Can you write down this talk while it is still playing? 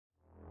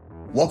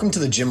Welcome to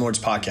the Gym Lords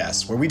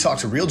Podcast, where we talk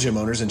to real gym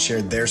owners and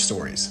share their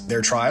stories,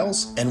 their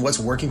trials, and what's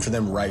working for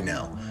them right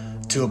now.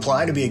 To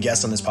apply to be a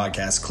guest on this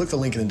podcast, click the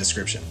link in the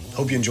description.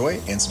 Hope you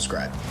enjoy and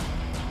subscribe.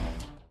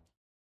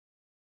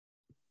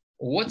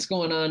 What's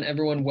going on,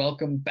 everyone?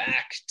 Welcome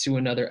back to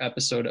another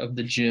episode of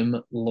the Gym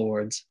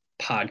Lords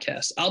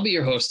Podcast. I'll be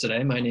your host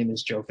today. My name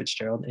is Joe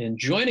Fitzgerald, and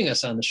joining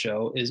us on the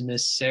show is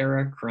Miss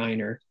Sarah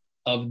Kreiner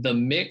of the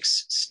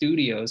Mix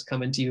Studios,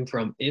 coming to you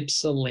from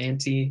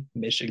Ypsilanti,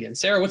 Michigan.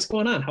 Sarah, what's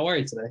going on? How are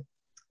you today?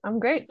 I'm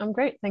great.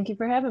 Thank you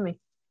for having me.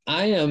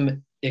 I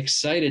am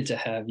excited to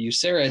have you.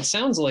 Sarah, it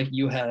sounds like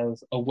you have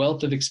a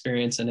wealth of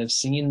experience and have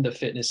seen the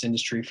fitness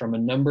industry from a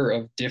number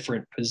of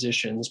different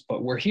positions,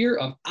 but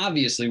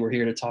obviously we're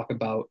here to talk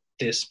about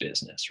this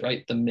business,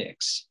 right? The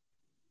Mix.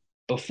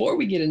 Before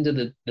we get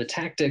into the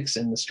tactics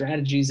and the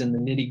strategies and the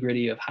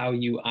nitty-gritty of how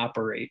you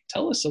operate,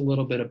 tell us a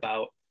little bit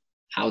about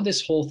how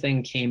this whole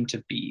thing came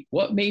to be.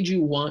 What made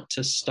you want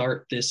to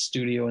start this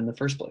studio in the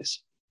first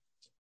place?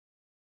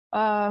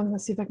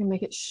 Let's see if I can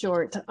make it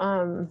short.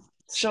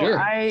 Sure.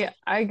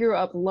 I grew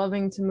up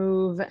loving to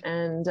move,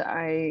 and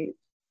I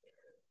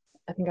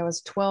think I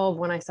was 12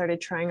 when I started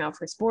trying out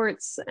for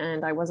sports,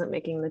 and I wasn't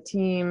making the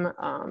team.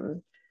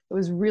 It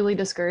was really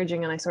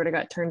discouraging, and I sort of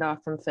got turned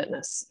off from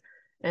fitness.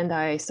 And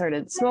I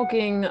started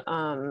smoking.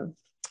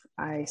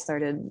 I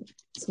started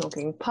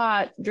smoking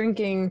pot,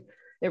 drinking.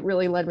 It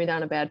really led me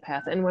down a bad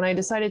path. And when I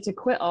decided to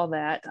quit all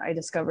that, I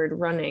discovered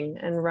running,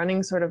 and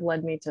running sort of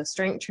led me to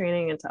strength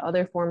training and to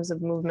other forms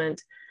of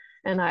movement.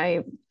 And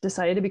I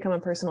decided to become a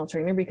personal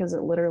trainer because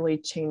it literally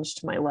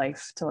changed my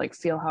life to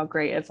feel how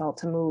great it felt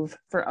to move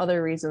for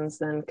other reasons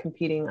than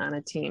competing on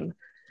a team.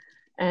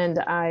 And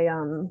I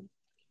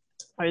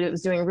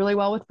was doing really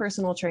well with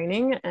personal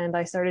training, and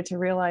I started to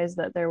realize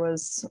that there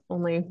was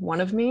only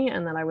one of me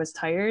and that I was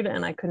tired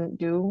and I couldn't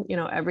do,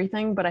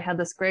 everything. But I had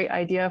this great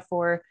idea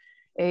for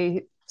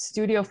a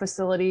studio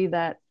facility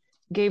that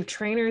gave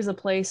trainers a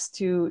place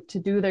to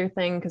do their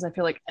thing, because I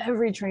feel like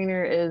every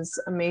trainer is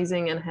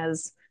amazing and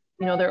has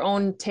their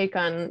own take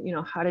on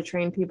how to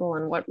train people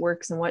and what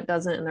works and what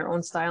doesn't, and their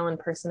own style and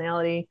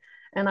personality.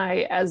 And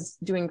as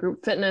doing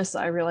group fitness,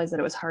 I realized that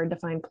it was hard to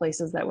find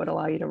places that would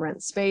allow you to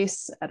rent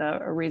space at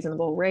a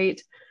reasonable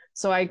rate.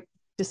 So I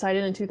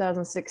decided in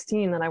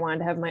 2016 that I wanted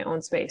to have my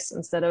own space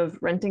instead of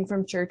renting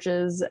from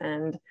churches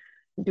and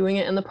doing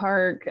it in the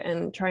park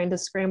and trying to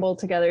scramble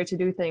together to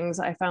do things.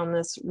 I found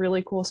this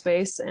really cool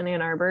space in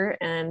Ann Arbor,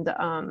 and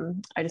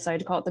I decided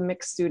to call it the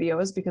Mix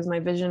Studios because my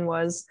vision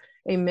was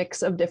a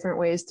mix of different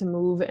ways to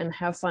move and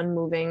have fun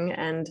moving,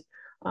 and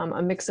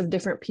a mix of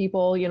different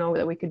people,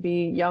 that we could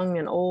be young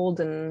and old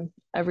and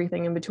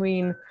everything in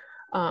between.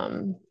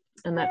 And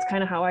that's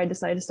kind of how I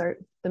decided to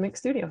start the Mix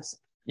Studios.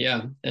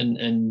 Yeah.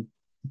 And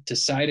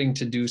deciding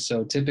to do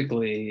so,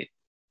 typically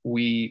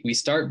we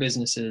start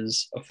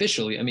businesses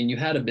officially. I mean, you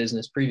had a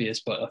business previous,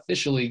 but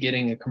officially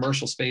getting a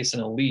commercial space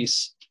and a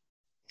lease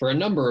for a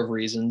number of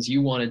reasons.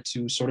 You wanted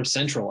to sort of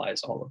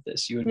centralize all of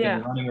this. You had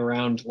been running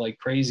around like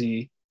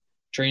crazy,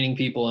 training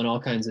people in all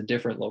kinds of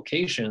different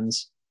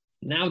locations.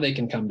 Now they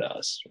can come to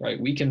us,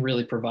 right? We can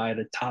really provide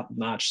a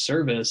top-notch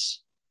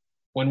service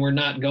when we're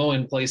not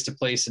going place to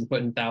place and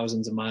putting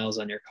thousands of miles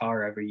on your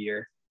car every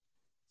year.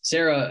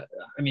 Sarah,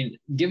 I mean,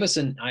 give us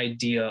an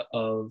idea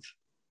of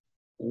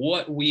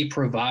what we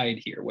provide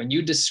here. When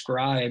you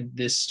describe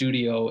this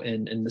studio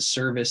and the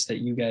service that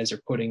you guys are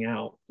putting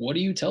out, what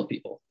do you tell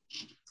people?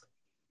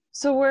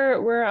 So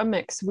we're a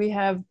mix. We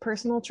have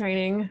personal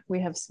training, we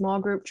have small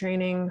group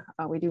training.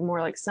 We do more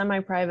like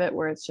semi-private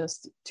where it's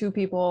just two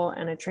people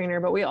and a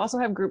trainer, but we also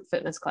have group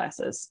fitness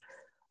classes.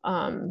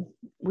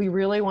 We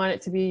really want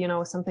it to be,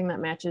 something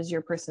that matches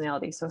your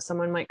personality. So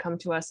someone might come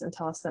to us and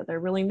tell us that they're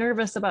really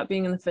nervous about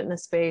being in the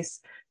fitness space.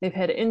 They've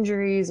had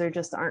injuries or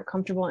just aren't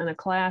comfortable in a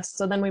class.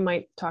 So then we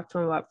might talk to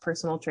them about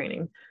personal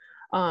training.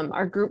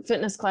 Our group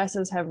fitness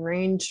classes have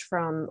ranged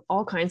from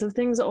all kinds of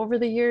things over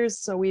the years.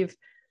 So we've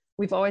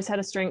always had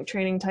a strength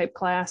training type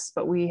class,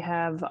 but we've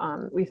had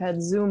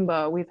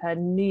Zumba, we've had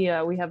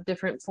Nia, we have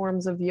different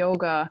forms of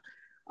yoga.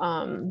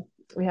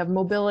 We have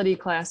mobility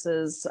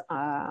classes.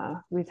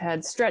 We've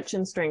had stretch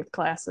and strength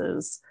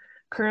classes.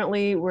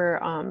 Currently,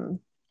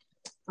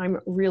 I'm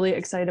really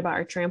excited about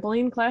our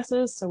trampoline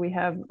classes. So we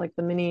have like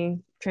the mini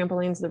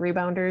trampolines, the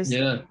rebounders.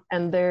 Yeah.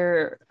 And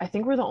I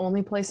think we're the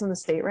only place in the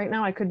state right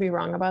now. I could be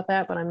wrong about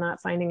that, but I'm not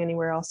finding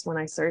anywhere else when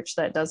I search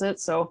that does it.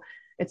 So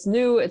it's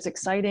new, it's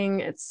exciting,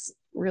 it's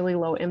really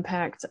low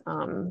impact.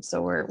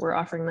 So we're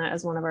offering that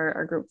as one of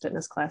our group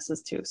fitness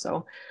classes too.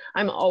 So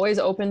I'm always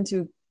open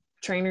to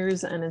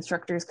trainers and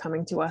instructors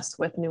coming to us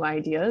with new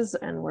ideas,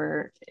 and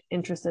we're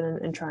interested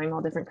in trying all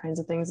different kinds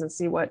of things and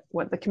see what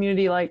the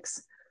community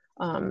likes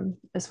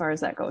as far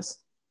as that goes.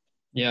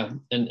 Yeah.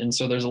 And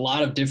so there's a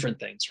lot of different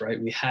things,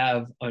 right? We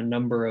have a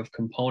number of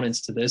components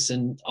to this,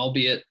 and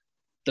albeit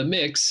the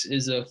Mix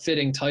is a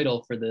fitting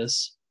title for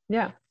this.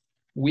 Yeah.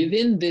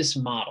 Within this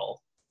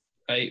model,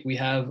 right, we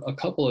have a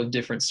couple of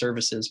different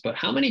services, but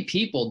how many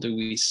people do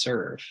we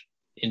serve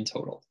in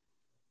total?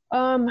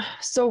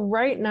 So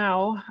right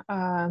now,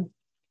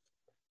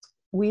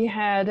 We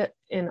had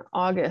in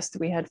August,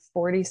 we had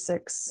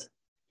 46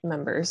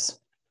 members.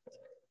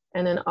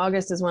 And in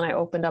August is when I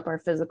opened up our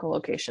physical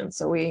location.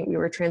 So we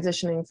were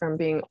transitioning from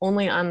being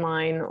only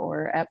online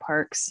or at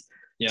parks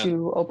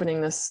to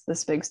opening this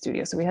big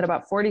studio. So we had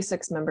about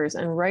 46 members,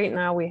 and right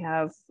now we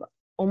have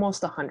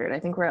almost 100. I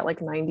think we're at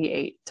like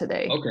 98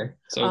 today. Okay.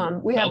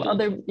 So we have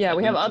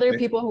other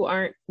people who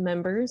aren't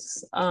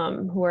members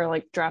who are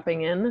like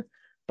dropping in,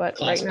 but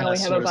right now we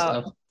have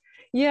about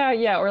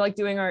or like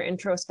doing our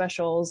intro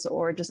specials,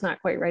 or just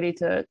not quite ready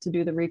to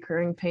do the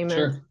recurring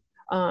payment.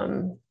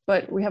 Sure.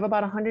 But we have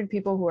about 100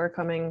 people who are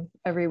coming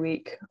every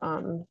week,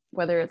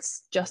 whether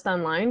it's just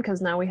online,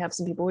 because now we have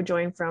some people who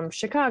join from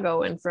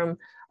Chicago and from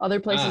other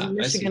places in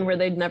Michigan where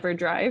they'd never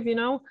drive,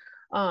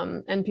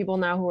 and people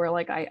now who are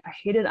like, I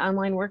hated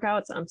online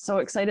workouts. I'm so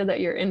excited that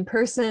you're in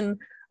person.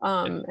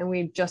 And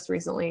we just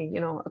recently,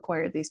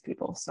 acquired these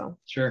people. So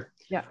sure.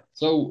 Yeah.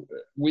 So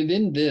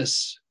within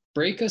this,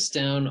 break us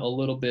down a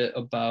little bit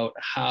about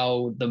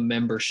how the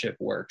membership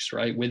works,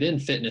 right? Within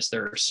fitness,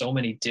 there are so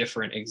many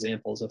different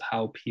examples of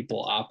how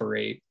people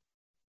operate.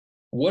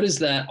 What does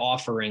that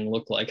offering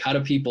look like? How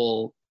do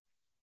people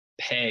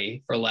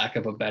pay, for lack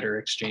of a better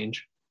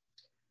exchange?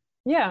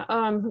 Yeah.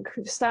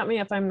 Stop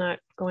me if I'm not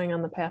going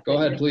on the path. Go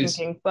ahead, please.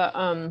 Thinking.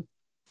 But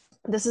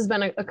this has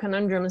been a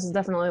conundrum. This is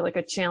definitely like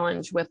a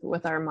challenge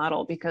with our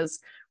model, because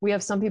we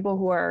have some people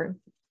who are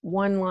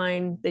one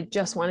line, they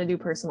just want to do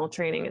personal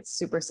training. It's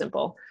super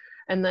simple.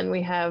 And then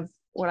we have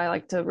what I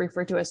like to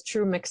refer to as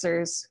true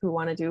mixers, who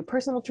want to do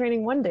personal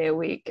training one day a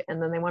week,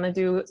 and then they want to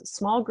do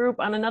small group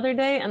on another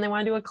day, and they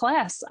want to do a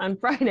class on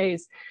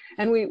Fridays.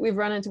 And we've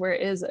run into where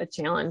it is a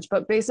challenge.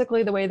 But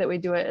basically the way that we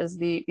do it is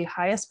the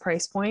highest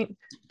price point,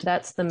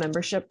 that's the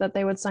membership that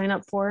they would sign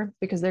up for,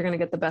 because they're going to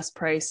get the best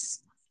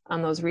price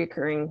on those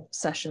recurring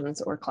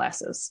sessions or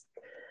classes.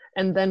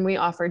 And then we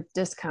offer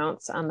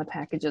discounts on the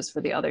packages for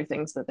the other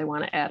things that they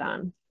want to add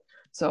on.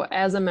 So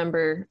as a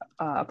member,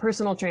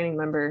 personal training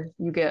member,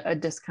 you get a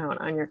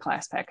discount on your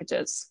class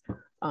packages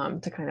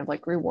to kind of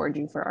like reward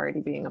you for already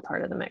being a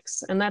part of the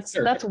mix. And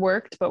that's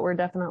worked, but we're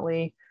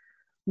definitely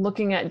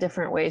looking at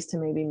different ways to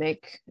maybe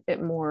make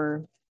it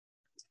more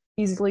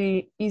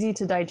easy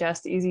to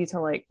digest, easy to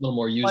like a little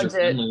more user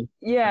friendly.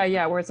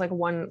 Yeah, where it's like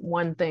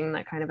one thing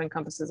that kind of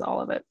encompasses all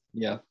of it.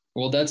 Yeah.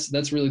 Well,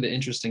 that's really the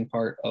interesting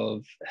part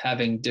of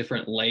having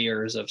different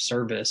layers of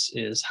service,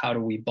 is how do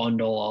we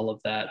bundle all of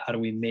that? How do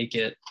we make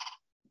it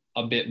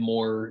a bit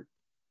more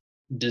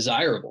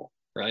desirable,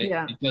 right?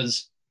 Yeah.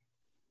 Because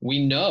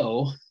we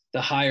know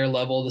the higher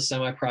level, the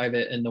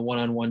semi-private and the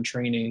one-on-one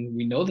training,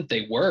 we know that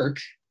they work.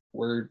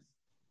 We're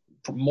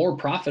more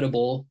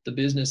profitable the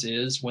business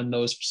is when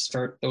those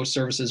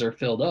services are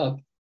filled up.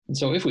 And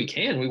so if we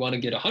can, we want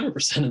to get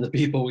 100% of the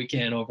people we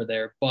can over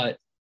there. But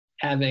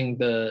having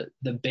the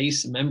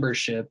base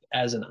membership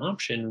as an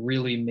option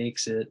really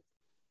makes it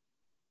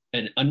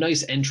a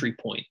nice entry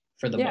point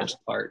for the most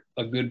part,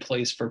 a good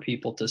place for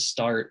people to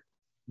start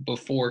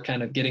before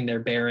kind of getting their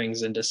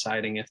bearings and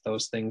deciding if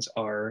those things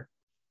are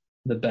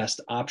the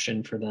best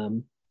option for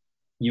them.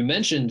 You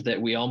mentioned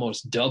that we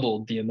almost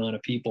doubled the amount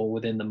of people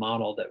within the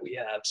model that we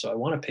have. So I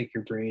want to pick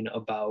your brain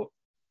about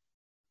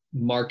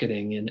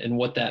marketing and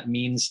what that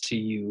means to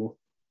you.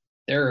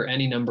 There are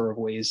any number of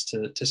ways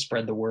to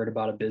spread the word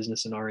about a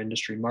business in our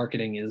industry.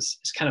 Marketing is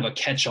kind of a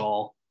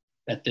catch-all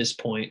at this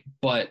point,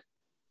 but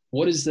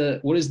what is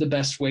the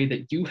best way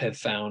that you have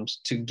found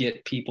to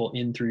get people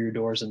in through your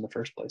doors in the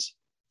first place?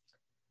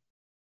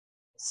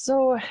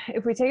 So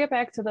if we take it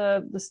back to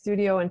the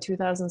studio in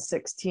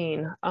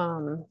 2016,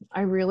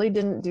 I really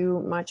didn't do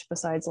much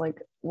besides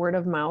like word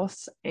of mouth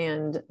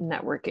and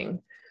networking.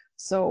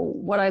 So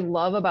what I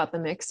love about the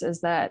mix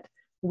is that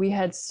we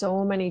had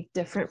so many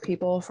different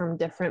people from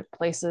different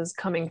places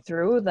coming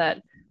through,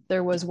 that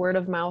there was word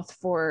of mouth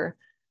for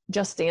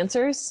just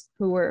dancers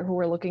who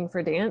were looking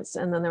for dance.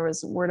 And then there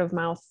was word of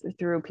mouth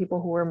through people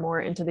who were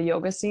more into the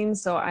yoga scene.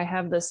 So I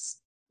have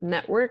this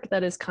network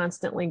that is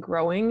constantly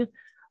growing.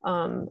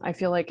 I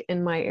feel like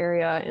in my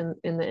area,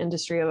 in the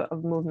industry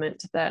of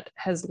movement, that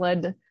has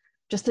led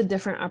just to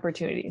different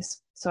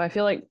opportunities. So I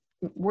feel like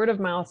word of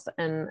mouth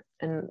and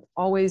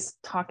always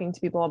talking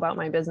to people about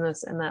my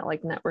business and that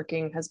like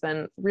networking has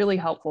been really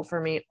helpful for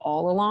me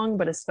all along,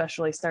 but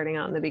especially starting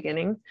out in the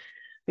beginning,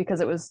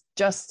 because it was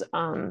just,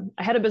 I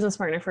had a business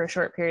partner for a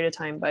short period of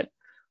time, but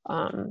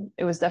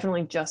it was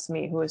definitely just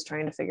me who was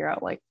trying to figure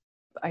out, like,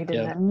 I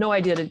didn't have no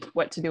idea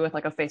what to do with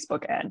like a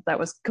Facebook ad. That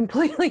was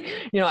completely,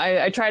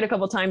 I tried a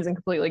couple of times and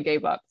completely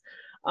gave up.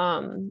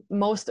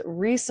 Most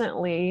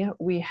recently,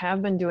 we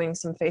have been doing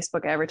some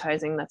Facebook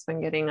advertising that's been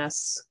getting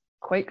us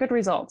quite good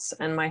results.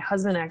 And my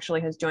husband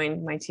actually has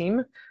joined my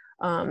team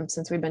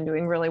since we've been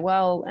doing really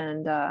well.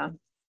 And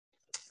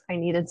I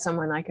needed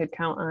someone I could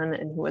count on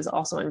and who was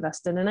also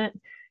invested in it.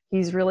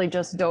 He's really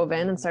just dove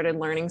in and started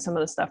learning some of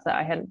the stuff that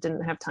I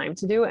didn't have time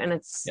to do. And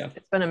it's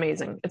been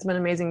amazing. It's been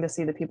amazing to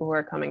see the people who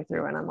are coming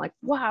through. And I'm like,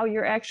 wow,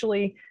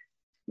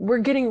 we're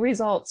getting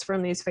results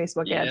from these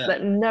Facebook ads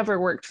that never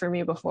worked for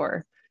me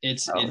before.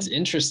 It's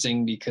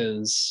interesting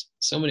because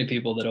so many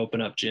people that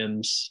open up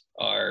gyms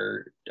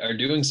are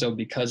doing so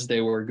because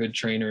they were good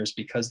trainers,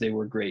 because they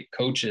were great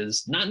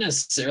coaches, not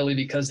necessarily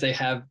because they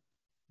have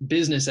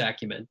business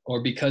acumen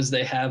or because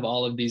they have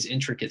all of these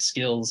intricate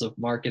skills of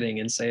marketing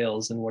and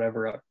sales and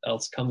whatever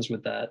else comes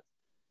with that.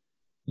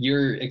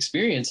 Your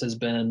experience has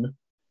been,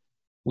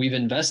 we've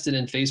invested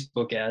in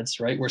Facebook ads,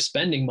 right? We're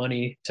spending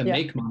money to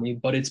make money,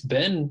 but it's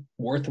been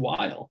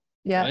worthwhile.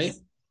 Yes. Right?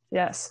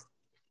 Yes.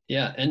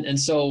 Yeah. And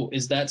so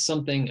is that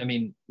something, I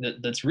mean,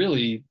 that's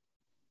really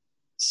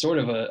sort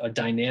of a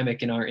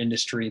dynamic in our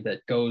industry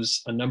that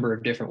goes a number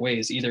of different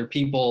ways. Either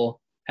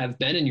people have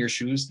been in your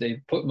shoes,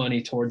 they've put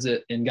money towards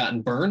it and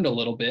gotten burned a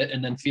little bit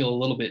and then feel a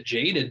little bit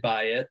jaded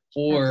by it,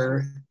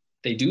 or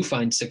they do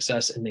find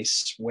success and they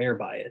swear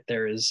by it.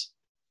 There is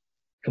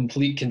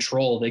complete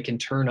control. They can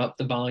turn up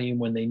the volume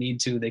when they need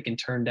to. They can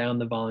turn down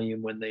the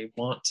volume when they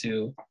want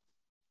to.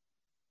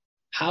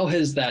 How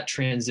has that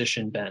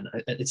transition been?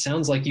 It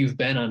sounds like you've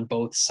been on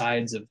both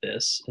sides of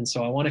this. And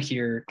so I want to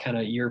hear kind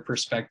of your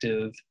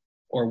perspective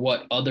or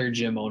what other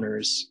gym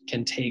owners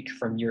can take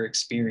from your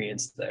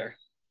experience there.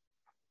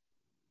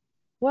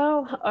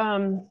 Well,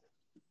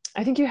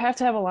 I think you have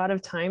to have a lot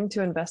of time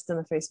to invest in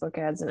the Facebook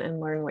ads and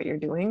learn what you're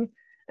doing.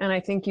 And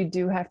I think you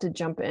do have to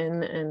jump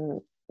in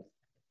and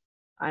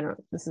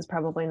this is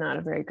probably not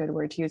a very good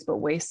word to use, but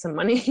waste some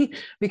money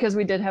because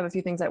we did have a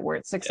few things that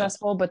weren't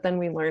successful, but then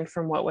we learned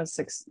from what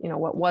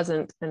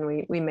wasn't,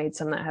 and we made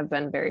some that have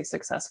been very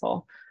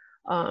successful.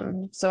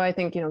 So I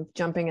think,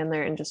 jumping in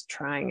there and just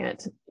trying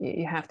it,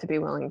 you have to be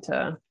willing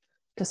to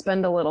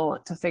spend a little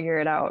to figure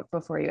it out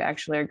before you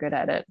actually are good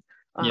at it.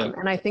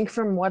 And I think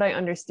from what I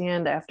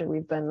understand after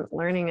we've been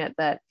learning it,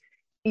 that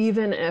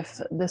even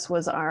if this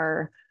was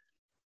our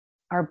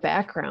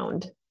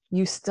background,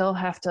 you still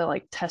have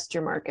to test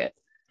your market.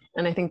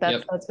 And I think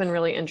that's been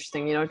really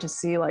interesting, to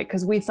see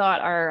because we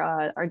thought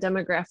our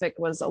demographic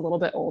was a little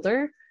bit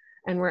older,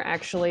 and we're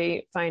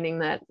actually finding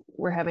that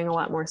we're having a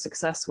lot more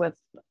success with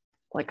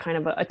kind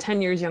of a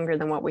 10 years younger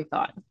than what we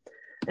thought.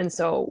 And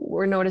so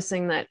we're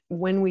noticing that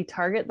when we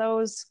target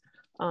those,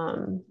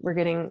 we're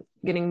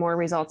getting more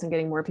results and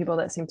getting more people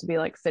that seem to be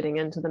fitting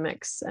into the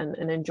mix and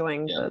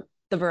enjoying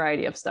the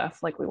variety of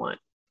stuff like we want.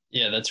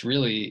 Yeah, that's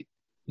really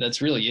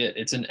it.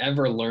 It's an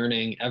ever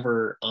learning,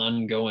 ever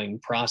ongoing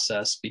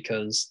process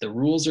because the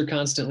rules are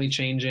constantly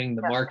changing.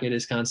 The market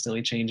is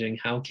constantly changing.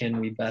 How can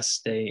we best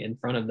stay in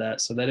front of that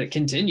so that it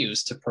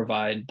continues to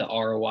provide the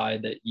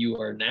ROI that you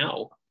are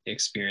now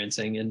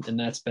experiencing? And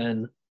that's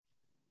been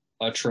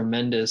a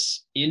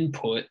tremendous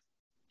input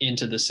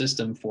into the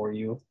system for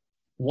you.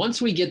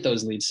 Once we get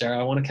those leads, Sarah,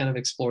 I want to kind of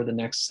explore the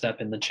next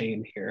step in the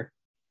chain here.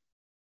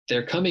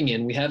 They're coming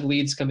in. We have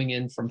leads coming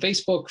in from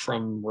Facebook,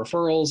 from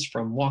referrals,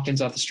 from walk-ins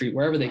off the street,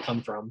 wherever they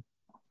come from.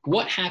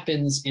 What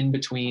happens in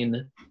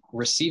between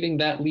receiving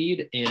that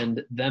lead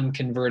and them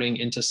converting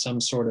into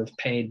some sort of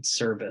paid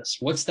service?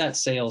 What's that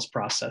sales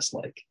process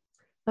like?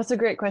 That's a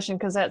great question,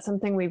 because that's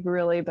something we've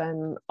really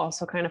been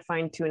also kind of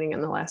fine-tuning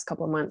in the last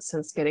couple of months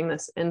since getting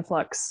this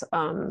influx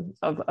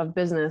of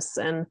business.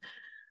 And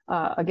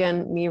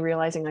again, me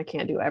realizing I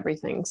can't do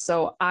everything.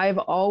 So I've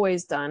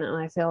always done, and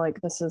I feel like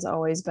this has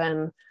always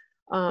been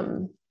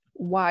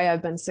why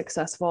I've been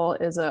successful,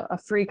 is a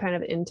free kind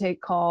of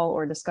intake call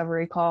or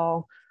discovery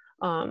call.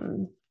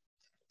 I've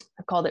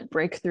called it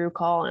breakthrough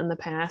call in the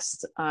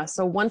past.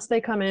 So once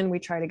they come in, we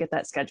try to get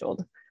that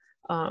scheduled.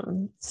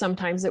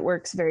 Sometimes it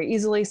works very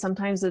easily.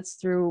 Sometimes it's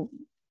through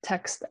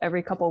text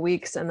every couple of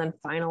weeks. And then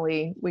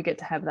finally we get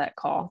to have that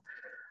call.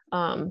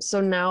 So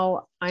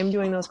now I'm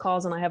doing those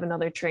calls, and I have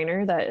another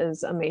trainer that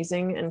is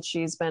amazing. And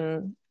she's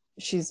been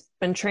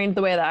trained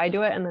the way that I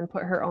do it and then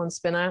put her own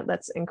spin on it.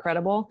 That's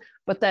incredible.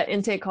 But that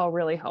intake call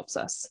really helps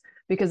us,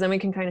 because then we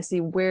can kind of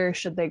see where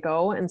should they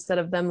go, instead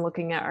of them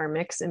looking at our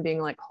mix and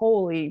being like,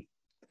 holy,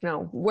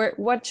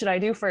 what should I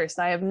do first?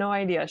 I have no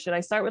idea. Should I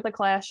start with a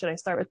class? Should I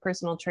start with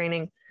personal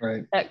training?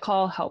 Right. That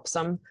call helps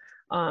them.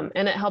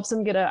 And it helps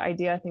them get an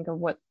idea, I think, of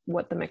what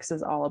the mix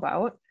is all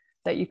about,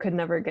 that you could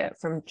never get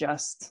from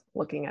just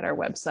looking at our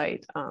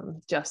website,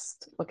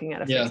 just looking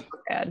at a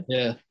Facebook ad.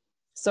 Yeah.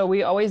 So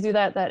we always do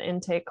that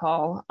intake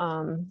call.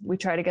 We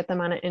try to get them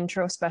on an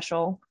intro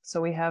special. So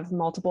we have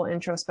multiple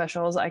intro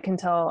specials. I can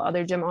tell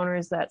other gym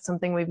owners that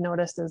something we've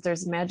noticed is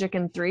there's magic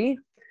in 3.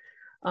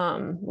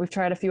 We've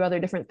tried a few other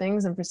different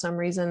things, and for some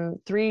reason,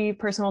 3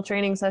 personal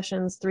training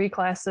sessions, 3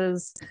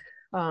 classes,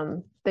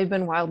 they've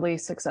been wildly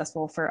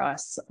successful for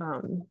us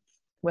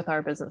with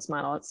our business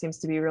model. It seems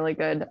to be really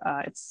good.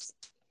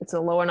 It's a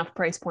low enough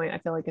price point. I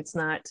feel like it's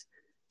not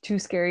too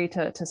scary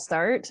to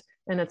start,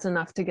 and it's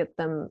enough to give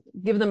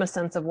them a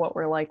sense of what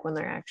we're like when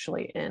they're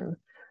actually in.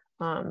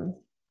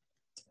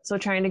 So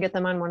trying to get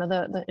them on one of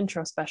the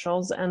intro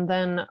specials. And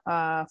then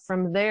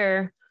from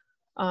there,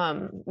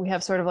 we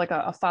have sort of like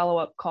a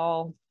follow-up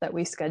call that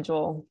we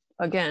schedule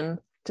again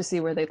to see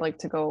where they'd like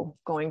to go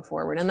going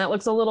forward. And that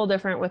looks a little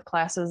different with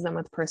classes than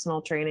with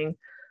personal training,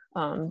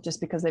 just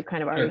because they've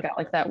kind of already got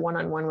like that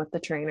one-on-one with the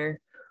trainer.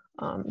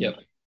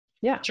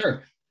 Yeah.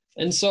 Sure.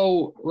 And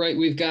so, right,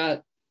 we've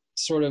got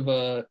sort of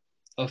a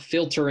a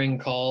filtering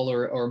call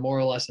or more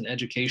or less an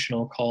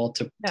educational call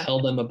to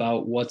tell them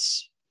about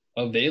what's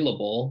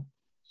available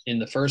in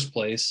the first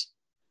place.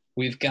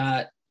 We've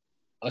got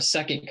a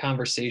second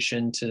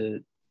conversation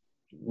to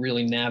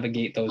really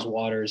navigate those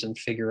waters and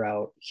figure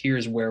out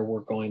here's where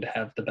we're going to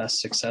have the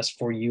best success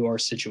for your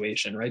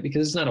situation, right?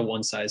 Because it's not a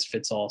one size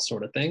fits all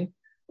sort of thing.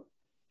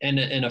 And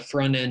a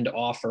front end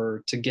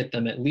offer to get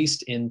them at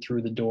least in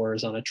through the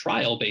doors on a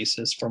trial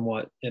basis from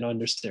what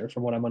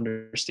I'm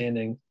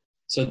understanding,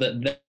 so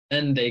that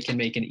then they can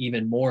make an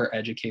even more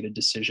educated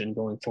decision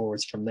going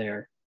forwards from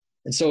there.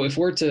 And so if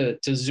we're to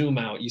zoom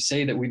out, you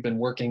say that we've been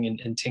working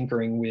and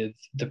tinkering with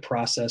the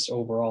process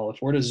overall.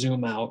 If we're to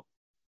zoom out,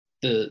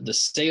 the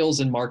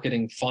sales and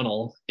marketing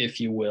funnel, if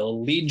you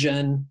will, lead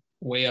gen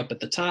way up at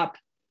the top,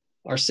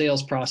 our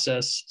sales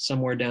process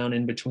somewhere down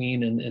in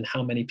between, and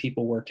how many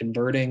people we're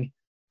converting.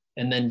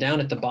 And then down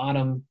at the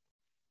bottom,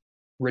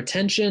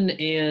 retention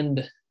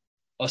and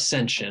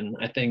ascension.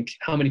 I think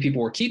how many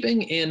people we're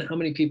keeping and how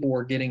many people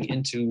we're getting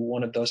into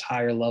one of those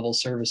higher level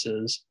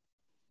services.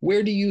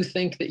 Where do you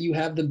think that you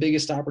have the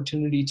biggest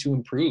opportunity to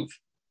improve?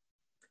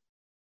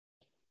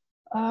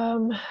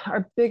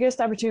 Our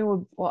biggest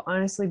opportunity will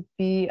honestly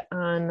be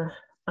on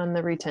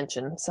the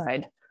retention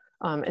side,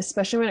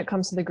 especially when it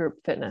comes to the group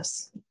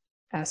fitness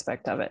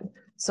aspect of it.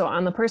 So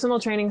on the personal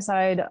training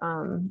side,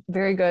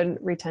 very good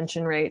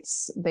retention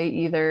rates. They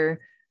either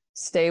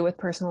stay with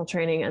personal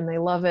training and they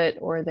love it,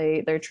 or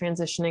they're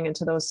transitioning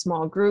into those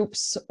small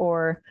groups,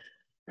 or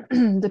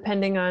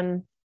depending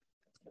on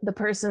the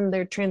person,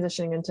 they're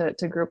transitioning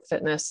into group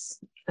fitness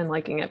and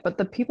liking it. But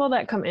the people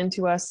that come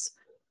into us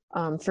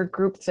for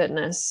group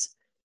fitness,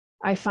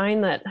 I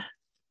find that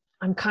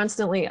I'm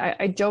constantly,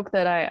 I joke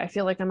that I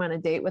feel like I'm on a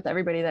date with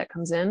everybody that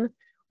comes in,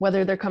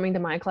 whether they're coming to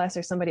my class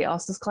or somebody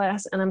else's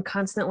class. And I'm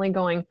constantly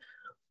going,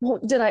 well,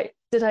 did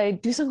I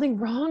do something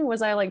wrong?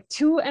 Was I like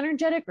too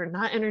energetic or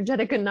not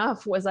energetic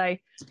enough? Was I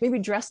maybe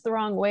dressed the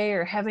wrong way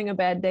or having a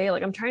bad day?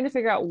 Like, I'm trying to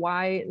figure out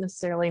why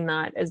necessarily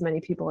not as many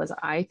people as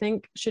I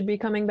think should be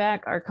coming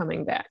back are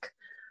coming back.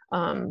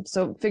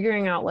 So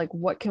figuring out like,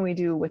 what can we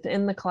do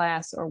within the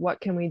class, or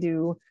what can we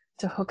do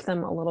to hook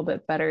them a little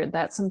bit better?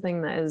 That's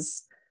something that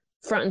is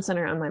front and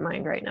center on my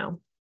mind right now.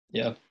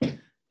 Yeah.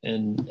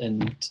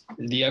 And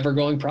the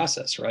ever-going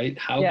process, right?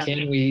 How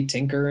can we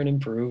tinker and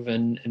improve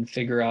and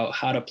figure out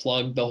how to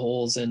plug the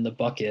holes in the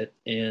bucket?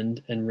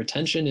 And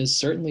retention is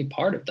certainly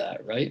part of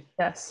that, right?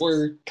 Yes.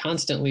 We're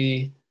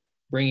constantly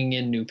bringing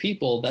in new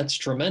people. That's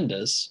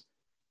tremendous.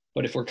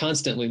 But if we're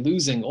constantly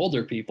losing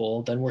older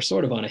people, then we're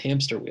sort of on a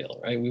hamster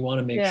wheel, right? We want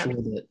to make sure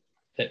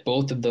that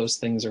both of those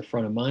things are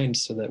front of mind,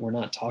 so that we're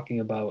not talking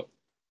about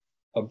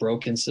a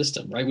broken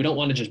system, right? We don't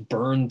want to just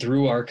burn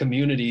through our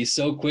community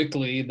so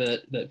quickly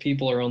that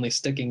people are only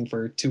sticking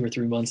for 2 or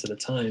 3 months at a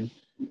time.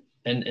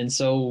 And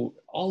so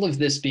all of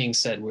this being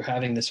said, we're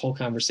having this whole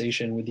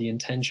conversation with the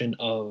intention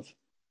of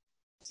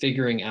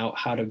figuring out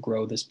how to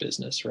grow this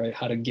business, right?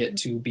 How to get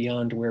to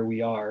beyond where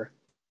we are.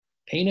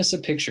 Paint us a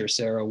picture,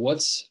 Sarah.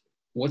 What's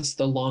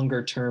the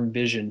longer term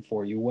vision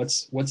for you? What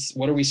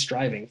are we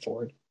striving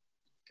for?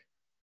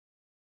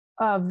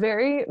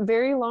 Very,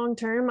 very long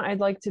term, I'd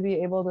like to be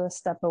able to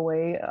step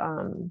away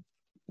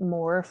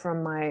more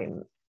from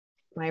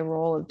my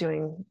role of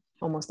doing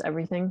almost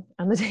everything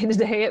on the day to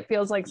day. It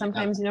feels like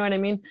sometimes, you know what I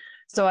mean?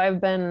 So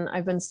I've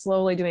been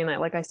slowly doing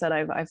that. Like I said,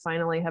 I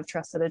finally have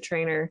trusted a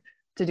trainer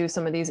to do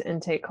some of these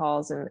intake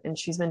calls, and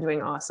she's been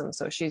doing awesome.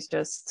 So she's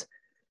just,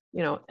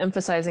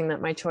 emphasizing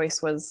that my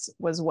choice was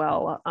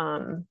well,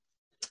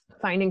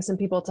 finding some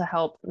people to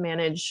help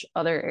manage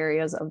other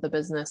areas of the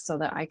business so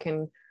that I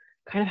can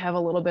kind of have a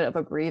little bit of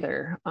a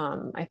breather.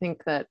 I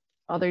think that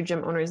other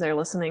gym owners that are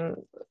listening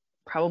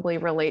probably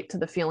relate to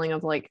the feeling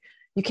of like,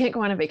 you can't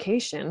go on a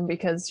vacation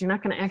because you're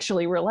not going to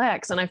actually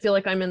relax. And I feel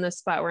like I'm in this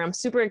spot where I'm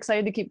super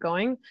excited to keep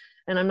going,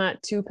 and I'm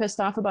not too pissed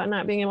off about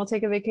not being able to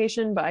take a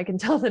vacation, but I can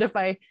tell that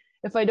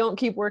if I don't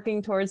keep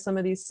working towards some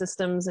of these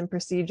systems and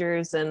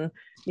procedures and,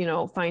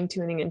 fine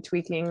tuning and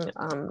tweaking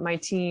my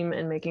team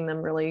and making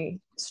them really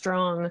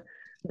strong,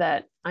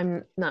 that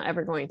I'm not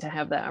ever going to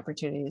have that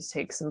opportunity to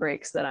take some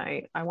breaks that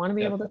I want to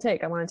be able to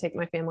take. I want to take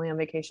my family on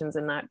vacations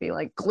and not be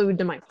like glued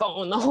to my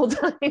phone the whole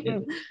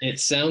time. It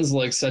sounds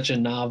like such a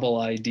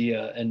novel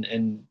idea.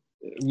 And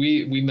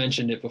we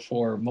mentioned it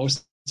before.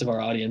 Most of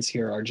our audience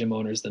here are gym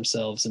owners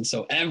themselves. And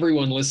so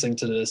everyone listening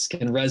to this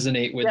can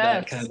resonate with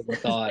that kind of a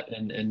thought,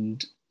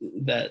 and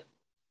that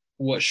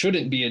what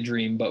shouldn't be a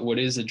dream, but what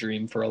is a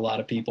dream for a lot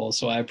of people.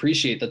 So I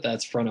appreciate that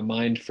that's front of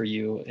mind for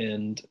you.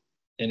 And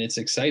it's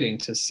exciting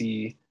to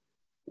see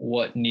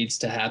what needs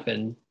to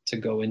happen to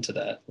go into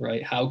that,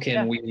 right? How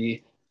can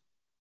we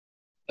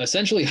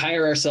essentially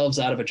hire ourselves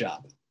out of a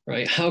job,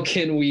 right? How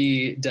can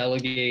we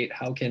delegate?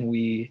 How can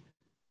we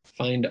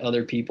find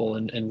other people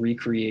and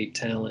recreate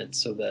talent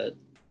so that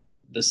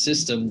the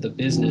system, the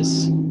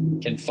business,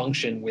 can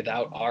function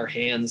without our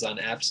hands on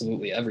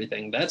absolutely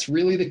everything? That's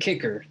really the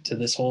kicker to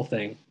this whole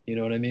thing. You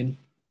know what I mean?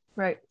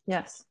 Right.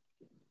 Yes.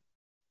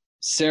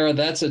 Sarah,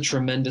 that's a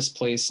tremendous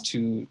place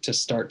to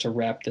start to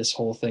wrap this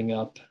whole thing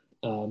up.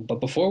 But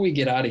before we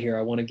get out of here,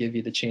 I want to give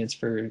you the chance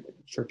for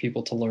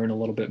people to learn a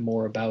little bit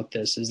more about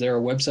this. Is there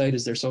a website?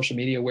 Is there social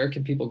media? Where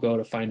can people go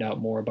to find out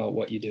more about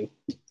what you do?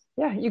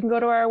 Yeah, you can go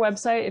to our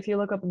website. If you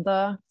look up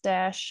the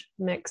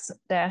Mix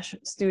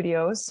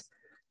Studios,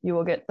 you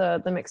will get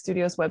the Mix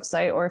Studios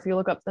website. Or if you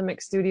look up the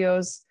Mix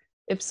Studios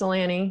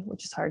Ypsilanti,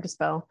 which is hard to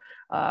spell,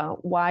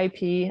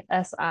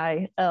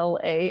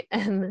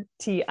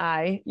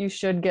 YPSILANTI, you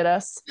should get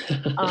us.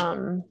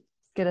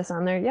 Get us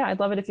on there. Yeah, I'd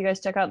love it if you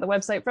guys check out the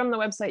website. From the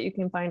website, you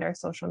can find our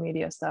social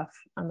media stuff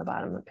on the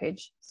bottom of the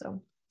page.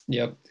 So,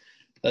 yep,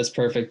 that's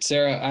perfect.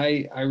 Sarah,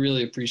 I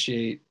really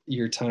appreciate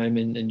your time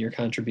and your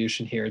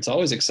contribution here. It's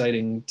always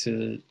exciting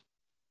to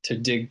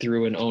dig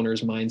through an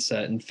owner's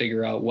mindset and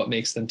figure out what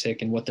makes them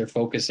tick and what they're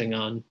focusing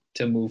on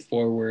to move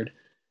forward.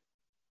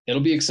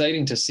 It'll be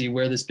exciting to see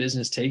where this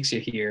business takes you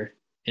here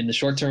in the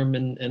short term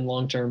and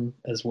long term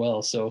as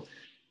well. So,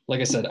 like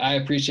I said, I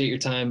appreciate your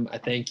time. I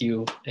thank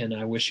you, and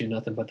I wish you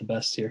nothing but the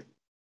best here.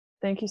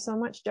 Thank you so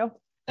much, Joe.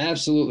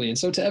 Absolutely. And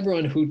so to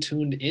everyone who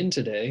tuned in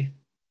today,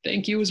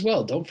 thank you as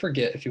well. Don't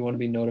forget, if you want to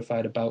be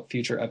notified about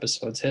future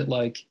episodes, hit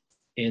like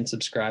and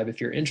subscribe. If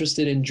you're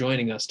interested in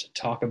joining us to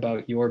talk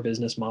about your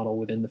business model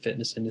within the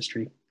fitness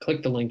industry,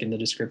 click the link in the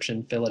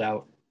description, fill it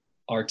out.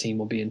 Our team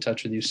will be in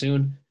touch with you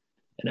soon.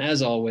 And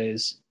as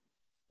always,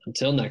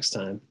 until next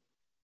time,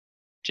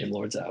 Gym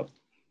Lords out.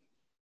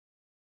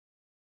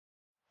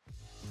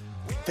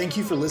 Thank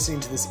you for listening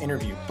to this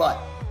interview, but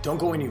don't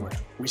go anywhere.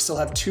 We still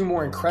have 2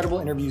 more incredible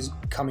interviews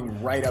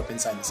coming right up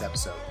inside this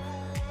episode.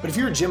 But if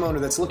you're a gym owner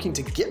that's looking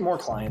to get more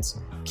clients,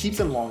 keep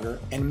them longer,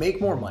 and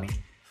make more money,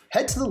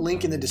 head to the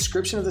link in the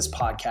description of this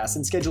podcast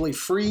and schedule a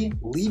free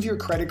leave your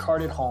credit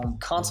card at home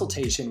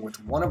consultation with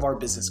one of our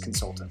business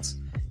consultants.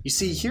 You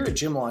see, here at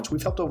Gym Launch,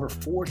 we've helped over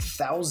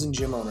 4,000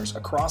 gym owners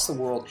across the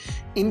world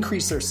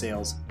increase their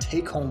sales,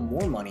 take home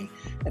more money,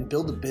 and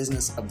build the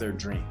business of their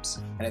dreams.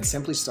 And it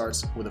simply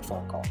starts with a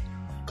phone call.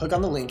 Click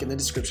on the link in the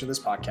description of this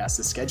podcast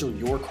to schedule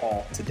your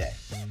call today.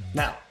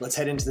 Now, let's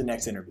head into the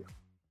next interview.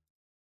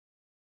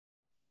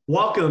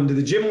 Welcome to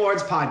the Gym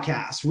Lords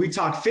podcast. We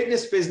talk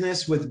fitness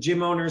business with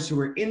gym owners who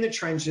are in the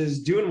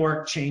trenches, doing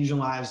work, changing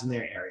lives in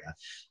their area.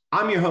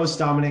 I'm your host,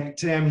 Dominic.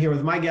 Today, I'm here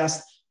with my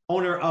guest,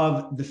 owner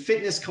of the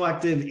Fitness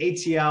Collective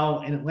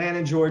ATL in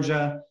Atlanta,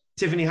 Georgia.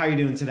 Tiffany, how are you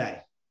doing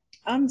today?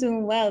 I'm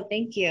doing well.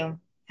 Thank you.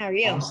 How are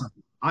you? Awesome.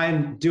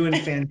 I'm doing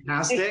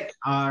fantastic.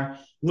 Our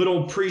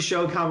little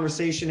pre-show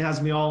conversation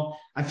has me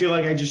I feel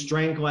like I just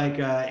drank like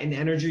an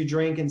energy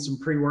drink and some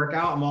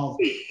pre-workout. I'm all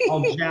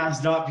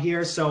jazzed up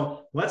here.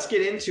 So let's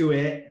get into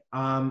it.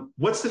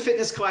 What's the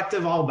Fitness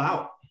Collective all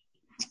about?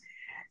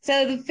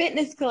 So the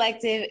Fitness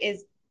Collective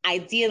is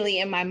ideally,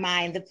 in my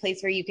mind, the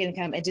place where you can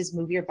come and just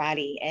move your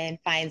body and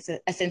find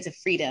a sense of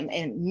freedom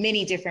in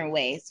many different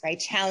ways, right?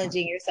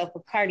 Challenging yourself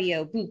with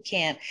cardio, boot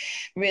camp,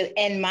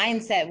 and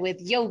mindset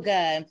with yoga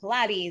and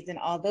Pilates and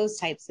all those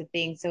types of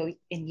things. So,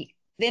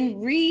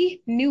 then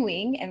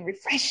renewing and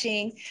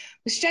refreshing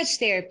with stretch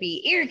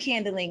therapy, ear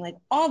candling, like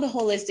all the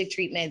holistic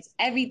treatments,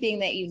 everything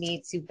that you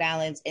need to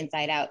balance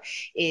inside out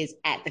is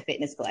at the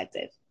Fitness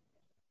Collective.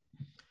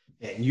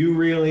 And you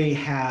really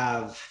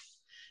have,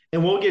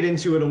 and we'll get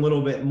into it a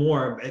little bit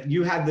more, but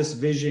you had this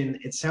vision,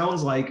 it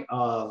sounds like,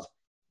 of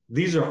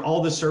these are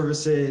all the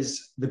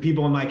services the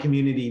people in my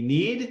community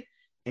need,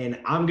 and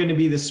I'm going to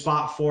be the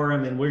spot for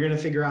them, and we're going to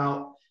figure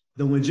out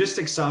the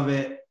logistics of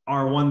it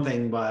are one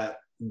thing, but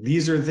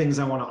these are the things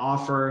I want to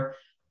offer.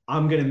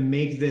 I'm going to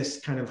make this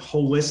kind of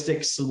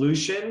holistic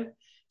solution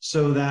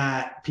so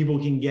that people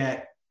can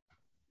get,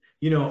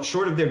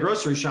 short of their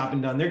grocery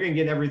shopping done, they're going to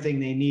get everything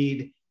they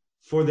need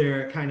for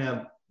their kind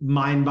of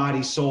mind,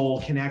 body,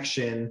 soul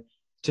connection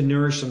to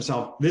nourish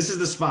themselves. This is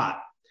the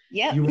spot.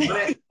 Yeah. You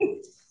want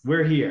it?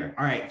 We're here.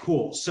 All right,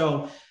 cool.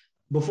 So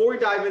before we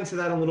dive into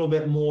that a little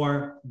bit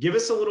more, give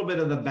us a little bit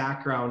of the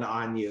background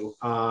on you.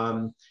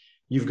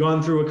 You've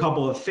gone through a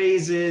couple of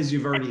phases.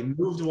 You've already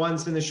moved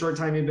once in the short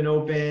time you've been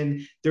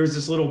open. There's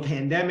this little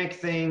pandemic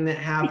thing that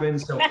happened.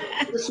 So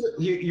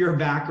your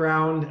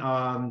background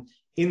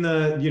in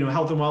the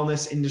health and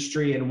wellness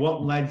industry and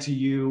what led to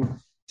you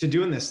to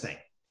doing this thing.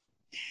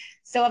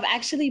 So I've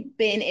actually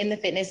been in the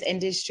fitness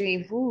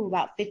industry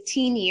about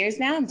 15 years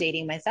now. I'm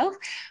dating myself,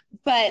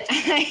 but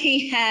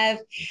I have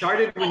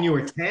started when you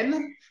were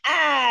 10.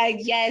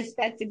 Yes,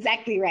 that's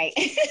exactly right.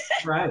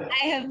 Right.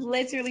 I have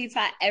literally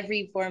taught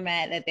every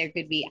format that there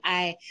could be.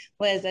 I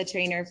was a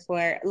trainer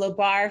for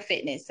LeBar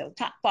Fitness, so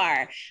top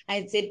bar.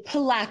 I did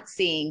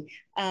Pilates,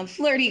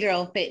 Flirty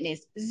Girl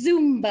Fitness,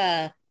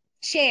 Zumba,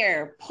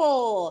 chair,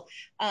 pole,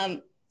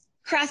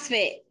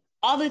 CrossFit,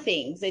 all the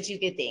things that you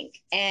could think.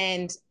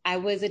 And I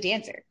was a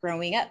dancer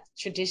growing up,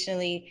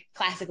 traditionally,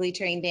 classically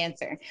trained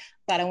dancer.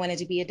 Thought I wanted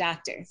to be a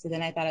doctor. So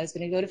then I thought I was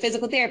going to go to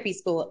physical therapy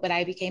school, but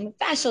I became a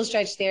fascial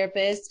stretch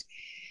therapist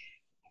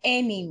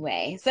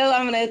anyway. So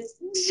I'm going to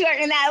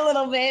shorten that a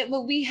little bit.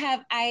 But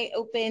I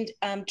opened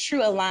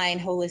True Align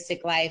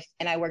Holistic Life,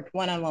 and I worked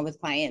one-on-one with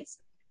clients,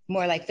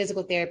 more like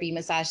physical therapy,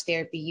 massage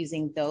therapy,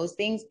 using those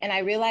things. And I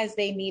realized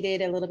they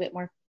needed a little bit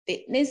more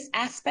fitness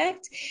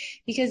aspect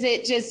because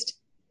it just,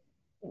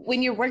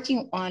 when you're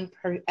working on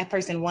a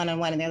person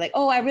one-on-one and they're like,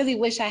 oh, I really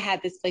wish I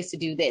had this place to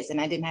do this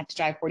and I didn't have to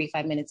drive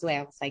 45 minutes away.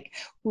 I was like,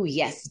 oh,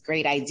 yes,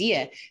 great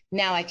idea.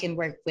 Now I can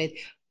work with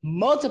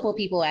multiple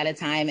people at a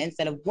time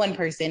instead of one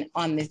person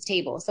on this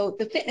table. So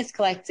the Fitness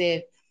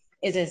Collective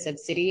is a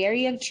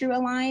subsidiary of True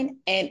Align,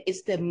 and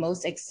it's the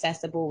most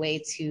accessible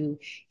way to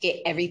get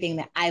everything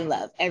that I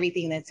love,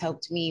 everything that's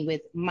helped me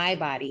with my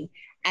body.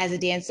 As a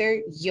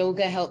dancer,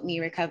 yoga helped me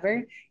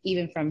recover,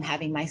 even from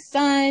having my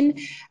son,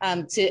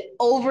 to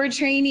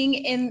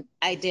overtraining.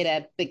 I did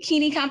a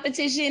bikini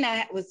competition.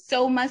 I was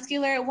so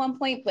muscular at one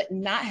point, but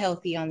not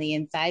healthy on the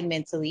inside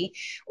mentally,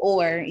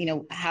 or,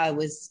 how I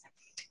was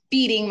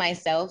feeding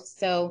myself.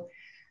 So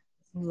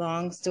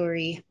long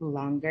story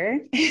longer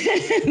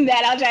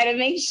that I'll try to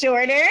make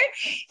shorter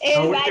is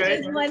I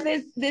just want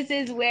this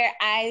is where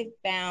I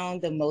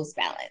found the most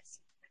balance.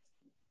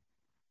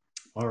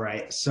 All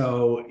right.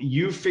 So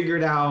you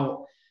figured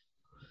out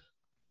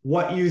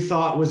what you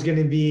thought was going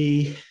to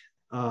be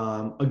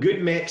a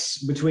good mix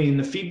between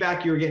the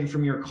feedback you were getting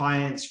from your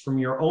clients, from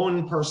your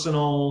own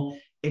personal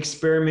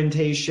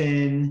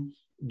experimentation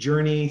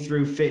journey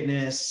through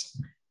fitness.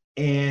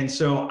 And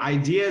so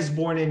ideas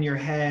born in your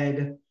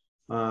head.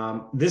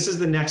 This is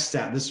the next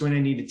step. This is when I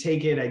need to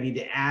take it. I need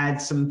to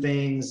add some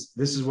things.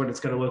 This is what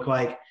it's going to look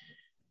like.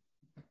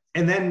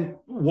 And then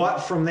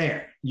what from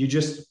there? You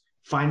just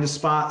find a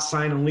spot,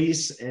 sign a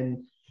lease,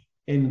 and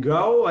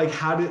go? Like,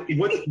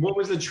 what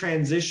was the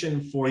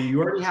transition for you?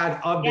 You already had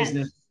a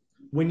business.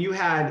 When you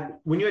had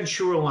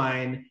True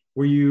Align,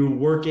 were you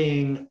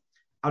working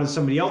out of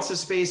somebody else's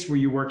space? Were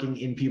you working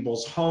in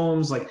people's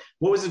homes? Like,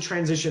 what was the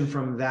transition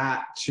from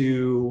that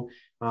to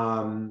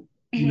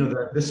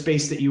the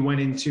space that you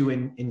went into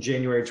in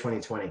January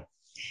 2020?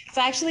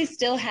 So I actually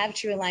still have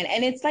True Align,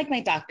 and it's like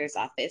my doctor's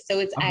office. So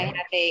it's, I have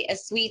a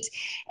suite,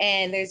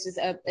 and there's just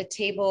a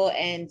table,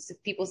 and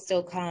people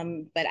still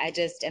come, but I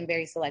just am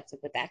very selective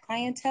with that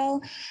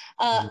clientele.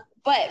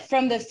 But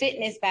from the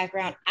fitness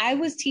background, I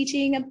was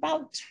teaching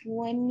about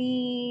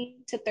 20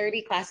 to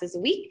 30 classes a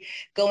week,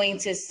 going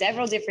to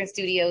several different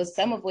studios,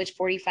 some of which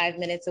 45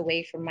 minutes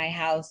away from my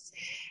house,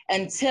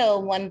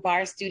 until one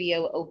bar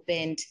studio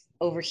opened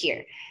over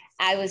here.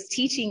 I was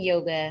teaching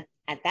yoga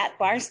at that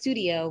bar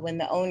studio when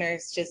the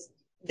owners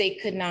they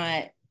could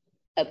not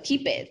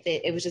upkeep it.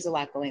 It was just a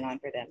lot going on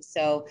for them.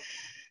 So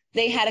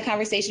they had a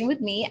conversation with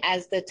me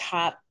as the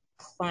top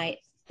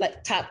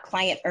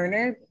client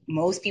earner.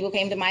 Most people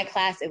came to my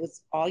class. It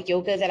was all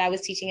yoga that I was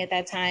teaching at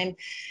that time.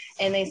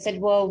 And they said,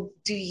 well,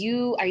 are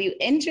you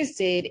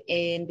interested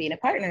in being a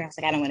partner? I was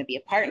like, I don't want to be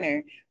a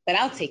partner, but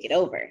I'll take it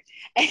over.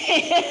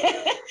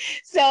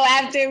 So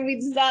after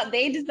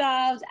they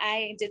dissolved,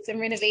 I did some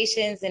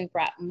renovations and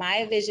brought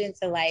my vision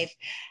to life.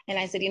 And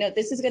I said,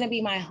 this is going to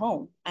be my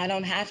home. I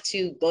don't have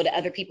to go to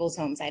other people's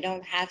homes. I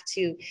don't have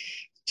to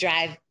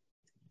drive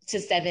to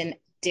 7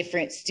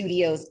 different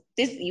studios.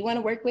 You want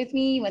to work with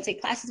me? You want to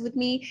take classes with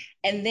me?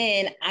 And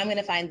then I'm going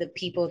to find the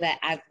people that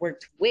I've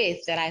worked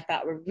with that I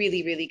thought were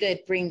really, really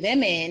good, bring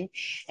them in.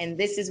 And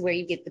this is where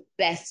you get the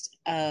best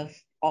of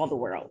all the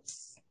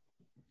worlds.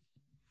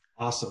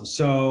 Awesome.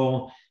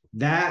 So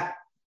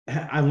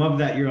I love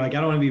that you're like,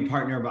 I don't want to be a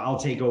partner, but I'll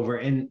take over.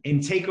 And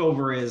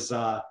takeover is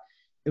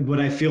what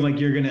I feel like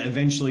you're going to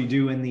eventually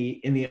do in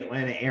the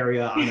Atlanta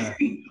area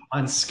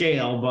on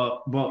scale,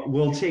 but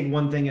we'll take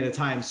one thing at a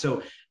time.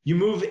 So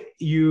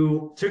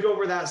you took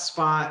over that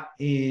spot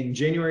in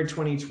January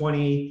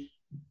 2020,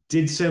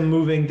 did some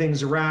moving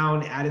things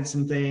around, added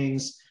some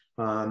things.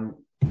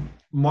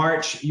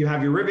 March, you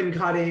have your ribbon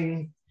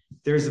cutting.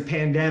 There's a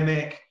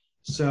pandemic.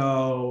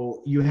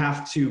 So you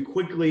have to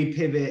quickly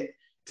pivot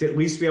to at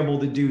least be able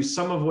to do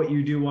some of what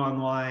you do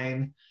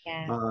online.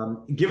 Yeah.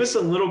 Give us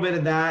a little bit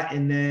of that,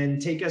 and then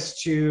take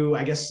us to,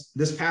 I guess,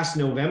 this past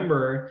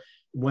November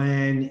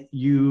when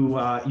you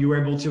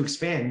were able to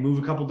expand, move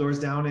a couple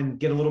doors down and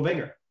get a little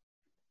bigger.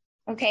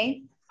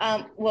 Okay.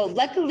 Well,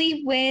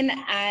 luckily when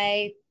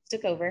I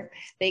took over,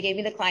 they gave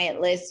me the client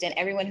list, and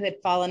everyone who had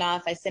fallen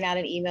off, I sent out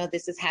an email,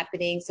 this is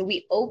happening. So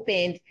we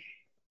opened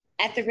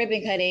at the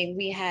ribbon cutting.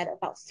 We had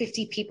about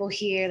 50 people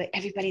here. Like,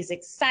 everybody's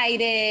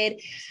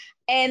excited.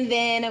 And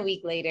then a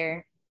week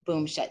later,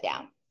 boom, shut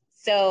down.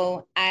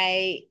 So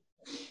I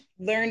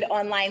learned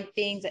online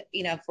things.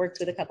 I've worked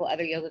with a couple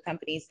other yoga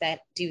companies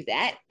that do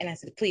that. And I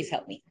said, please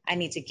help me. I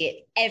need to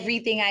get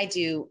everything I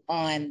do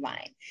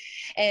online.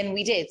 And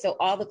we did. So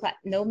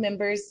no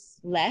members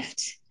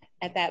left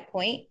at that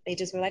point. They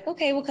just were like,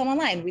 okay, we'll come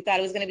online. We thought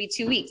it was going to be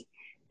 2 weeks.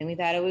 And we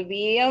thought it would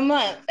be a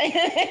month.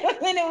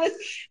 And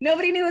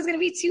nobody knew it was going to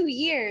be 2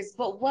 years.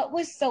 But what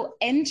was so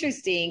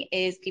interesting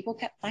is people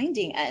kept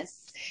finding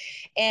us.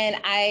 And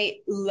I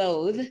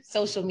loathe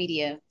social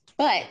media,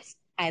 but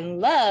I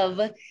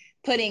love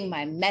putting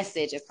my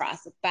message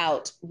across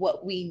about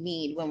what we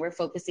need when we're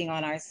focusing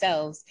on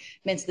ourselves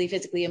mentally,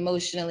 physically,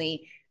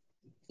 emotionally.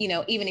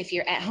 Even if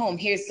you're at home,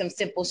 here's some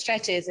simple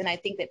stretches. And I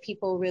think that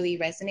people really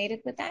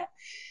resonated with that.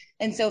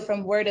 And so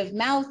from word of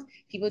mouth,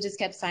 people just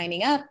kept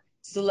signing up.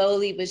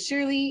 slowly but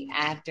surely,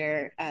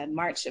 after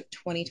March of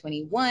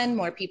 2021,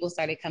 more people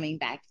started coming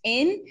back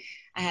in.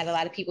 I had a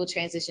lot of people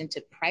transition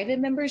to private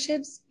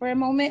memberships for a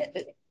moment,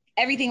 but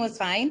everything was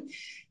fine.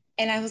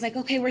 And I was like,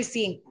 okay, we're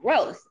seeing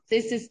growth.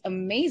 This is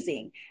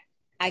amazing.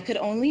 I could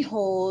only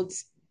hold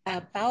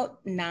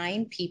about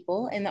 9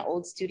 people in the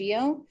old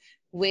studio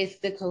with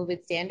the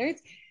COVID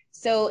standards.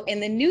 So in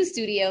the new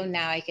studio,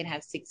 now I can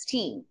have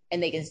 16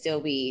 and they can still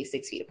be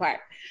 6 feet apart.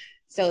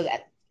 So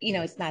that,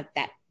 it's not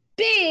that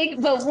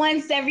big, but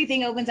once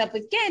everything opens up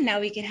again, now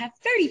we can have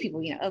 30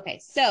 people, Okay,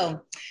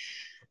 so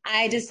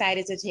I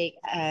decided to take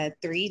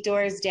 3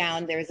 doors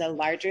down. There's a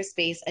larger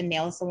space, a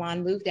nail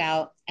salon moved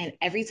out. And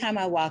every time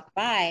I walk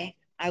by,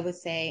 I would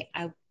say,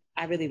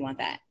 I really want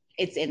that.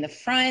 It's in the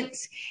front,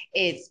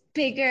 it's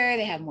bigger,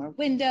 they have more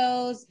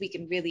windows, we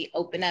can really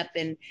open up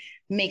and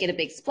make it a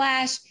big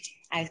splash.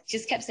 I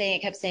just kept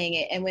saying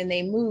it. And when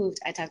they moved,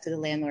 I talked to the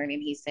landlord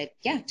and he said,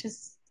 yeah,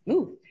 just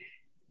move.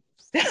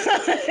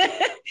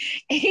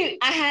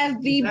 I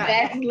have the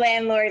best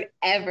landlord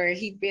ever.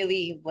 He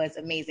really was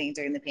amazing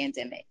during the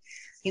pandemic.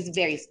 He's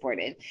very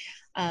supportive.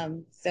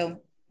 So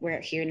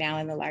we're here now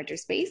in the larger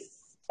space.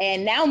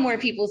 And now more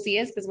people see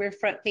us because we're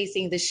front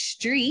facing the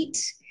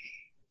street.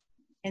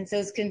 And so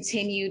it's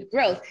continued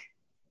growth.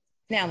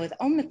 Now with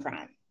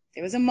Omicron,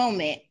 there was a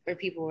moment where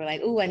people were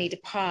like, oh, I need to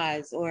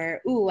pause,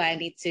 or, oh, I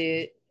need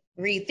to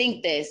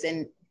rethink this.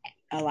 And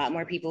a lot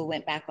more people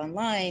went back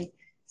online.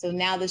 So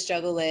now the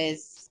struggle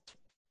is,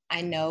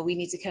 I know we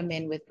need to come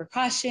in with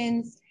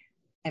precautions.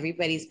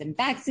 Everybody's been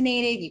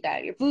vaccinated. You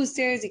got your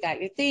boosters, you got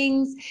your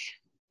things.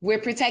 We're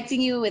protecting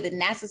you with a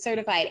NASA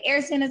certified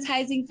air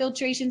sanitizing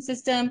filtration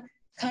system.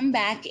 Come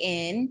back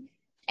in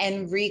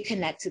and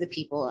reconnect to the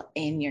people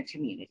in your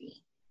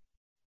community.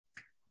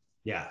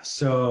 Yeah.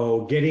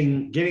 So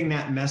getting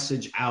that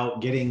message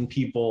out, getting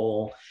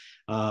people,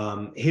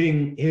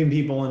 hitting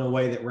people in a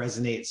way that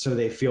resonates so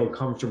they feel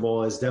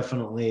comfortable is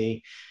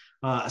definitely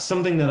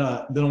something that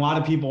a lot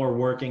of people are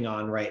working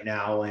on right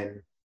now.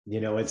 And,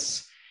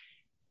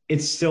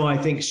 it's still, I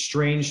think,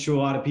 strange to a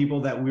lot of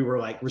people that we were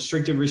like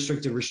restricted.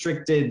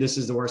 This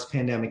is the worst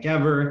pandemic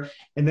ever.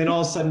 And then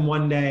all of a sudden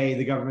one day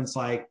the government's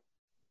like,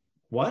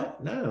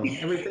 what? No,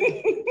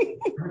 everything.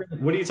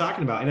 What are you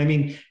talking about? And I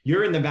mean,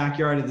 you're in the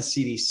backyard of the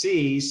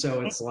CDC.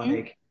 So it's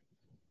like,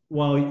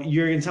 well,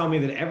 you're going to tell me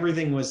that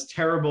everything was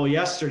terrible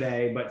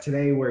yesterday, but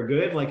today we're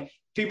good. Like,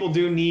 people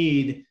do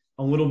need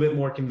a little bit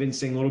more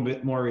convincing, a little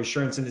bit more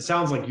reassurance. And it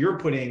sounds like you're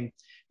going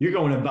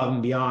above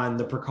and beyond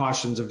the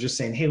precautions of just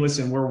saying, hey,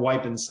 listen, we're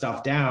wiping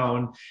stuff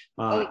down.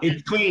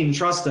 It's clean.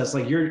 Trust us.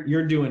 Like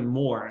you're doing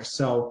more.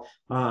 So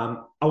I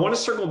want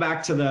to circle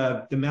back to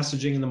the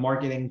messaging and the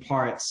marketing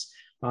parts.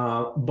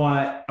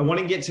 But I want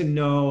to get to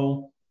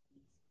know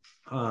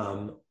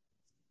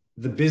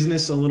the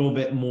business a little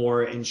bit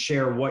more and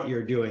share what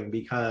you're doing,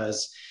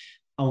 because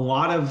a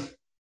lot of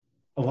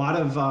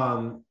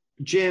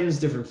gyms,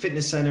 different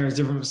fitness centers,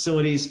 different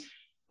facilities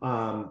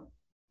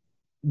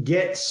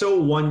get so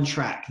one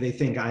track. They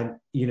think I'm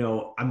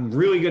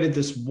really good at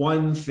this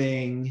one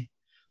thing.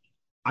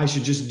 I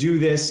should just do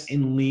this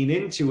and lean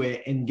into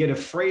it, and get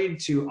afraid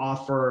to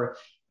offer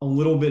a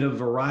little bit of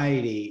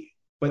variety.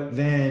 But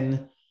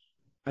then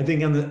I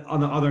think on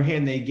the other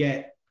hand, they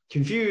get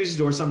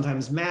confused or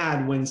sometimes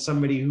mad when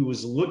somebody who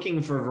was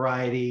looking for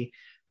variety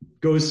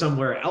goes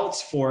somewhere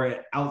else for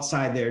it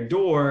outside their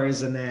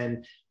doors, and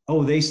then,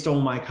 oh, they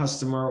stole my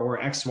customer or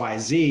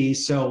XYZ.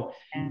 So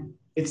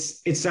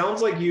it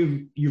sounds like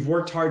you've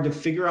worked hard to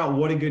figure out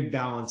what a good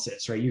balance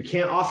is, right? You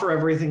can't offer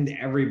everything to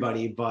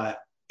everybody, but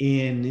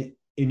in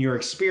your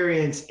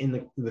experience,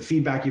 in the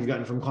feedback you've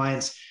gotten from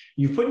clients,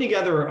 you've put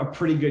together a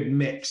pretty good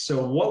mix.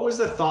 So what was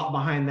the thought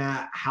behind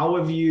that? How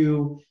have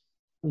you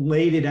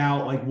laid it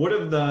out? Like, what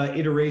have the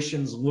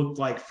iterations looked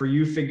like for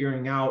you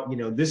figuring out,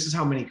 this is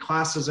how many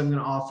classes I'm going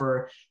to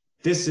offer.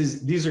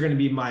 These are going to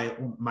be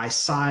my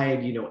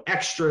side,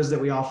 extras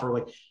that we offer.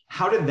 Like,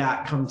 how did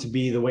that come to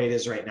be the way it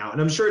is right now? And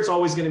I'm sure it's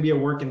always going to be a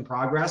work in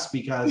progress,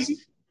 because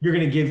you're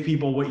going to give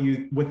people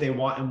what they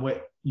want and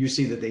what you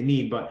see that they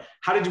need. But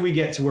how did we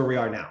get to where we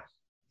are now?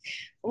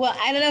 Well,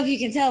 I don't know if you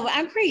can tell, but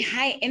I'm pretty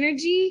high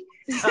energy.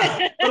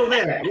 A little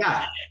bit,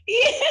 yeah.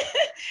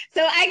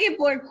 So I get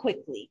bored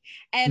quickly.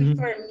 And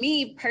for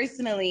me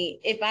personally,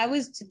 if I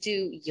was to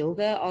do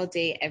yoga all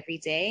day, every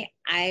day,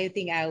 I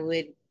think I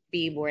would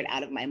be bored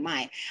out of my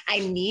mind. I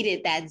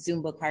needed that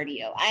Zumba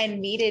cardio. I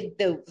needed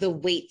the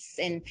weights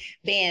and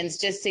bands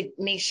just to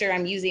make sure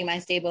I'm using my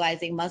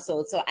stabilizing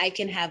muscles so I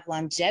can have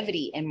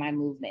longevity in my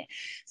movement.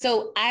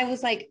 So I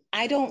was like,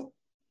 I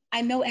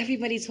know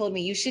everybody told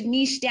me you should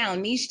niche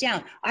down.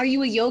 Are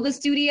you a yoga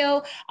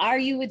studio? Are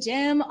you a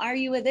gym? Are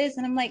you a this?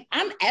 And I'm like,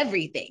 I'm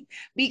everything,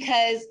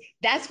 because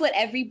that's what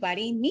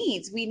everybody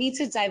needs. We need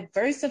to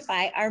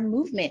diversify our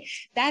movement.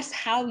 That's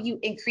how you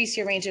increase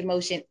your range of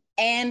motion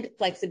and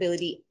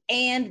flexibility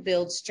and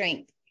build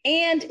strength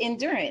and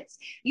endurance.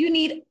 You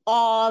need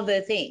all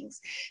the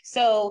things.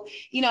 So,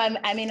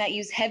 I may not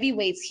use heavy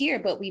weights here,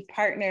 but we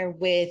partner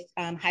with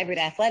Hybrid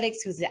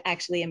Athletics, who's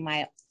actually in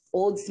my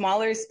old,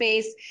 smaller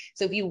space.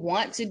 So if you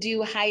want to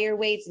do higher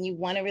weights and you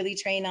want to really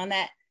train on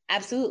that,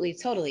 absolutely,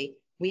 totally.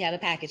 We have a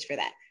package for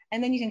that.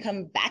 And then you can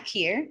come back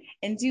here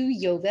and do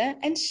yoga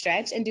and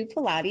stretch and do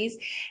Pilates.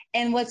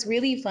 And what's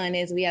really fun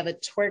is we have a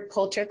twerk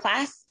culture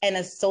class and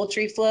a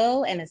sultry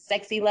flow and a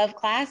sexy love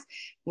class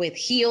with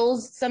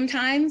heels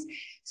sometimes.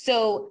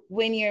 So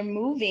when you're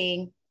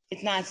moving,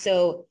 it's not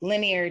so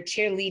linear,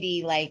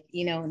 cheerleady, like,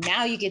 you know,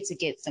 now you get to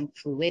get some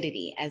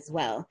fluidity as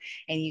well.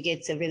 And you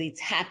get to really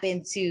tap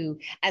into,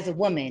 as a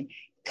woman,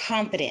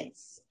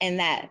 confidence and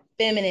that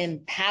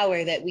feminine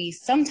power that we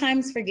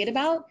sometimes forget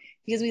about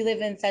because we live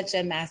in such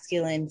a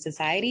masculine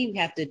society. We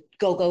have to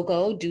go, go,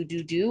 go,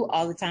 do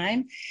all the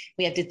time.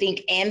 We have to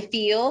think and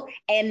feel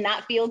and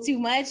not feel too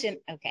much. And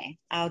okay,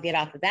 I'll get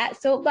off of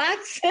that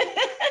soapbox.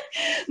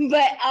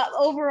 But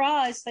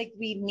overall, it's like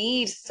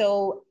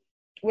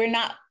we're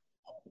not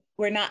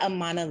a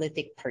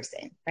monolithic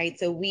person, right?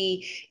 So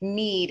we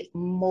need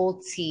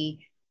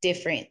multi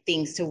different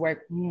things to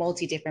work,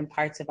 multi different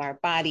parts of our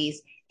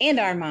bodies and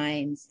our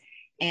minds,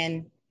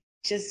 and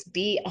just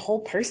be a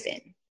whole person.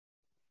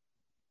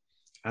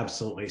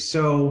 Absolutely.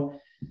 So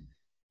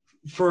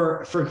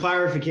for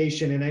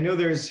clarification, and I know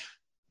there's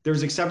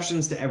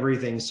exceptions to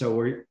everything.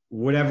 So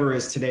whatever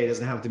is today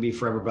doesn't have to be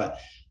forever, but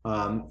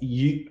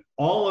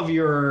all of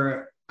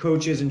your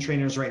coaches and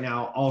trainers right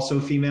now, also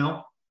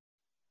female?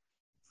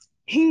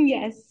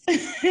 Yes.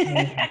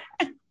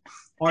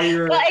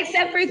 Well,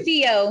 except for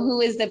Theo,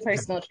 who is the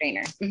personal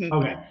trainer.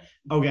 Mm-hmm.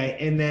 Okay.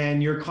 And then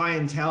your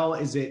clientele,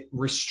 is it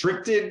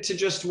restricted to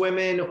just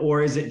women,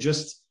 or is it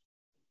just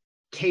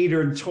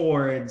catered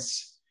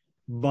towards,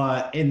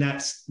 and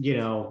that's, you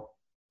know,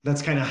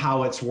 that's kind of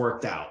how it's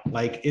worked out?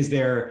 Like, is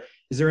there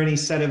any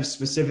set of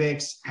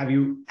specifics? Have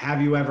you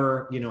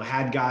ever, you know,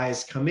 had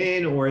guys come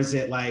in, or is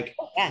it like,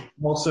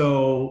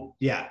 also,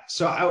 yeah.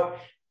 So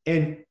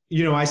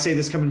you know, I say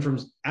this coming from,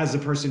 as a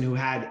person who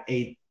had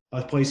a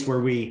place where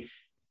we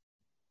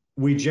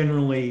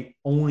generally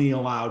only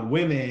allowed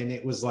women.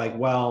 It was like,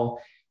 well,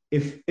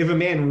 if a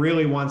man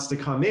really wants to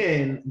come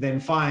in, then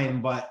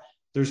fine, but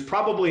there's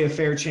probably a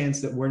fair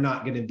chance that we're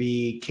not going to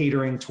be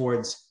catering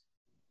towards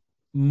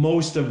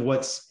most of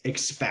what's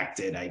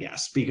expected, I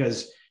guess,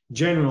 because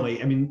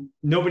generally, I mean,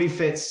 nobody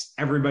fits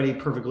everybody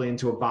perfectly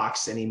into a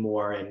box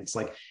anymore. And it's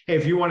like, hey,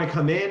 if you want to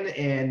come in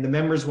and the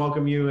members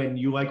welcome you and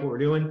you like what we're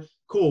doing,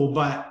 cool.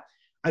 But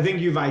I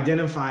think you've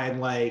identified,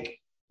 like,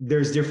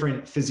 there's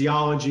different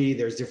physiology,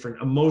 there's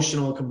different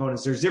emotional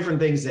components, there's different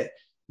things that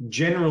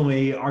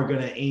generally are going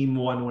to aim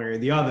one way or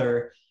the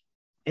other.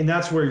 And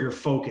that's where your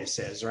focus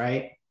is,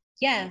 right?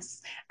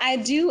 Yes, I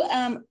do.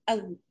 I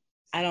don't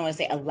want to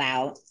say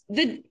allow.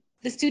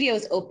 The studio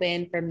is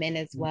open for men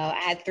as well. I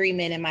had 3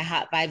 men in my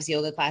Hot Vibes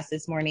yoga class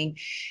this morning.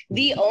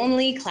 The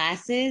only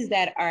classes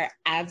that are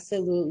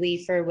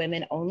absolutely for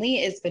women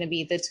only is going to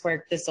be the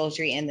twerk, the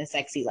sultry, and the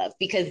sexy love,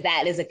 because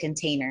that is a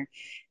container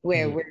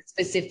where we're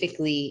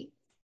specifically,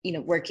 you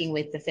know, working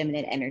with the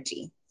feminine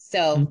energy.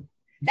 So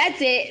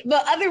that's it.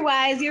 But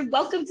otherwise, you're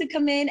welcome to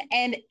come in.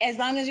 And as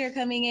long as you're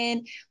coming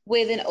in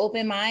with an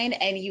open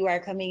mind and you are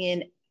coming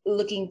in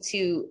looking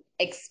to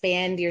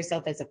expand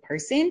yourself as a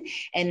person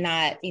and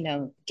not, you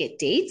know, get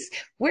dates,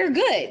 we're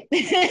good.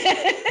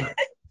 Yeah,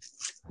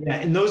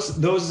 and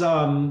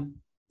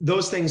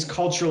those things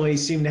culturally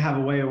seem to have a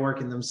way of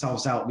working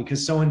themselves out,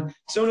 because someone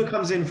who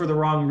comes in for the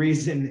wrong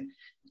reason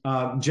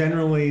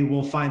generally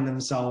will find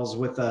themselves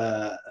with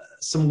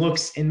some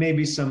looks and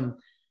maybe some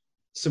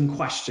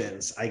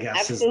questions, I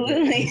guess.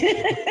 Absolutely.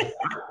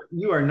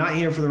 You are not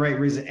here for the right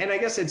reason. And I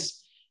guess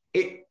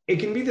it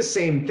can be the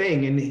same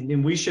thing.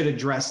 And we should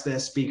address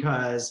this,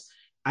 because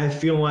I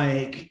feel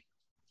like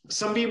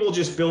some people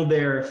just build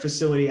their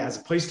facility as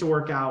a place to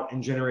work out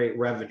and generate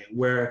revenue,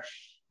 where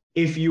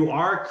if you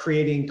are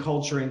creating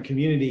culture and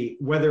community,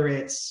 whether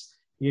it's,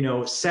 you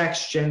know,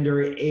 sex,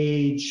 gender,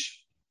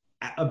 age,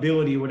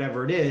 ability,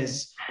 whatever it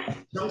is,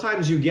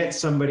 sometimes you get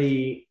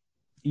somebody,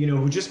 you know,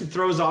 who just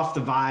throws off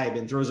the vibe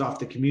and throws off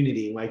the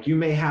community. Like, you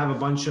may have a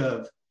bunch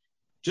of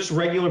just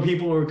regular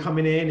people who are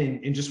coming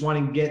in and just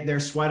wanting to get their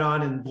sweat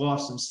on and blow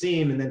off some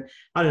steam. And then,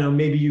 I don't know,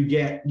 maybe you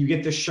get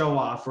the show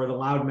off or the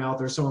loudmouth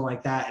or someone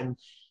like that. And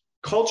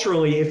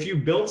culturally, if you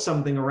build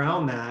something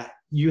around that,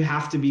 you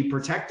have to be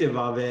protective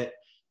of it,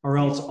 or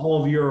else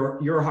all of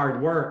your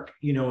hard work,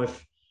 you know,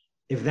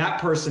 if that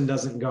person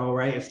doesn't go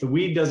right, if the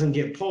weed doesn't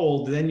get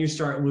pulled, then you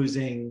start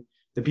losing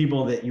the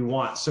people that you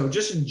want. So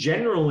just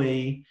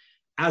generally,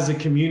 as a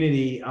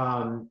community,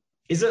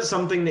 is that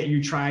something that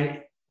you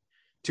try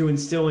to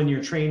instill in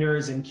your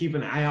trainers and keep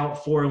an eye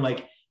out for,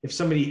 like, if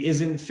somebody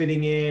isn't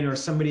fitting in or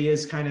somebody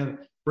is kind of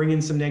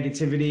bringing some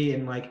negativity,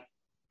 and like,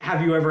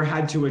 have you ever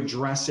had to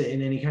address it in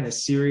any kind of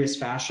serious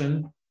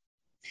fashion?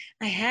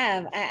 I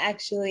have. I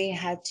actually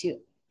had to,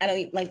 I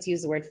don't like to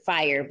use the word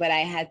fire, but I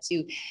had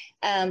to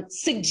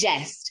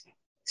suggest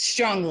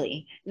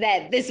strongly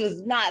that this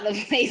was not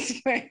the place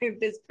for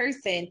this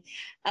person,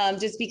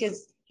 just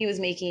because he was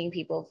making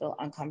people feel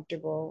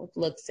uncomfortable with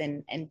looks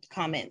and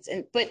comments.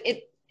 But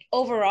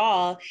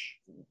overall,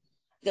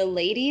 the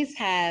ladies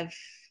have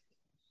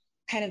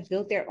kind of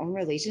built their own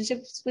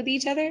relationships with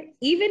each other.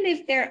 Even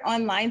if they're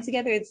online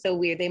together, it's so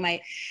weird. They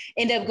might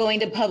end up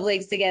going to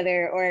Publix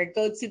together or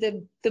go to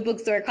the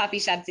bookstore, coffee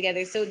shop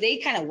together. So they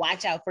kind of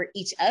watch out for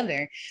each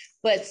other.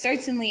 But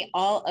certainly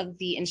all of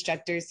the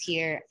instructors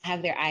here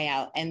have their eye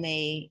out, and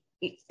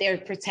they're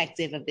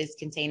protective of this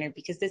container,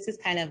 because this is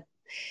kind of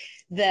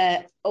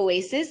the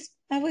oasis,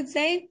 I would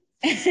say.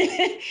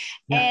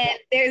 And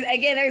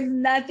there's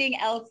nothing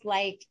else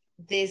like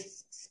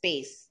this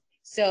space.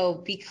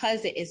 So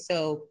because it is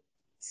so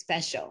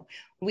special,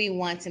 we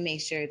want to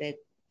make sure that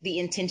the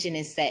intention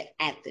is set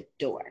at the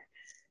door.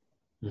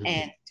 Mm-hmm.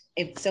 And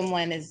if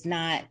someone is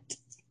not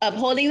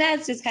upholding that,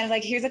 it's just kind of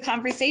like, here's a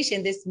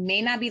conversation. This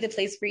may not be the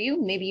place for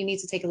you. Maybe you need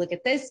to take a look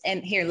at this,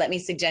 and here, let me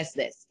suggest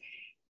this,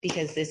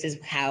 because this is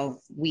how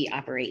we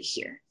operate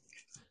here.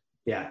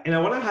 Yeah. And I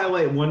want to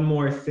highlight one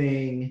more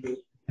thing,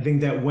 I think,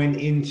 that went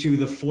into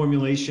the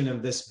formulation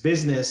of this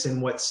business,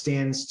 and what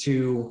stands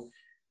to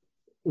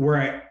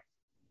where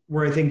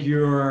I think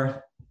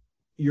you're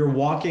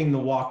walking the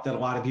walk that a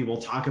lot of people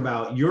talk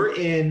about. You're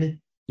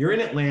in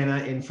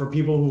Atlanta, and for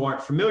people who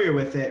aren't familiar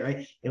with it,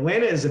 right?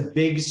 Atlanta is a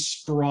big,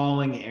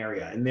 sprawling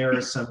area, and there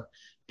are some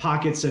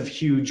pockets of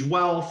huge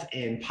wealth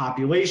and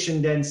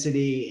population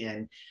density,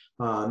 and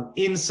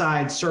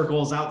inside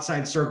circles,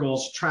 outside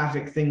circles,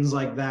 traffic, things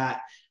like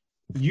that.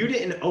 You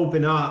didn't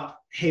open up,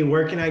 hey,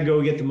 where can I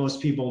go get the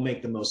most people,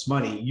 make the most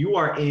money? You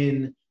are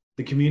in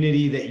the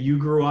community that you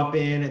grew up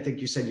in. I think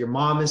you said your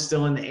mom is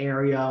still in the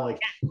area, like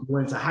you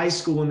went to high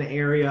school in the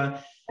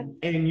area,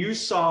 and you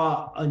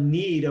saw a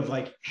need of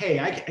like, hey,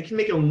 I can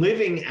make a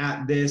living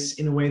at this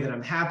in a way that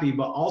I'm happy,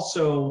 but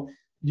also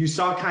you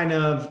saw kind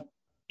of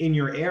in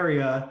your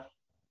area,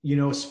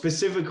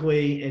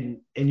 specifically,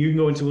 and you can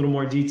go into a little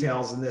more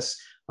details in this,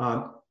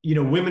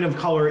 women of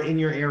color in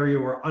your area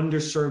were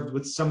underserved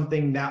with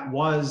something that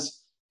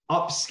was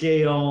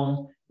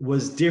upscale,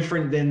 was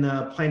different than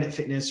the Planet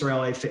Fitness or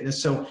LA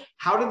Fitness. So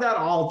how did that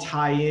all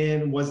tie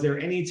in? Was there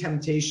any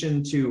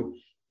temptation to,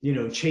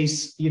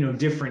 chase,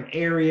 different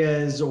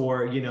areas,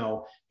 or,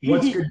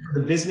 what's good for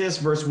the business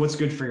versus what's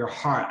good for your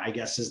heart, I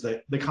guess, is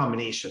the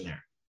combination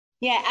there.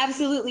 Yeah,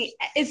 absolutely.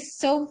 It's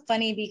so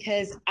funny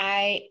because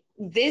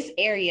this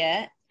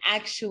area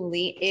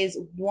actually is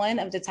one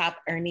of the top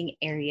earning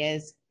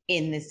areas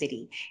in the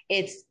city.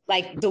 It's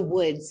like the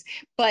woods,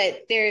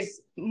 but there's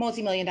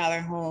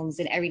multi-million-dollar homes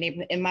in every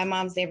neighborhood. In my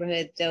mom's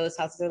neighborhood, those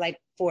houses are like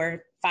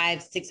 400,000,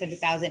 500,000,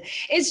 600,000.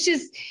 It's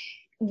just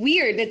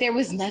weird that there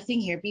was nothing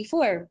here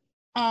before.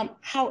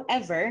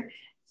 However,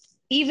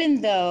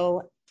 even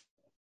though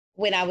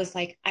when I was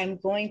like, I'm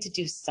going to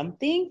do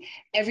something,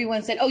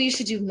 everyone said, oh, you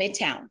should do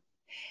Midtown.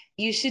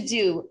 You should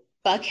do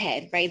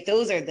Buckhead, right?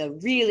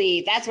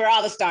 That's where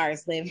all the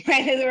stars live,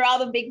 right? That's where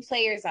all the big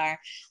players are.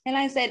 And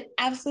I said,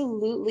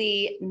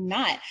 absolutely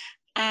not.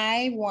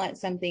 I want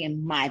something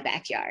in my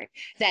backyard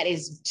that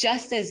is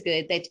just as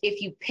good, that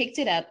if you picked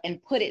it up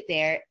and put it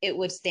there, it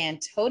would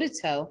stand toe to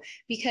toe,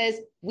 because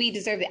we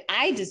deserve it.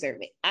 I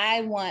deserve it.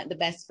 I want the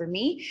best for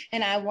me,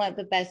 and I want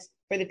the best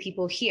for the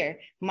people here.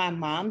 My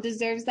mom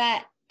deserves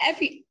that.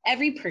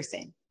 Every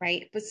person,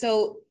 right? But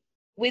so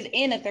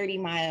within a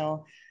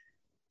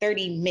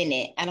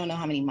 30-minute, I don't know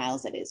how many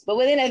miles it is, but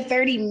within a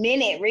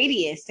 30-minute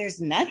radius, there's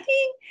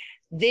nothing.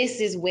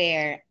 This is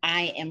where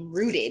I am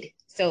rooted.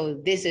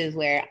 So this is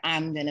where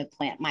I'm going to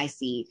plant my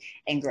seed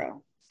and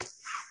grow.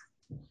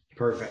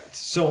 Perfect.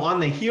 So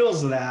on the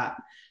heels of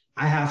that,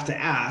 I have to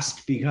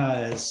ask,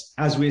 because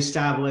as we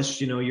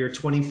established, you're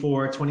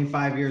 24,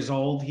 25 years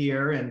old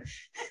here and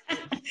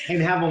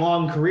have a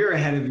long career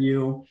ahead of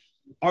you.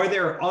 Are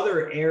there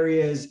other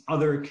areas,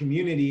 other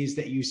communities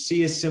that you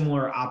see a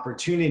similar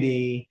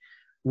opportunity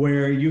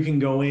where you can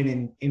go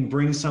in and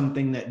bring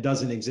something that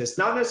doesn't exist?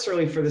 Not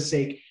necessarily for the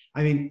sake,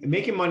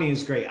 making money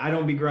is great. I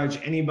don't begrudge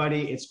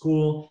anybody. It's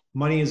cool.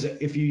 Money is,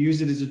 if you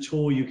use it as a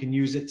tool, you can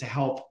use it to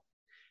help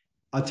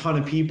a ton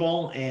of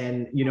people.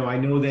 And, I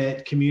know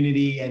that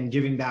community and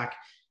giving back,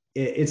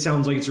 it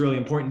sounds like it's really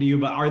important to you,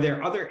 but are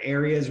there other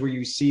areas where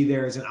you see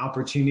there's an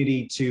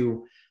opportunity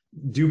to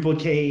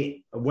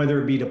duplicate, whether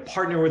it be to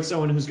partner with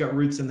someone who's got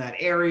roots in that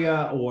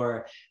area,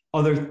 or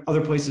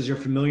other places you're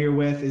familiar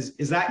with?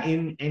 Is that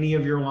in any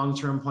of your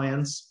long-term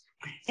plans?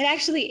 It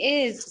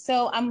actually is.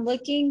 So I'm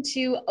looking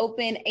to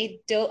open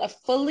a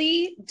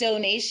fully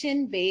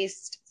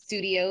donation-based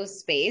studio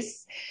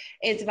space.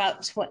 It's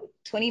about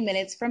 20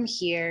 minutes from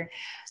here.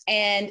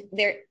 And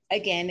there,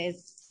 again,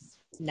 is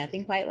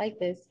nothing quite like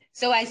this.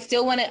 So I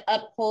still want to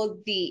uphold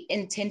the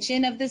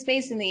intention of the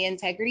space and the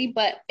integrity,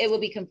 but it will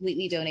be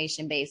completely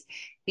donation-based,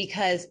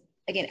 because,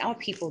 again, our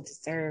people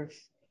deserve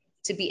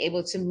to be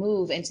able to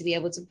move and to be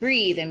able to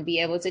breathe and be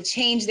able to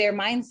change their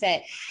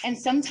mindset. And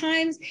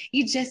sometimes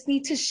you just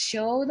need to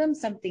show them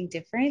something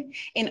different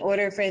in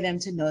order for them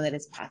to know that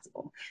it's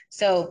possible.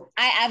 So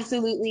I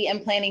absolutely am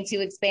planning to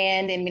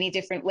expand in many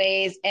different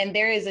ways. And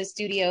there is a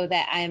studio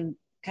that I'm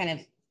kind of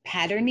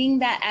patterning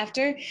that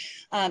after.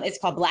 It's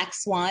called Black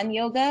Swan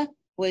Yoga,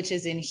 which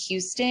is in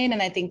Houston.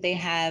 And I think they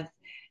have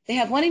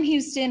one in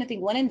Houston, I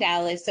think one in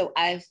Dallas. So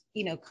I've,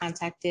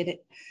 contacted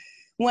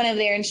one of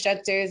their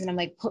instructors, and I'm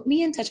like, put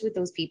me in touch with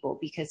those people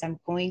because I'm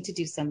going to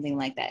do something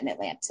like that in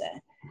Atlanta.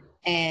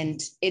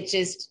 And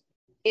it's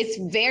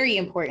very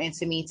important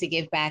to me to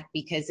give back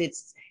because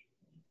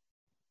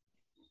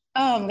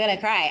I'm gonna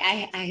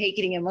cry. I hate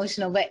getting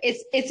emotional, but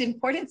it's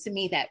important to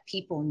me that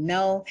people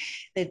know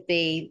that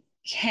they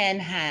can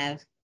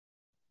have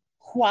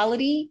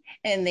quality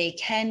and they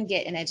can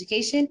get an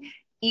education,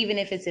 even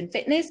if it's in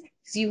fitness.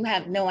 So you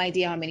have no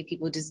idea how many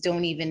people just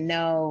don't even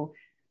know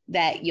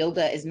that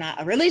yoga is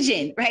not a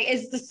religion, right?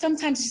 It's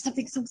sometimes just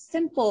something so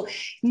simple.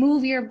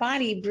 Move your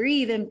body,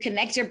 breathe, and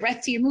connect your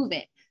breath to your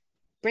movement.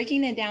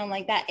 Breaking it down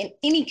like that in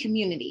any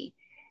community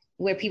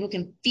where people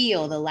can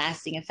feel the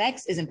lasting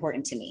effects is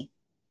important to me.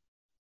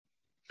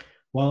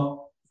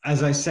 Well,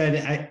 as I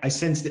said, I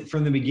sensed it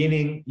from the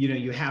beginning. You know,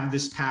 you have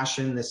this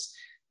passion,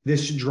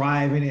 this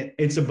drive, and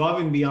it's above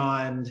and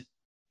beyond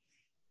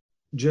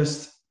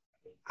just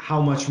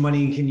how much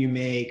money can you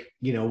make,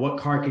 you know, what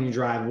car can you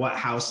drive, what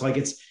house, like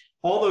it's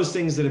all those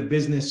things that a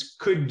business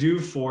could do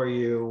for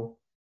you.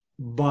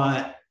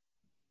 But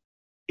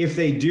if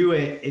they do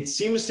it, it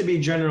seems to be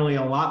generally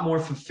a lot more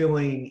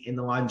fulfilling, in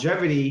the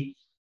longevity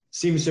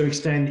seems to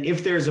extend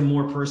if there's a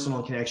more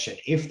personal connection,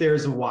 if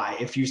there's a why,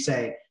 if you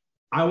say,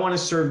 I want to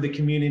serve the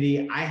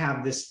community, I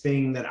have this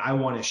thing that I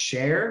want to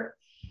share,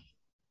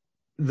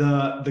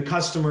 the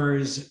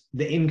customers,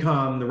 the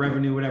income, the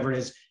revenue, whatever it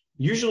is,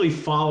 usually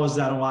follows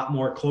that a lot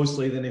more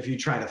closely than if you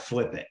try to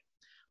flip it.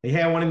 Like,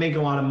 hey, I want to make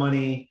a lot of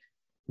money.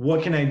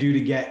 What can I do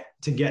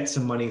to get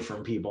some money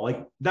from people?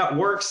 Like, that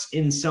works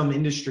in some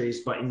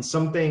industries, but in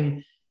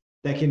something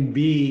that can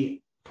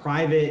be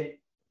private,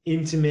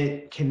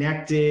 intimate,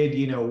 connected,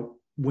 you know,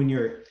 when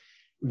you're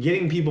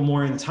getting people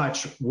more in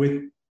touch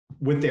with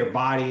their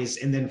bodies.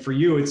 And then for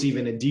you, it's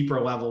even a deeper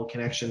level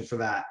connection for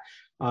that.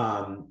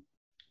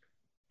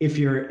 If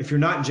you're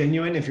not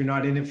genuine, if you're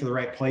not in it for the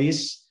right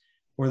place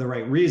or the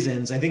right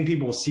reasons, I think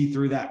people will see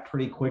through that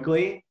pretty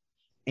quickly,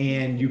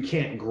 and you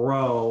can't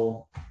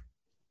grow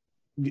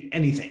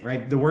anything,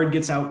 right? The word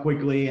gets out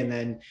quickly, and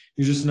then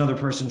you're just another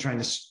person trying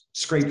to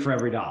scrape for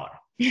every dollar.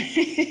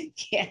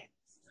 Yeah.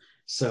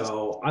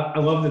 So I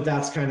love that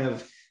that's kind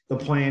of the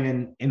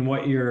plan and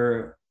what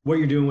you're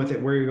doing with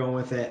it, where you're going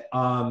with it.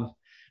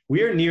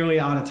 We are nearly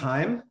out of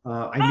time.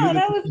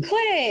 That was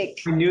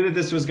quick. I knew that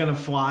this was going to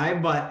fly,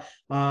 but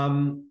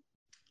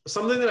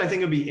something that I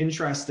think would be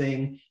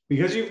interesting,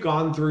 because you've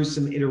gone through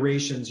some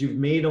iterations, you've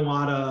made a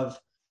lot of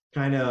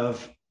kind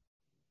of,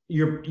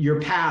 your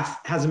path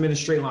hasn't been a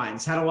straight line.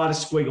 It's had a lot of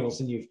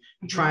squiggles, and you've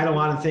tried a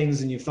lot of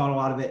things and you've thought a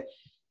lot of it.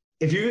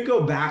 If you could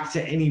go back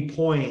to any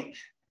point,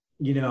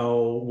 you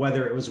know,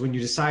 whether it was when you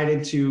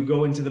decided to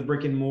go into the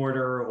brick and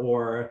mortar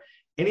or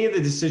any of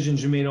the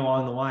decisions you made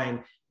along the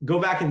line, go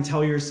back and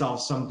tell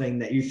yourself something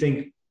that you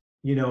think,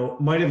 you know,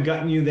 might have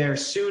gotten you there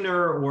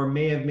sooner or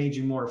may have made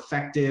you more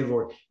effective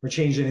or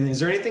changed anything. Is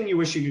there anything you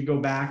wish you could go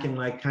back and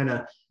like kind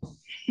of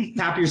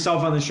tap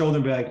yourself on the shoulder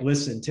and be like,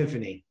 listen,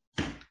 Tiffany,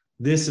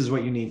 this is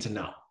what you need to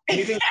know?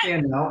 Anything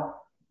stand out?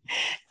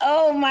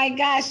 Oh my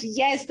gosh,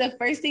 yes. The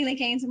first thing that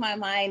came to my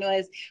mind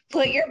was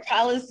put your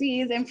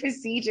policies and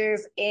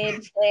procedures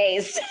in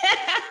place.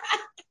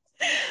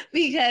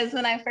 Because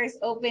when I first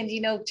opened,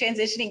 you know,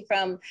 transitioning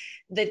from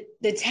the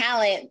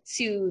talent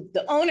to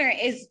the owner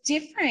is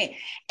different.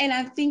 And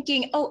I'm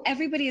thinking, oh,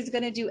 everybody is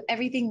going to do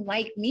everything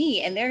like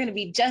me, and they're going to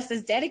be just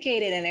as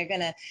dedicated, and they're going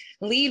to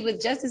lead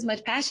with just as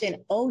much passion.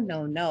 Oh,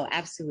 no,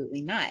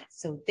 absolutely not.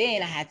 So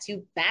then I had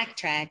to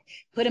backtrack,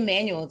 put a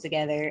manual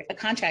together, a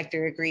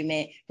contractor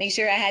agreement, make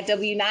sure I had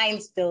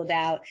W-9s filled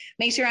out,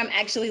 make sure I'm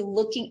actually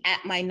looking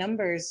at my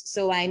numbers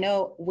so I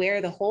know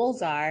where the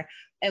holes are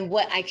and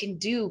what I can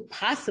do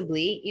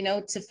possibly, you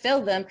know, to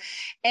fill them,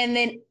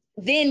 and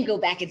then go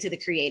back into the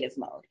creative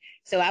mode.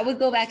 So I would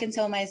go back and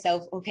tell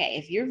myself, okay,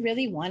 if you're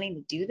really wanting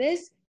to do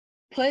this,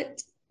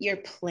 put your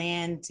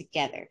plan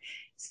together,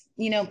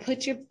 you know,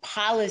 put your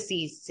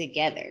policies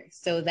together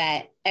so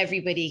that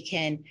everybody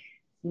can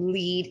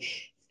lead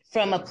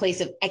from a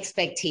place of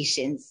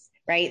expectations,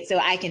 right? So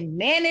I can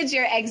manage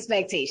your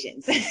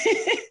expectations.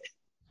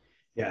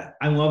 Yeah,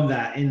 I love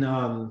that.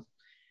 And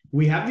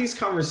we have these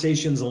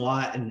conversations a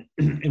lot, and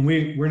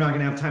we're not going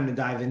to have time to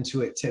dive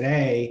into it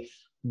today,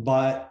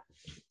 but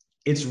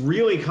it's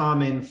really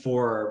common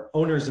for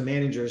owners and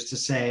managers to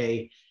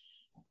say,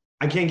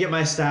 I can't get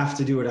my staff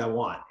to do what I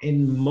want.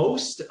 And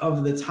most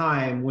of the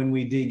time when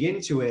we dig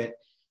into it,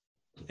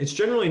 it's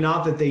generally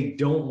not that they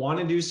don't want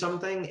to do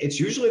something. It's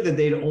usually that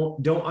they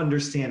don't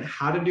understand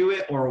how to do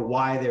it or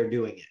why they're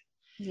doing it.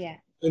 Yeah.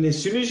 And as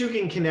soon as you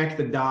can connect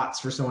the dots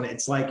for someone,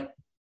 it's like,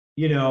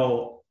 you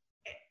know,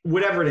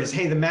 whatever it is,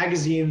 hey, the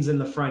magazines in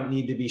the front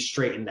need to be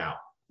straightened out.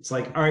 It's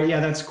like, all right, yeah,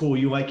 that's cool.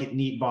 You like it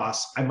neat,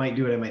 boss. I might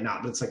do it, I might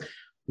not. But it's like,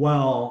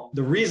 well,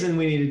 the reason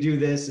we need to do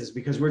this is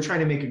because we're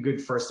trying to make a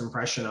good first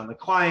impression on the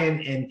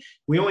client, and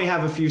we only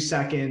have a few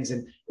seconds,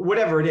 and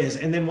whatever it is.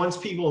 And then once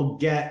people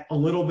get a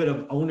little bit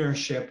of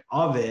ownership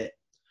of it,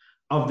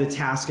 of the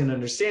task and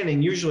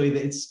understanding,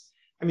 usually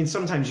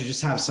sometimes you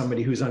just have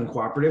somebody who's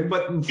uncooperative,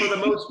 but for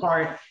the most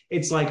part,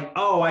 it's like,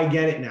 oh, I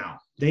get it now.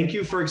 Thank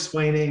you for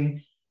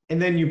explaining.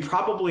 and then you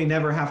probably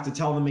never have to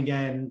tell them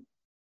again,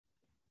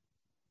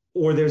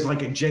 or there's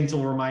like a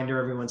gentle reminder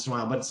every once in a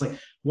while. But it's like,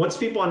 once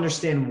people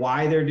understand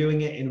why they're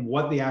doing it and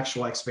what the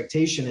actual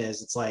expectation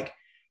is, it's like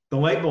the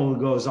light bulb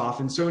goes off,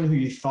 and someone who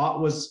you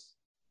thought was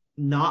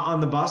not on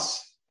the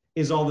bus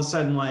is all of a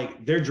sudden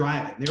like, they're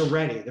driving, they're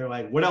ready. They're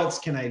like, what else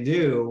can I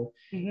do?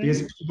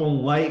 Because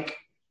people like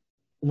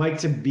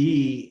to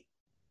be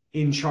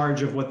in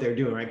charge of what they're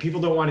doing, right?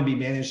 People don't want to be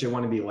managed, they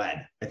want to be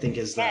led, I think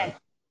is the,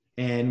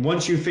 and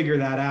once you figure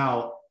that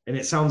out, and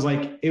it sounds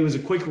like it was a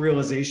quick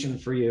realization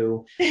for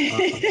you,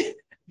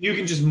 you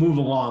can just move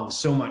along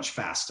so much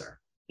faster.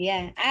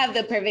 Yeah, I have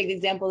the perfect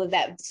example of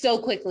that so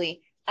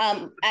quickly.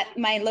 At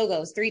my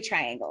logos, 3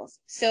 triangles.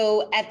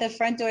 So at the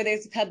front door,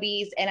 there's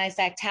cubbies, and I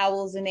stack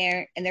towels in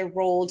there, and they're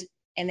rolled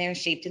and they're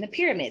shaped in a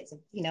pyramid. So,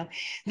 you know,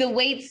 the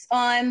weights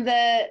on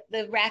the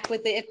rack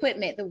with the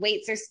equipment, the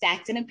weights are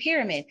stacked in a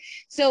pyramid.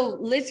 So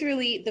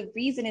literally the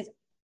reason is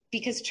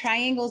because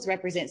triangles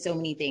represent so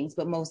many things,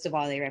 but most of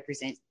all, they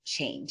represent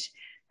change,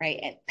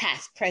 right? And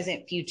past,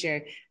 present,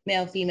 future,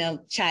 male,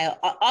 female, child,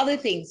 all the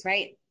things,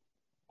 right?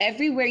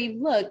 Everywhere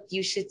you look,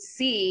 you should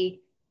see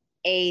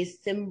a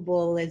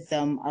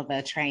symbolism of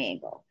a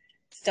triangle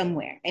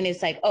somewhere. And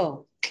it's like,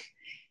 oh,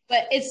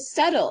 but it's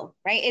subtle,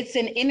 right? It's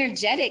an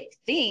energetic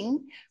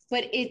thing,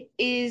 but it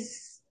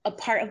is a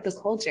part of the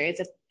culture.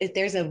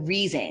 There's a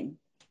reason.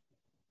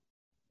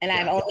 And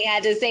I've only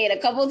had to say it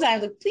a couple of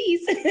times, like,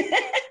 please.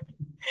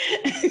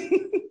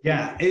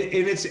 Yeah,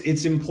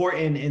 it's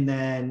important. And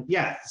then,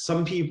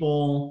 some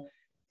people,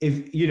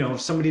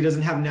 if somebody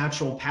doesn't have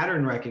natural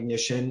pattern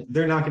recognition,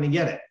 they're not going to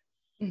get it.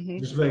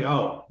 Just like,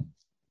 oh,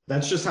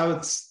 that's just how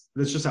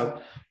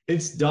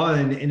it's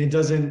done. And it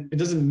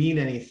doesn't mean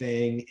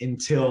anything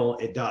until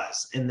it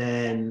does. And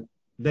then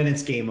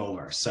it's game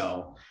over.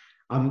 So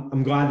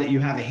I'm glad that you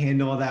have a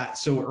handle of that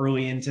so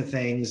early into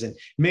things, and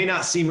it may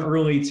not seem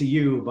early to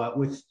you, but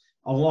with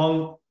a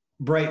long,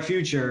 bright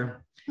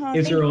future,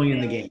 it's early in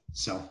the game.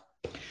 So,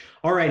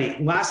 all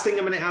righty. Last thing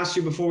I'm going to ask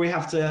you before we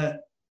have to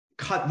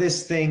cut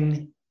this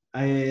thing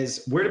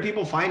is, where do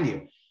people find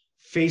you?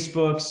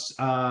 Facebook's,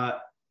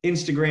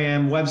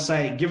 Instagram,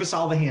 website, give us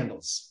all the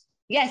handles.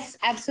 Yes,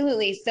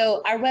 absolutely.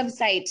 So our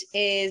website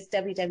is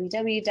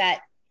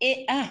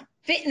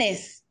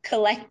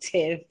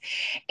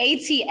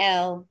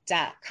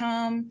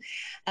www.fitnesscollectiveatl.com.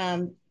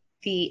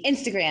 The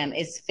Instagram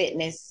is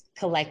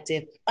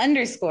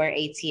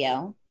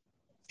fitnesscollective_ATL.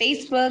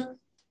 Facebook,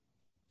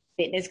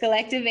 Fitness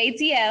Collective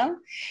ATL.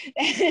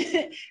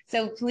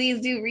 So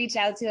please do reach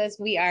out to us.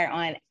 We are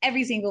on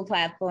every single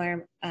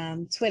platform,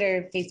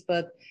 Twitter,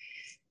 Facebook,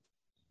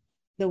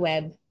 the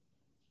web.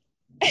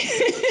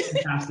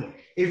 Fantastic.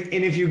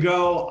 If you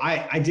go,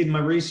 I did my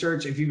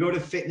research. If you go to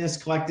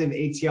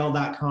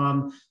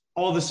fitnesscollectiveatl.com,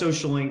 all the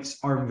social links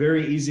are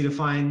very easy to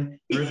find.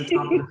 They're at the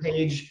top of the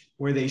page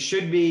where they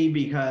should be,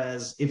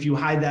 because if you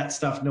hide that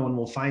stuff, no one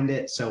will find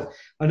it. So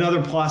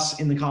another plus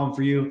in the column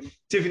for you.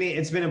 Tiffany,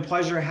 it's been a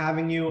pleasure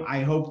having you.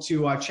 I hope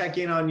to check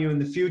in on you in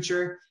the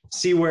future,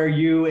 see where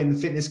you and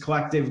the Fitness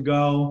Collective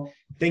go.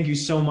 Thank you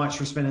so much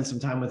for spending some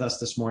time with us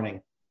this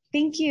morning.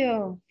 Thank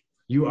you.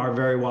 You are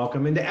very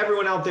welcome. And to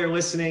everyone out there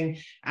listening,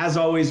 as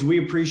always,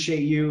 we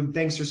appreciate you.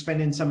 Thanks for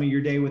spending some of your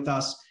day with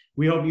us.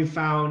 We hope you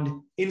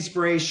found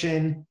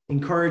inspiration,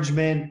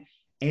 encouragement,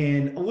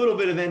 and a little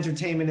bit of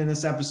entertainment in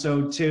this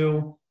episode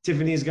too.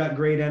 Tiffany's got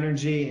great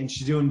energy and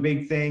she's doing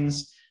big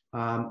things.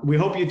 We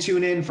hope you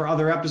tune in for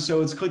other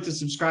episodes. Click the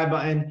subscribe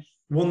button.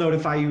 We'll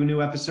notify you when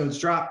new episodes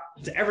drop.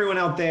 To everyone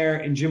out there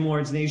in Gym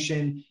Lords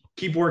Nation,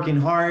 keep working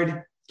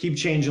hard, keep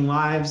changing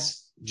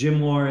lives. Gym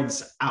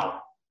Lords out.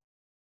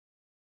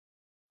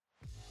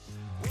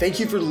 Thank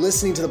you for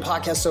listening to the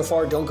podcast so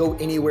far. Don't go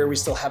anywhere. We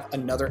still have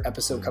another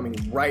episode coming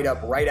right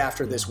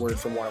after this word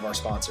from one of our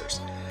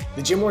sponsors.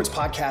 The Gym Lords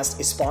podcast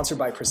is sponsored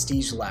by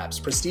Prestige Labs.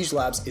 Prestige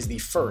Labs is the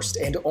first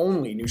and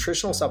only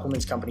nutritional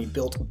supplements company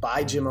built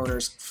by gym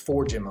owners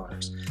for gym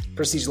owners.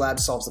 Prestige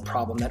Labs solves the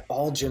problem that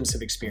all gyms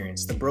have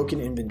experienced: the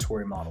broken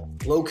inventory model,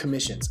 low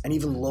commissions, and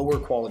even lower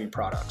quality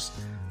products.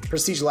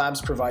 Prestige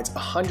Labs provides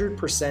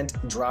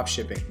 100% drop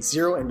shipping,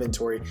 zero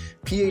inventory,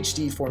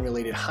 PhD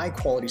formulated high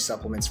quality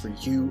supplements for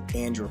you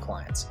and your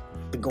clients.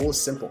 The goal is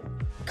simple: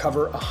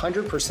 cover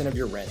 100% of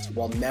your rent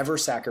while never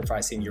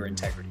sacrificing your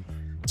integrity.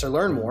 To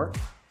learn more,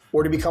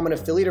 or to become an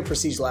affiliate of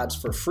Prestige Labs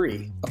for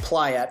free,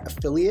 apply at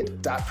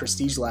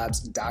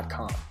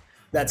affiliate.prestigelabs.com.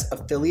 That's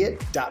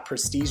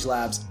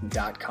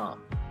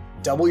affiliate.prestigelabs.com.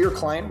 Double your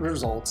client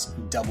results,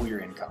 double your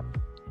income.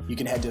 You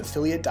can head to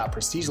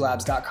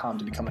affiliate.prestigelabs.com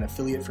to become an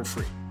affiliate for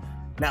free.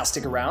 Now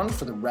stick around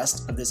for the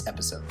rest of this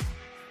episode.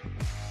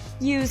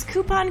 Use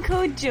coupon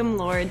code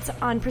GYMLORDS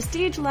on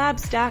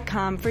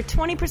prestigelabs.com for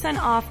 20%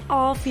 off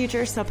all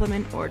future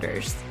supplement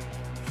orders.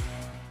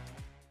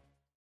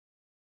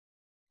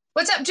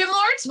 What's up, Gym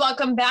Lords?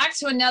 Welcome back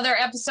to another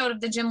episode of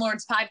the Gym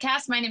Lords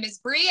podcast. My name is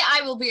Bree.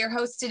 I will be your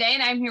host today,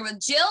 and I'm here with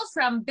Jill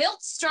from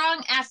Built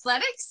Strong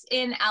Athletics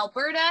in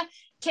Alberta,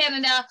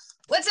 Canada.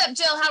 What's up,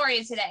 Jill? How are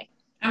you today?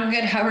 I'm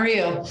good. How are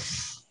you?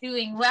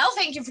 Doing well.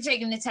 Thank you for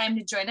taking the time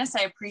to join us.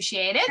 I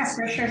appreciate it. Yeah,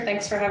 for sure.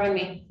 Thanks for having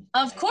me.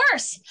 Of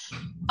course.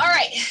 All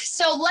right.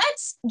 So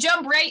let's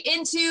jump right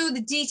into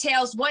the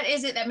details. What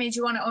is it that made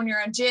you want to own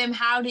your own gym?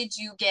 How did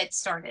you get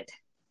started?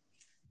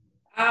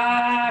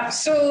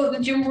 So the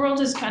gym world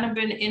has kind of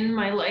been in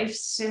my life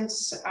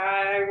since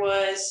I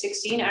was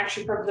 16.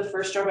 Actually, probably the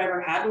first job I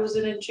ever had was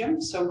in a gym.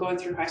 So going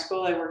through high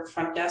school, I worked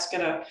front desk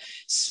at a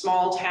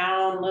small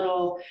town,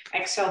 little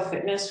XL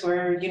Fitness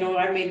where,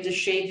 I made the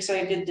shakes,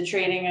 I did the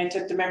training, I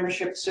took the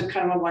membership. So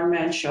kind of a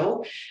one-man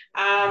show.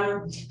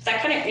 That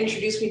kind of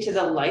introduced me to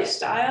the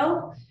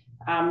lifestyle.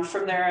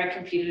 From there, I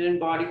competed in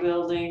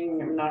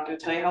bodybuilding. I'm not going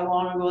to tell you how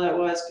long ago that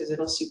was because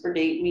it'll super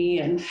date me.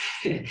 And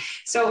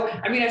so,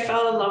 I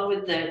fell in love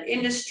with the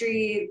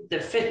industry,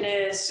 the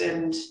fitness,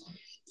 and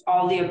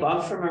all the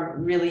above from a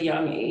really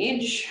young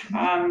age.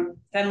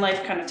 Then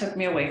life kind of took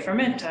me away from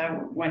it. I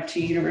went to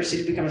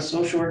university to become a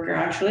social worker,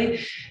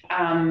 actually.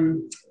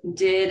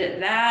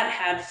 Did that,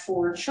 had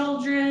 4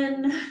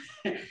 children.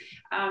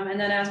 And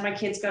then as my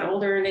kids got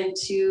older and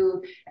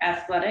into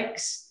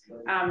athletics,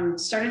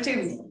 started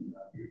to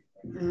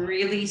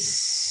really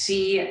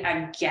see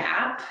a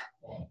gap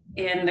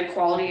in the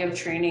quality of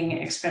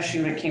training,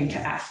 especially when it came to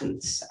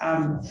athletes.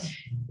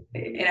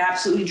 It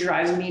absolutely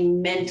drives me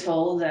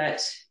mental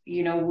that,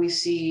 we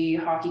see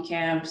hockey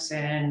camps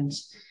and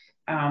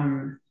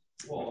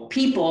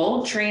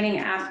people training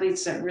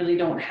athletes that really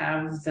don't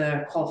have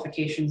the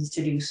qualifications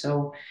to do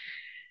so.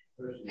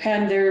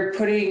 And they're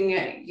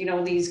putting,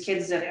 these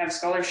kids that have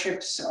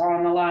scholarships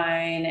on the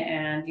line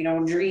and,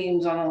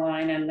 dreams on the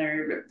line, and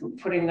they're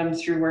putting them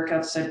through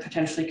workouts that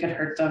potentially could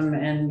hurt them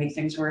and make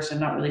things worse and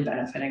not really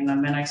benefiting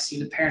them. And I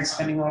see the parents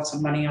spending lots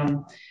of money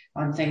on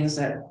things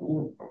that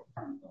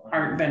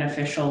aren't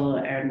beneficial,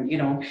 and,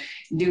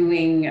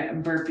 doing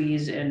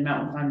burpees and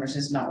mountain climbers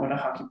is not what a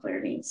hockey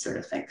player needs, sort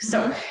of thing.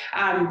 So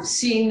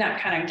seeing that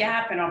kind of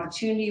gap and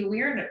opportunity,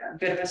 we're in a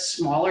bit of a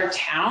smaller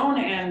town,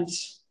 and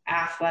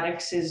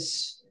athletics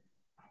is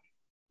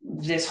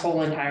this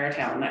whole entire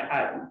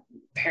town.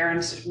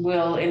 Parents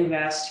will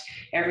invest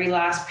every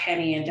last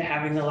penny into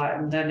having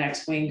the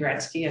next Wayne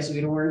Gretzky, as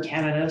we were in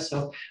Canada.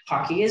 So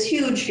hockey is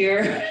huge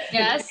here.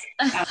 Yes.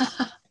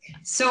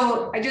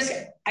 So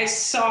I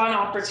saw an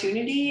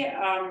opportunity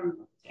and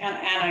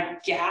a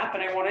gap,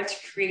 and I wanted to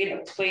create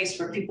a place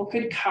where people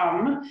could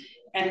come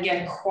and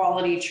get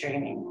quality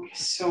training.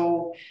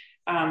 So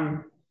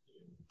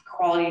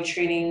quality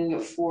training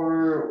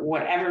for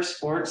whatever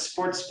sports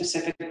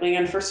specifically.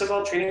 And first of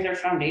all, training their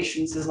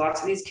foundations, is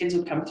lots of these kids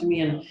would come to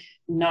me and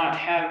not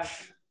have,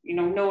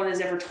 no one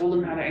has ever told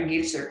them how to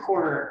engage their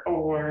core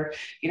or,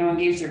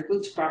 engage their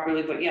glutes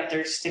properly, but yet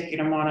they're sticking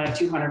them on a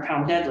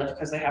 200-pound deadlift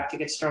because they have to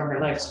get stronger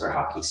legs for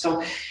hockey.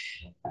 So,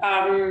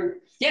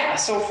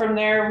 so from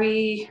there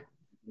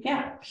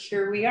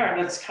here we are.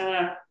 That's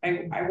kind of,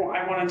 I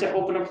wanted to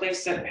open a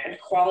place that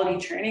had quality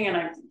training, and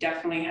I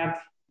definitely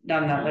have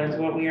done that. That's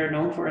what we are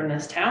known for in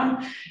this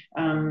town.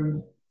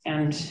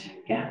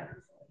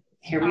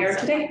 Here we are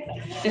today.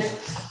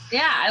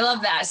 Yeah, I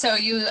love that. So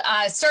you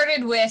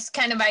started with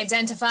kind of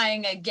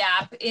identifying a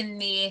gap in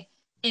the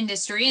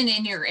industry and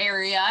in your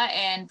area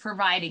and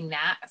providing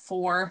that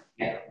for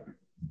the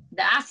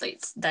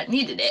athletes that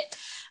needed it.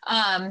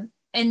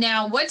 And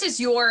now, what does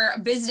your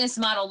business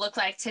model look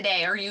like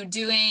today? Are you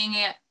doing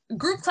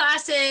group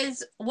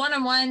classes,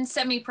 one-on-one,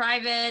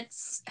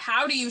 semi-privates?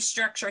 How do you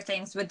structure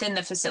things within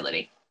the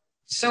facility?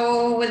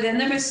 So within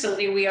the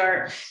facility, we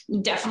are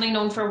definitely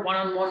known for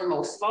one-on-one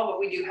most of all, but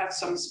we do have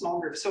some small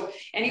groups. So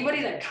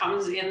anybody that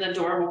comes in the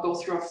door will go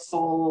through a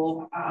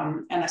full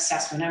an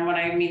assessment. And what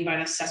I mean by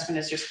an assessment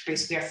is just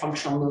basically a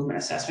functional movement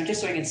assessment,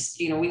 just so we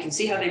can, we can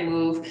see how they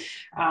move.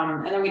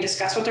 And then we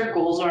discuss what their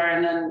goals are,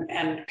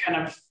 and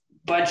kind of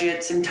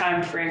budgets and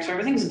time frames. So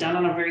everything's done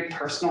on a very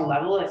personal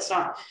level.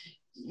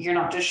 You're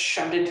not just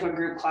shoved into a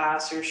group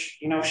class or,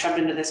 shoved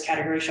into this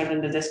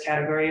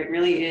category, It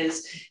really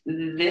is,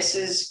 this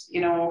is,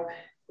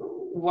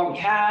 what we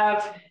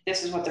have,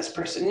 this is what this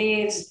person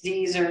needs.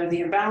 These are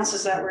the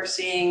imbalances that we're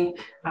seeing.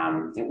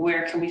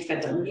 Where can we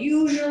fit them?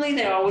 Usually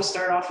they always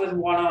start off with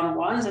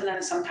one-on-ones, and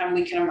then sometimes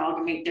we can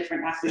amalgamate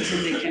different athletes so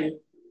they can,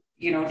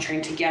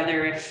 train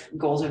together if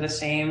goals are the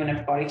same and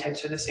if body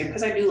types are the same,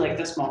 because I do like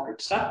the small group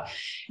stuff.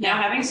 Now,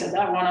 having said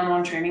that,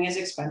 one-on-one training is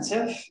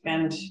expensive,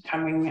 and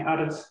coming out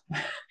of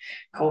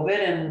COVID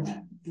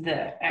and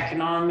the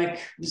economic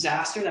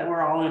disaster that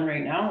we're all in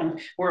right now, and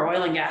we're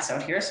oil and gas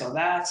out here, so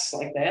that's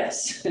like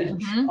this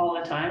all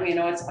the time,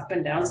 it's up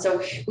and down.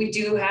 So we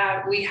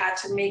had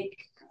to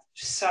make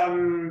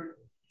some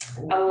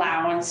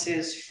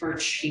allowances for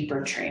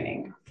cheaper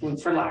training,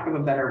 for lack of a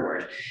better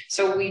word.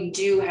 So we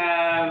do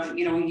have,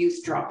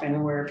 youth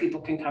drop-in where people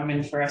can come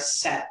in for a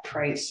set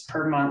price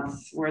per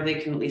month where they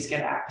can at least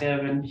get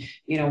active. And,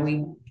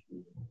 we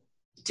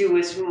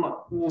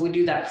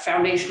do that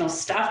foundational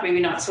stuff,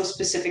 maybe not so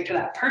specific to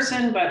that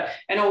person, but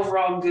an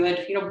overall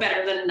good,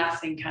 better than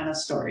nothing kind of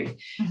story.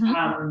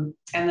 And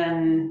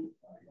then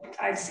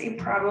I'd say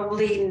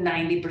probably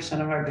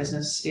 90% of our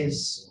business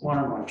is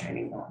one-on-one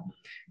training though.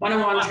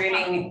 One-on-one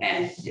training,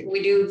 and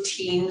we do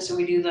teams. So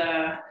we do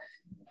the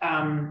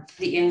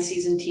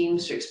in-season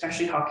teams,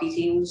 especially hockey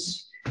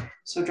teams.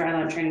 So dry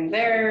land training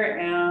there.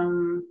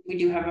 We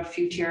do have a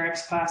few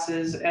TRX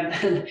classes, and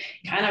then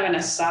kind of an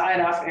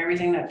aside off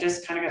everything that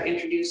just kind of got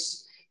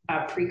introduced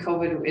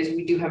pre-COVID is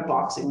we do have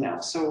boxing now.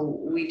 So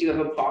we do have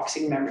a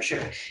boxing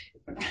membership.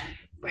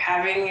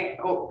 Having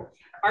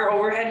our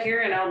overhead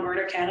here in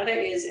Alberta, Canada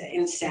is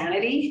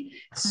insanity.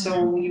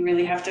 So we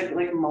really have to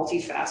like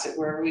multifaceted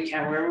wherever we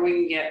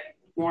can get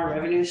more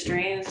revenue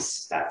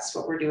streams. That's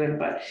what we're doing.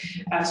 But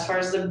as far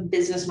as the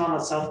business model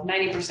itself,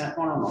 90%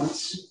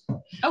 one-on-ones.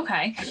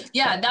 Okay.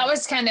 Yeah, that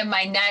was kind of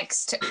my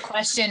next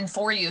question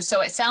for you.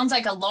 So it sounds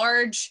like a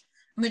large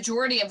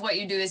majority of what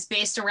you do is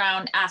based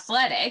around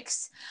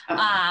athletics.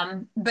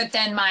 But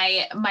then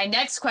my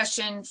next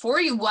question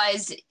for you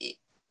was,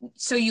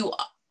 so you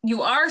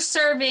are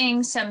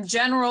serving some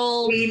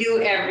general. We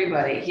do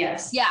everybody.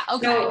 Yes. Yeah.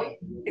 Okay. So,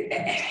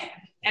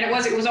 and it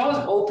was always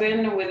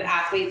open with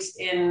athletes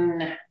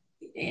in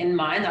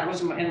mind. That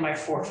was in my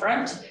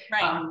forefront.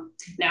 Right.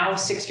 Now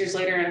 6 years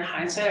later, in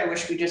hindsight, I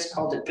wish we just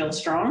called it Build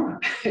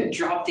Strong,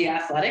 drop the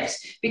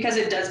athletics, because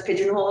it does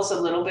pigeonhole us a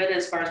little bit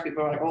as far as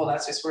people are like, oh,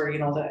 that's just where,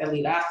 the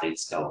elite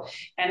athletes go.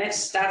 And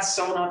that's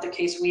so not the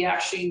case. We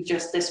actually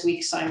just this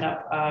week signed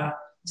up a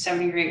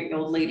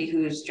 70-year-old lady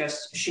who's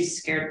she's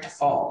scared to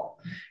fall.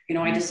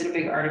 I just did a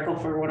big article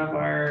for one of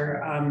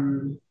our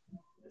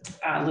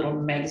little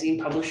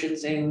magazine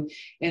publishers in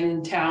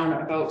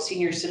town about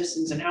senior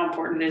citizens and how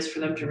important it is for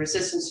them to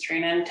resistance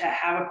train and to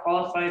have a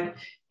qualified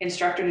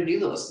instructor to do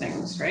those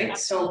things, right?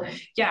 So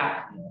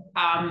yeah,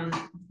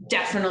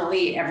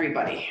 definitely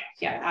everybody.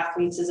 Yeah,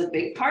 athletes is a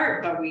big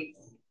part, but we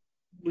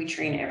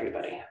train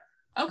everybody.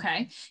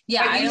 Okay.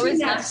 Yeah. But using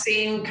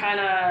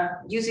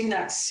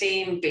that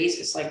same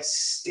basis, like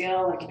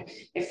still, like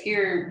if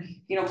you're,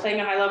 playing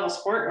a high level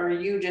sport or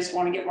you just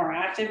want to get more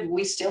active,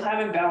 we still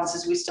have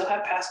imbalances. We still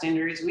have past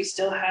injuries. We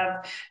still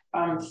have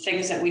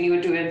things that we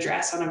need to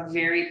address on a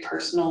very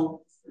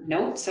personal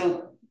note.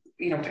 So,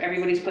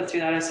 everybody's put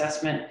through that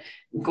assessment,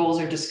 goals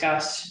are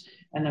discussed,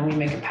 and then we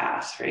make a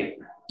path, right?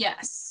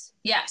 Yes.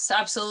 Yes,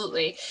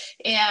 absolutely.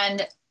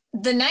 And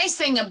the nice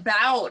thing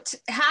about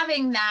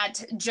having that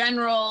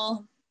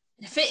general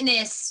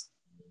fitness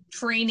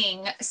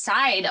training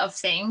side of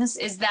things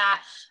is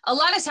that a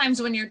lot of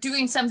times when you're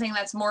doing something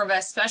that's more of a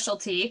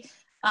specialty,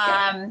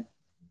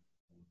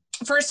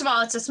 first of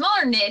all, it's a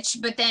smaller niche,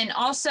 but then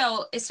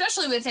also,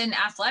 especially within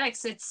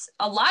athletics, it's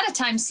a lot of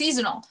times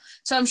seasonal.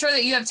 So I'm sure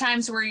that you have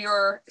times where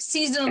you're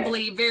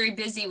seasonally very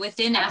busy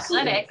within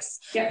athletics,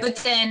 but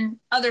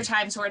then other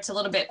times where it's a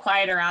little bit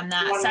quieter on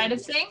that side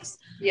of things.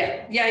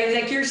 Yeah.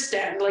 Like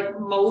like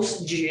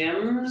most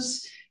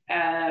gyms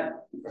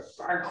are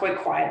quite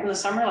quiet in the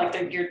summer. Like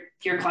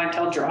your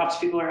clientele drops,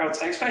 people are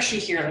outside, especially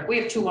here. Like we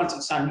have 2 months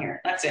of sun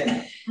here. That's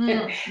it.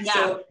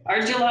 So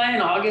our July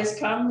and August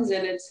comes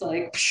and it's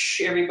like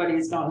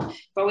everybody's gone.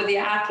 But with the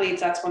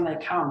athletes, that's when they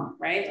come,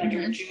 right? Like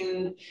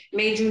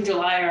May, June,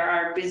 July are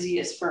our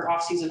busiest for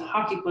off-season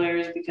hockey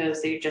players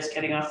because they're just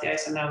getting off the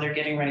ice and now they're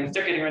getting ready.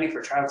 They're getting ready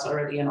for tryouts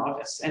already in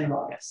August, end of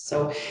August.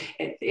 So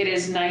it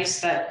is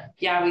nice that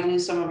we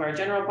lose some of our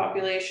general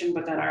population,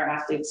 but then our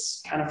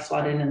athletes kind of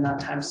flood in that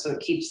time. So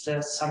it keeps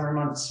the summer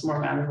months more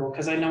manageable.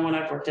 Because I know when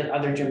I've worked at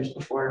other gyms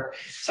before,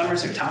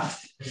 summers are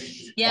tough.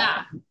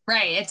 Yeah,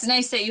 right. It's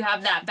nice that you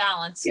have that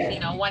balance.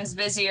 One's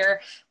busier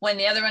when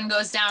the other one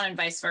goes down and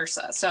vice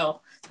versa.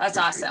 So that's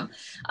awesome.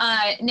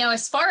 Now,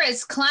 as far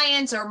as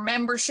clients or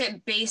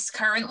membership base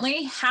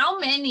currently, how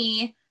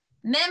many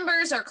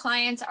members or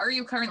clients are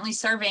you currently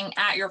serving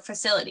at your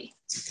facility?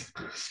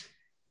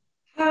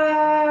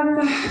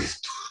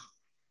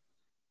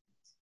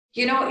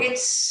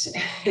 It's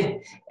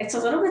a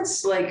little bit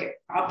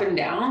like up and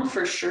down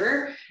for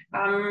sure.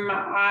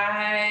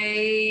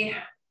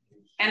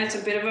 And it's a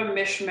bit of a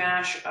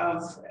mishmash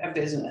of a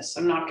business.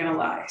 I'm not going to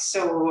lie.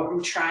 So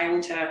I'm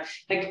trying to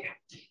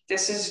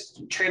this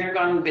is trainer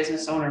gone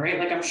business owner, right?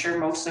 Like I'm sure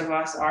most of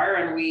us are,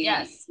 and we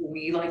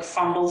like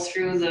fumble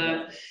through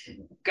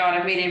God,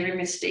 I've made every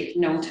mistake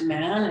known to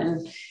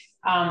man.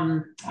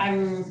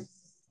 And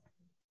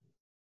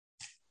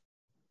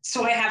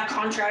so I have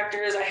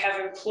contractors, I have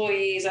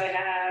employees, I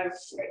have,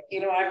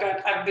 I've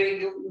got a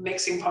big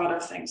mixing pot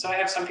of things. So I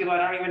have some people, I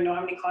don't even know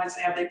how many clients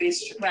they have. They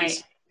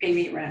basically pay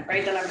me rent,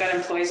 right? Then I've got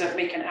employees that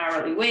make an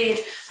hourly wage.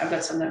 I've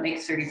got some that make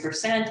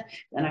 30%.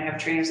 Then I have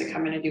trainers that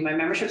come in and do my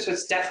membership. So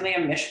it's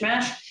definitely a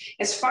mishmash.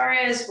 As far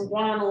as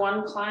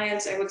one-on-one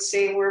clients, I would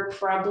say we're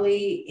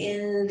probably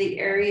in the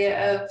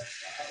area of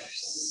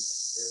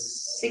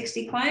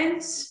 60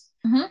 clients.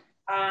 Mm-hmm.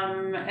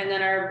 And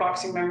then our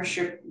boxing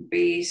membership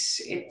base,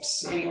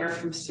 it's anywhere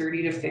from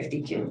 30 to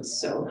 50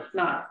 kids. So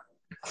not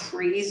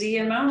crazy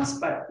amounts,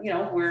 but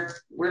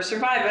we're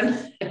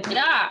surviving.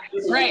 Yeah,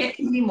 right. It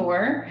can be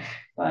more,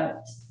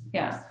 but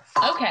yeah.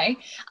 Okay.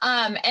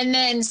 And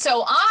then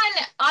so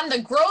on the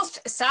growth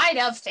side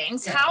of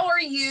things, how are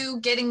you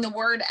getting the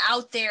word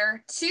out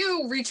there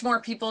to reach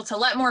more people, to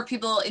let more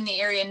people in the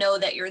area know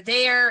that you're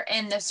there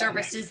and the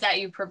services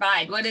that you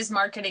provide? What does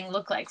marketing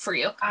look like for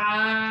you?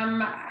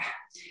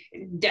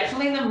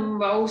 Definitely the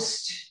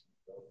most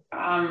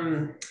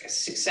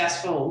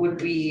successful would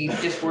be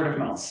just word of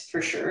mouth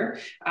for sure.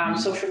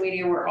 Social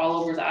media, we're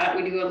all over that.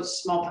 We do a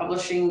small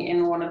publishing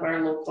in one of our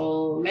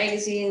local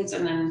magazines,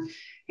 and then,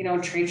 you know,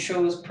 trade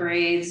shows,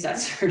 parades, that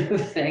sort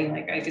of thing.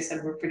 Like I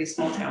said, we're a pretty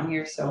small town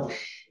here. So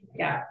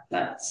yeah,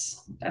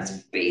 that's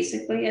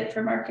basically it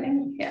for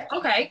marketing. Yeah.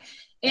 Okay.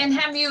 And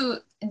have you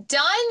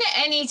done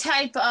any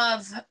type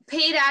of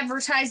paid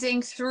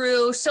advertising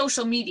through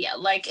social media,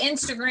 like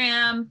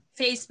Instagram,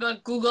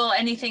 Facebook, Google,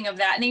 anything of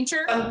that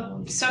nature?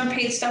 Some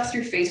paid stuff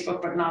through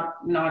Facebook, but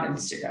not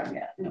Instagram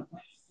yet. No.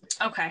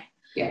 Okay.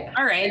 Yeah.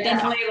 All right. And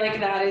definitely, like,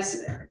 that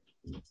is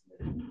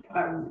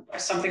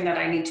something that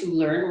I need to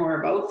learn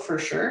more about for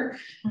sure.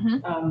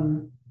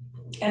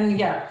 And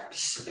yeah,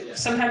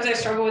 sometimes I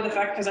struggle with the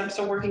fact, because I'm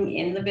still working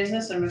in the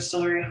business and I'm still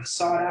a very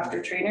sought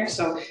after trainer.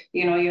 So,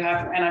 you know, you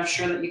have, and I'm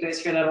sure that you guys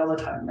hear that all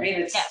the time, right?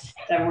 It's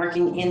that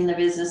working in the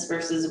business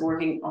versus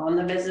working on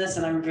the business.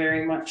 And I'm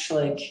very much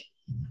like,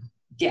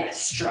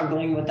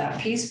 struggling with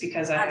that piece,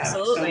 because I have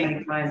so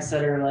many clients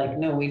that are like,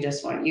 no, we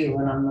just want you.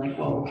 And I'm like,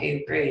 well,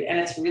 okay, great. And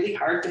it's really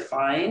hard to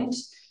find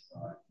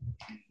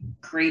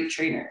great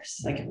trainers,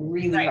 like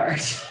really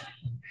hard.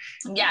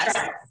 Yes.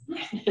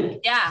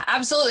 Yeah,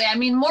 absolutely. I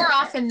mean, more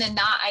often than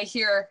not, I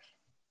hear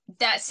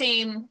that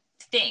same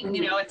thing.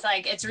 You know, it's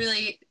like, it's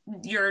really,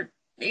 you're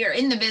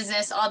in the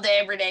business all day,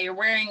 every day. You're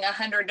wearing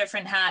 100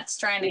 different hats,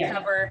 trying to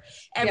cover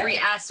every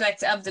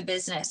aspect of the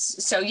business.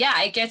 So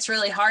yeah, it gets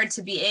really hard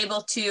to be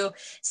able to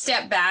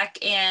step back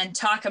and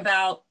talk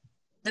about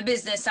the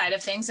business side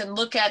of things and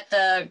look at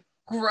the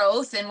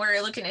growth and where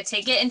you're looking to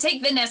take it and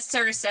take the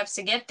necessary steps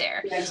to get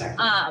there. Yeah,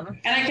 exactly.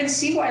 And I can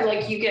see why,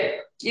 like, you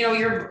get, you know,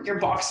 your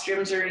box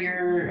gyms or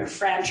your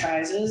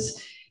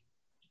franchises,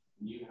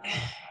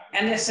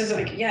 and this is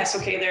like, yes,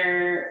 okay,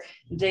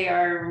 they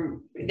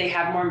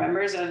have more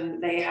members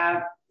and they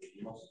have,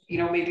 you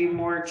know, maybe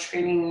more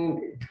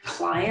training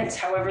clients.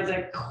 However,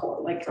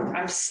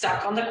 I'm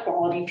stuck on the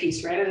quality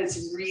piece, right? And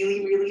it's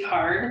really, really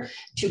hard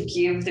to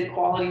give the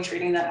quality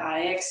training that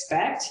I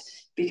expect.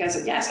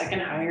 Because yes, I can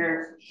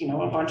hire, you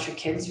know, a bunch of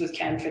kids with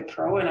CanFit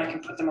Pro and I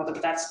can put them out there,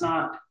 but that's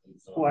not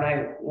what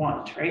I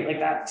want, right?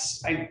 Like,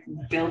 I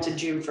built a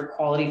gym for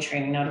quality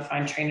training, now to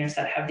find trainers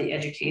that have the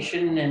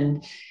education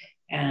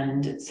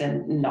and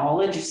the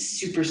knowledge is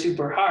super,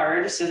 super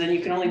hard. So then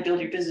you can only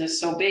build your business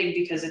so big,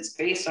 because it's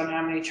based on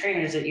how many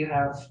trainers that you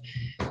have,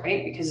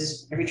 right?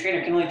 Because every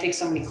trainer can only take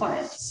so many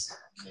clients.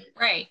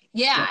 Right.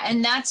 Yeah.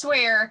 And that's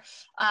where,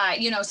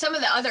 you know, some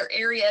of the other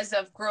areas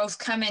of growth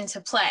come into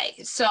play.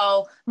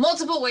 So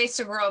multiple ways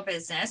to grow a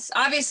business.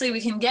 Obviously,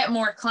 we can get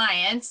more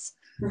clients.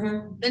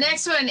 The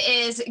next one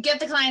is get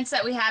the clients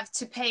that we have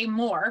to pay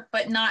more,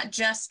 but not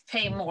just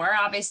pay more.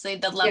 Obviously,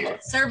 the level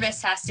of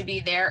service has to be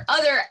there.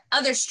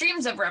 Other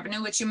streams of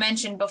revenue, which you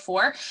mentioned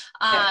before,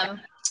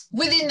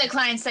 within the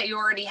clients that you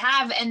already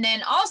have, and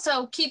then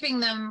also keeping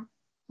them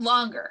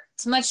longer.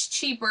 It's much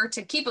cheaper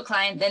to keep a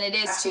client than it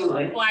is to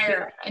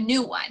acquire a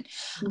new one.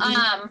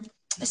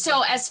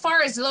 So as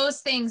far as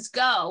those things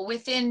go,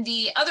 within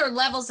the other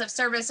levels of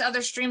service,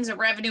 other streams of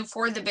revenue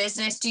for the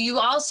business, do you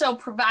also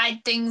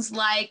provide things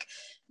like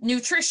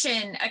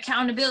nutrition,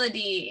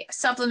 accountability,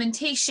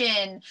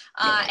 supplementation,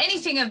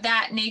 anything of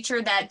that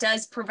nature that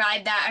does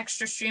provide that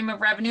extra stream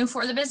of revenue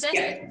for the business?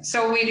 Yeah,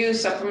 so we do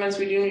supplements,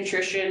 we do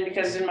nutrition,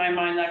 because in my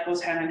mind that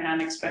goes hand in hand,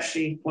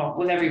 especially, well,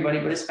 with everybody,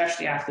 but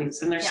especially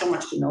athletes, and there's so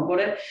much to know about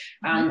it.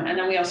 And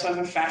then we also have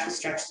a fascia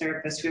stretch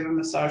therapist, we have a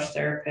massage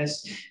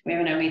therapist, we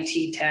have an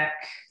MET tech.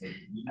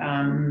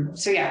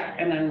 So yeah,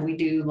 and then we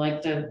do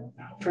like the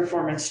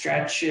performance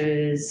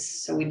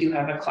stretches. So we do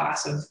have a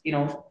class of, you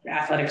know,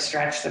 athletic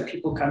stretch that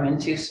people come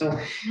into. So,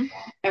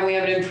 and we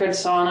have an infrared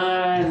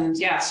sauna, and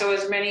yeah, so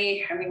as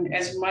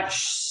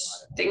much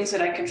things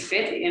that I could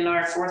fit in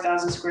our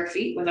 4,000 square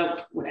feet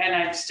without, and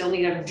I still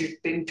need a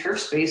big turf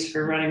space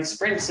for running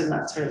sprints and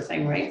that sort of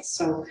thing, right?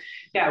 So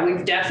yeah,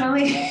 we've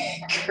definitely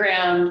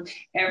crammed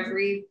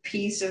every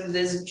piece of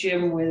this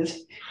gym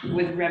with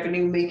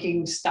revenue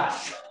making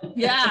stuff.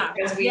 Yeah,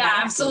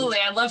 absolutely.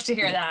 I'd love to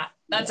hear that.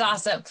 That's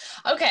awesome.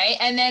 Okay.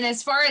 And then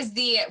as far as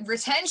the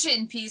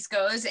retention piece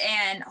goes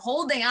and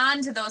holding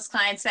on to those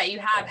clients that you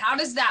have, how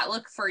does that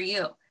look for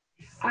you?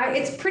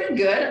 It's pretty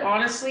good,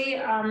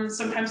 honestly.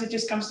 Sometimes it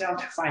just comes down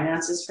to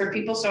finances for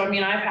people. So, I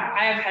mean, I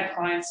have had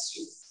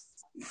clients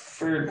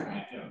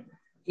for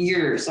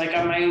years. Like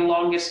my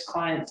longest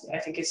client, I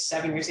think, is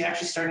 7 years. He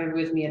actually started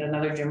with me at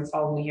another gym,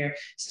 followed me here,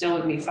 still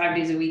with me 5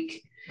 days a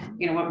week.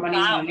 You know what, money's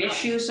not an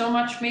issue so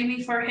much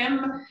maybe for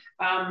him,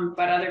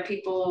 but other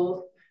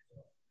people,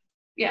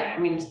 yeah, I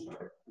mean,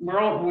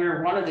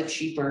 we're one of the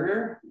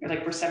cheaper,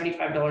 like we're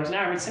 $75 an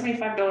hour. It's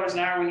 $75 an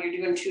hour when you're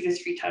doing 2 to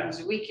 3 times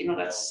a week. You know,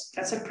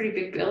 that's a pretty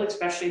big bill,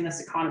 especially in this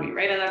economy,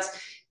 right? And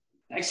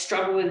I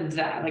struggle with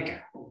that.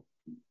 Like,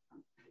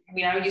 I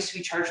mean, I used to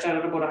be charged out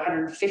at about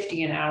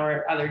 $150 an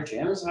hour at other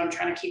gyms, and I'm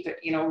trying to keep it,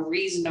 you know,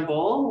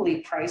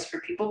 reasonably priced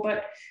for people.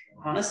 But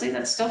honestly,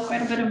 that's still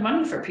quite a bit of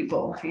money for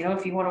people. You know,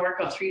 if you want to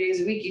work out 3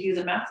 days a week, you do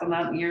the math on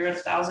that, you're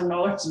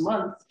 $1,000 a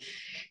month.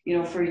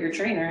 for your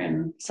trainer.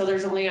 And so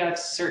there's only a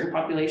certain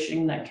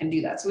population that can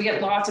do that. So we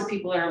get lots of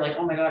people that are like,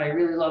 oh my God, I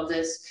really love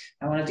this.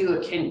 I want to do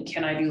it.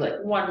 Can I do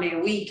like 1 day a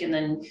week? And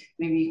then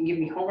maybe you can give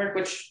me homework,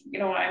 which,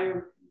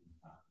 I'm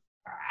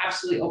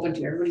absolutely open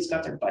to. Everybody's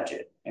got their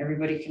budget.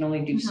 Everybody can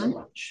only do so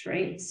much,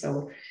 right?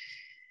 So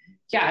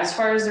yeah, as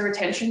far as the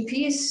retention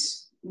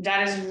piece,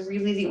 that is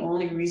really the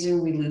only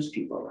reason we lose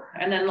people.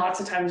 And then lots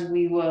of times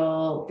we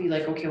will be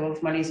like, okay, well,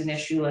 if money's an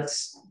issue,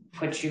 let's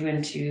put you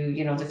into,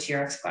 the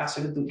TRX class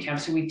or the boot camp.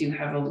 So we do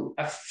have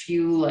a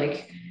few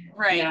like,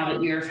 now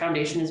that your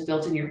foundation is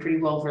built and you're pretty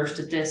well versed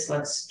at this,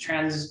 let's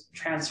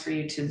transfer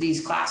you to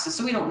these classes.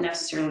 So we don't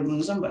necessarily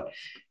lose them, but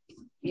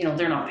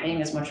they're not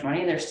paying as much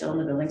money. They're still in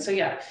the building. So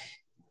yeah,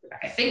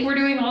 I think we're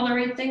doing all the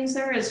right things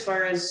there as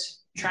far as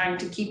trying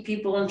to keep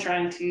people and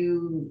trying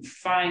to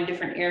find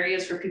different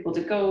areas for people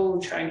to go,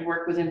 trying to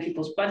work within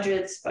people's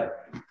budgets.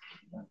 But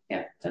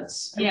yeah,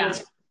 it's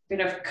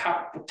been a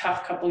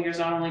tough couple years,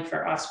 not only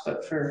for us,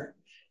 but for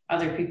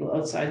other people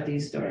outside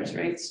these doors,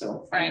 right?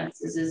 So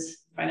finances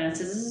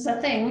is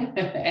a thing,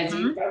 as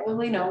you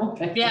probably know.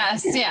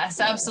 Yes,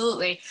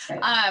 absolutely.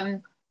 Right.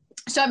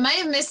 So I might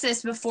have missed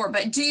this before,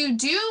 but do you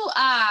do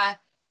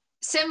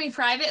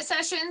semi-private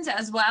sessions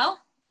as well?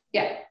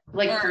 Yeah,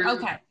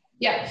 okay.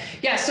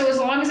 Yeah. So as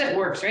long as it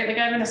works, right? Like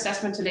I have an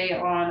assessment today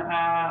on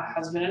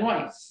husband and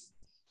wife.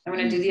 I'm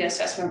going to do the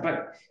assessment,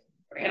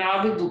 and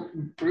I'll be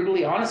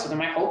brutally honest with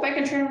them. I hope I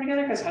can train them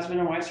together because husband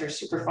and wives are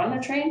super fun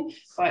to train.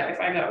 But if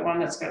I got one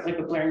that's got like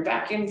a blaring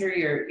back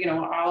injury, or,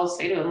 I'll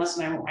say to them,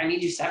 listen, I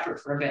need you separate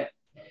for a bit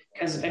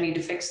because I need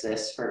to fix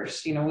this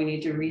first. We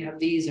need to rehab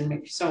these and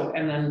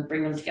then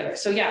bring them together.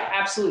 So yeah,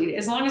 absolutely.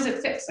 As long as it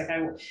fits, like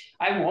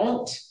I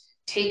won't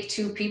take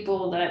two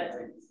people that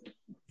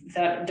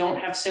don't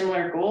have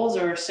similar goals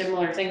or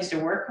similar things to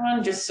work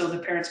on just so the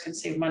parents can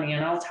save money.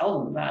 And I'll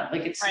tell them that,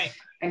 like, it's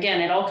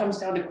again, it all comes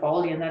down to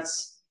quality. And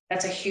that's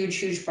a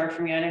huge part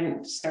for me. I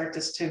didn't start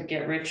this to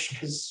get rich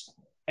because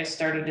I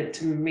started it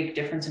to make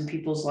difference in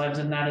people's lives.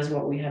 And that is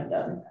what we have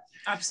done.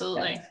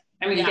 Absolutely. Yeah.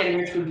 I mean, getting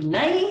rich would be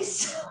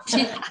nice.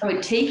 I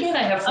would take it.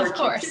 I have 4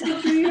 kids to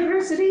go through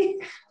university,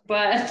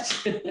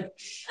 but.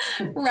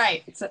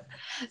 Right.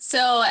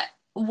 So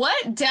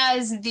what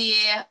does the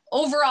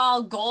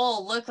overall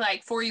goal look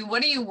like for you?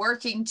 What are you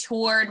working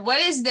toward? What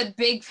is the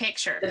big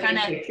picture?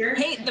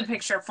 Paint the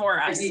picture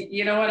for us.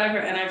 You know what?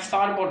 I've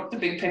thought about the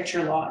big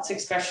picture lots,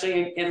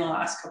 especially in the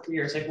last couple of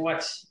years.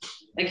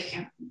 Like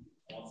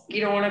you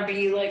don't want to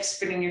be like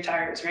spinning your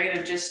tires, right?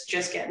 And just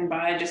getting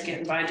by,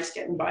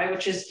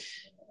 which is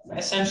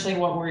essentially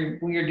what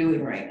we're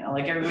doing right now.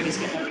 Like everybody's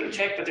getting a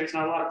paycheck, but there's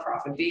not a lot of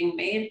profit being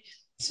made.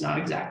 It's not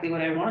exactly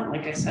what I want.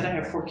 Like I said, I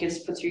have 4 kids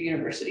to put through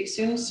university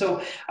soon.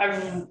 So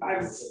I've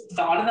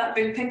thought of that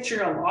big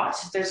picture a lot.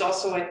 There's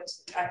also a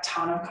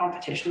ton of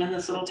competition in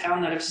this little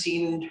town that I've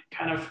seen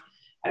kind of,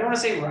 I don't want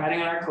to say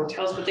riding on our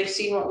coattails, but they've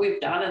seen what we've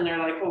done and they're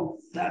like, oh,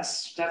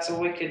 that's a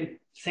wicked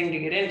thing to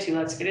get into.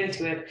 Let's get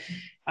into it.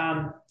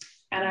 And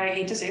I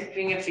hate to say it,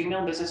 being a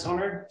female business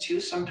owner too,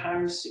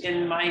 sometimes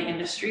in my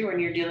industry, when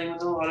you're dealing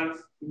with a lot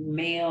of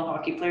male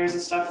hockey players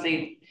and stuff,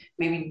 they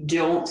maybe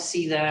don't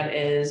see that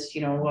as,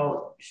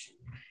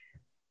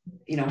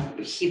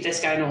 this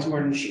guy knows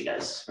more than she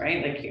does,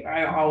 right? Like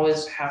I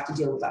always have to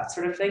deal with that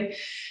sort of thing.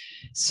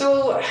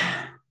 So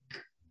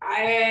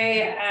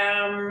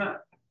I'm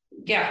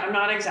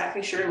not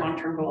exactly sure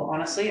long-term goal,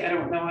 honestly. I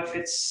don't know if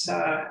it's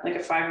like a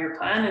 5-year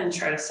plan and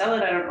try to sell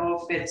it. I don't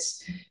know if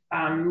it's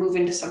move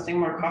into something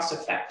more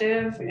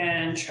cost-effective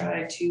and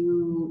try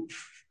to,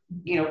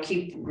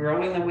 keep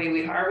growing the way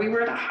we are. We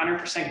were at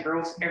 100%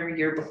 growth every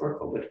year before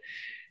COVID.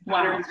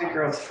 100%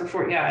 growth for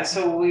 4. Yeah.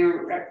 So we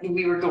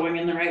were going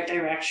in the right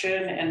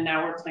direction, and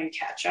now we're playing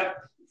catch up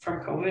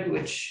from COVID,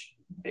 which,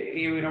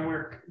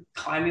 we're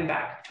climbing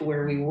back to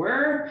where we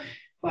were.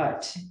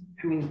 But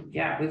I mean,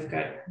 yeah, we've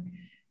got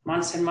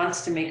months and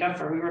months to make up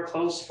for. We were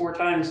closed 4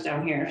 times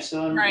down here.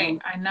 So I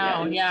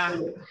know.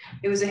 So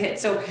it was a hit.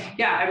 So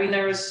yeah, I mean,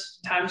 there was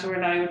times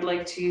when I would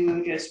like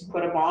to just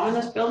put a bomb in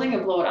this building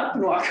and blow it up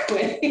and walk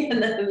away.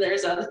 And then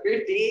there's other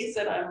days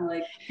that I'm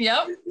like,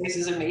 yep, this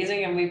is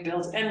amazing. And we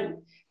built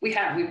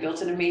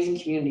an amazing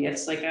community.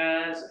 It's like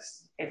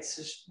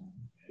it's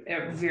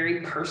a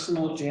very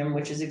personal gym,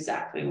 which is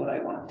exactly what I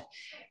want.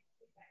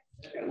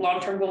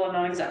 Long-term goal, I'm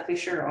not exactly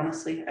sure,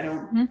 honestly. I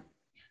don't,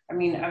 I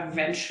mean,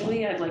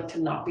 eventually I'd like to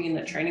not be in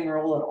the training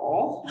role at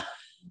all.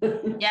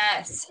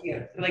 Yes.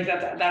 Yeah, like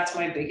that's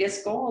my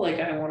biggest goal. Like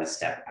I want to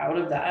step out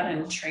of that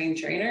and train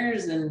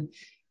trainers and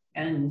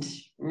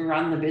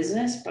run the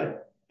business.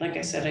 But like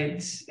I said,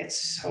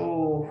 it's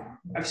so,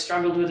 I've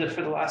struggled with it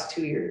for the last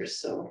 2 years.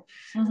 So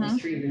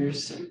 3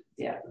 years. So,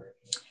 yeah.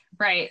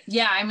 Right.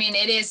 Yeah. I mean,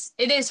 it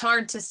is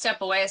hard to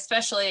step away,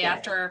 especially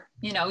after,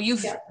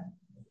 you've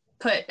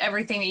put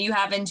everything that you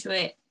have into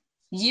it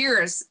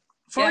years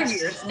for Yes.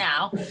 years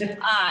now.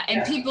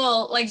 And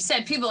people, like you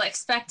said, people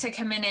expect to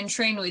come in and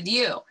train with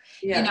you,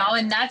 you know,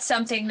 and that's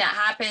something that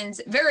happens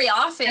very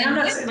often. And I'm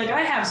not saying, like,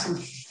 I have some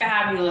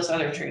fabulous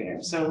other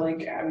trainers. So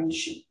like, I mean,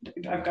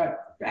 I've got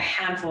a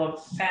handful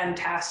of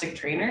fantastic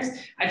trainers.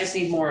 I just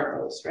need more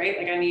of those, right?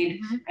 Like I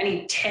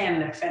need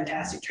 10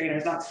 fantastic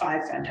trainers, not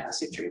 5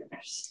 fantastic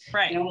trainers.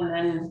 Right. You know,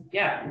 and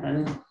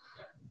then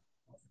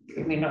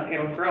I mean,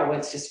 it'll grow.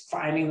 It's just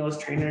finding those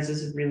trainers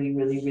is really,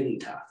 really, really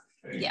tough.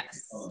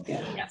 Yes.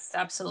 Yeah. Yes,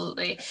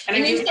 absolutely. And I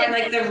do find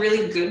like the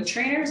really good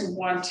trainers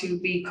want to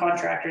be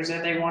contractors,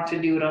 and they want to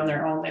do it on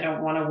their own. They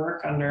don't want to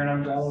work under an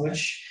umbrella,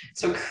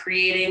 so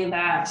creating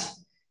that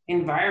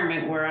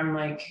environment where I'm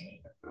like,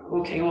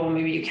 okay, well,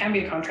 maybe you can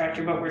be a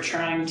contractor, but we're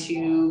trying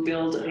to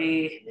build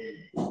a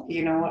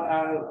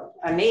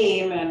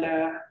name and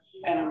a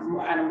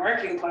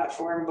marketing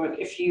platform. But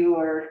if you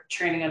are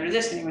training under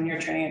this name and you're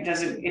training,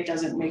 it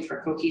doesn't make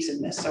for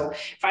cohesiveness. So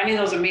finding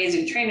those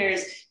amazing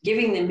trainers,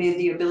 giving them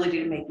the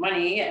ability to make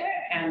money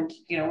and,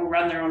 you know,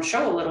 run their own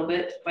show a little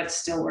bit, but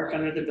still work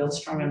under the Build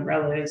Strong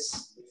umbrella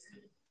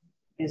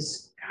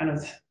is kind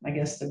of, I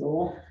guess, the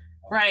goal.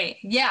 Right.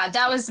 Yeah,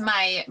 that was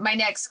my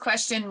next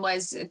question,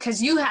 was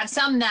because you have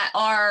some that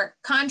are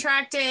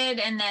contracted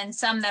and then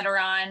some that are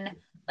on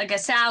like a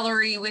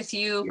salary with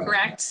you,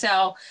 correct?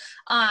 So,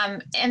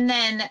 and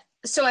then,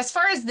 so as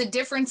far as the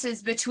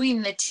differences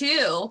between the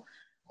two,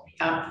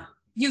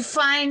 you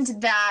find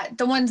that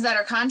the ones that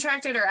are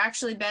contracted are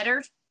actually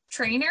better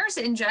trainers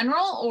in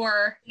general,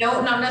 or?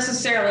 No, not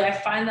necessarily. I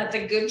find that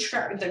the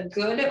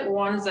good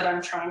ones that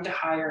I'm trying to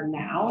hire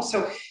now,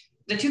 so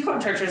the 2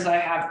 contractors I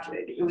have,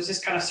 it was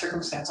just kind of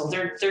circumstantial.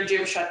 Their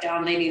gym shut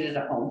down. They needed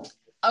a home.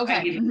 Okay.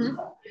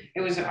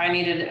 I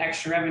needed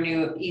extra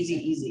revenue,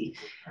 easy.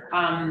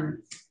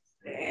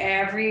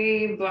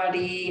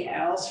 Everybody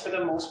else, for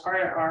the most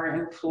part, are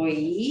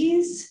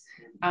employees.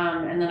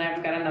 And then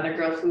I've got another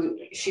girl who,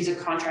 she's a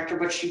contractor,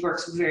 but she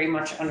works very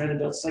much under the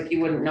bill. So like, you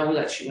wouldn't know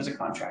that she was a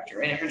contractor,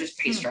 right? Her just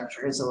pay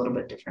structure is a little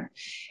bit different.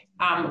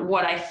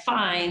 What I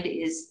find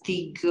is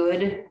the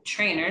good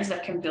trainers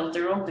that can build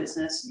their own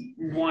business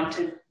want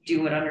to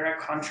do it under a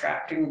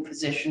contracting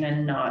position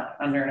and not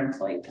under an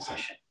employee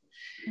position.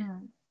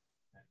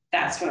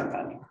 That's what I'm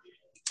finding.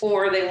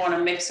 Or they want a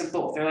mix of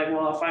both. They're like,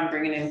 well, if I'm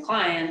bringing in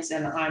clients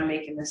and I'm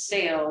making the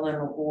sale, then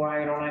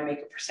why don't I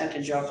make a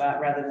percentage of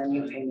that rather than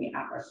you pay me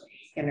hourly?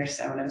 You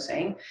understand what I'm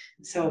saying?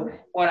 So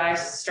what I'm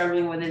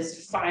struggling with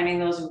is finding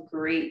those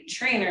great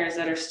trainers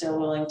that are still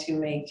willing to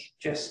make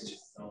just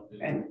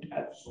an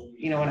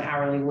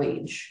hourly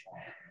wage.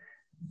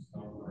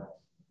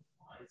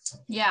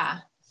 Yeah.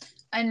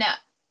 And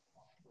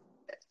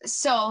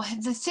so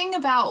the thing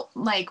about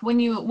like when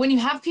you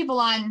have people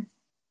on,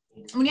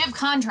 when you have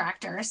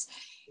contractors,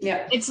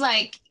 it's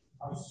like,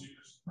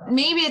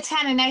 maybe it's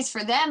kind of nice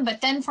for them, but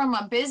then from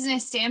a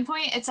business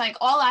standpoint, it's like,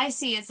 all I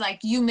see is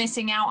like you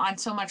missing out on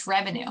so much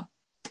revenue.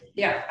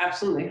 Yeah,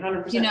 absolutely.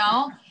 100%. You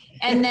know?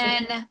 And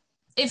then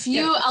if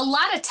you, a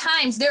lot of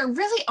times there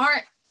really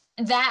aren't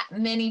that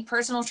many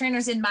personal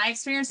trainers in my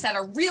experience that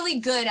are really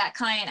good at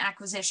client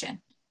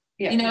acquisition.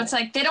 You know, it's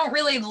like they don't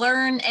really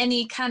learn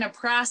any kind of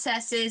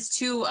processes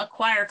to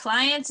acquire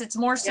clients. It's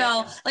more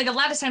so like a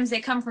lot of times they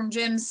come from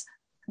gyms,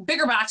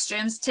 bigger box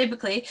gyms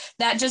typically,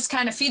 that just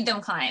kind of feed them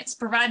clients,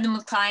 provide them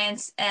with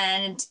clients,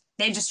 and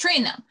they just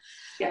train them.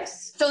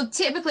 Yes. So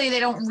typically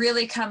they don't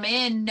really come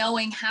in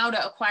knowing how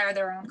to acquire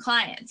their own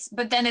clients.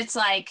 But then it's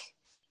like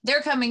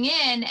they're coming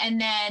in and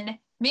then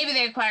maybe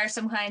they acquire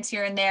some clients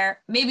here and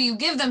there. Maybe you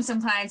give them some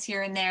clients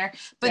here and there,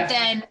 but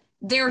then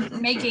they're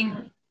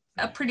making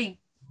a pretty,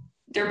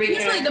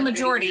 usually the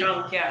majority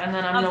and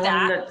then I'm of the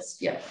that. one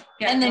that's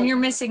And then you're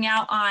missing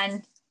out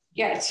on.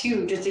 Yeah, it's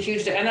huge. It's a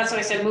huge, and that's why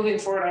I said moving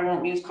forward, I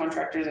won't use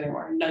contractors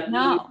anymore.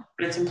 No.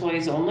 But it's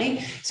employees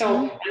only.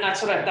 So, and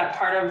that's what that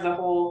part of the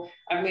whole,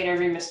 I've made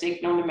every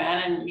mistake known to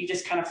man, and you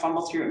just kind of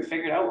fumble through it and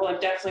figure it out. Well, I've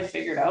definitely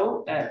figured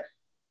out that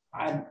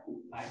I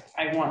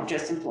want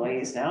just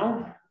employees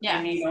now. Yeah.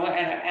 And, you know,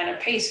 and a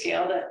pay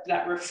scale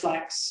that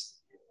reflects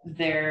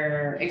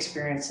their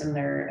experience and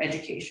their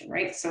education,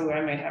 right? So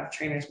I might have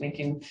trainers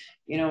making,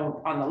 you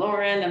know, on the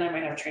lower end, and I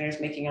might have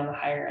trainers making on the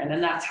higher end,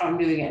 and that's how I'm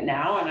doing it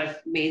now. And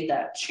I've made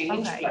that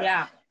change. Okay, but,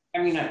 yeah. I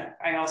mean,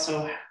 I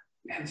also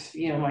have,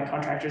 you know, my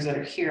contractors that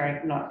are here,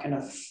 I'm not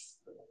going to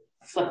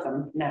flip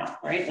them now,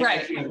 right?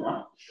 Like,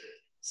 Right.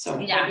 So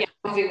yeah,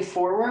 moving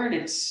forward,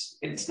 it's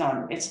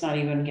not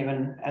even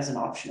given as an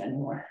option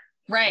anymore.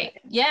 Right.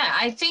 Yeah.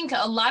 I think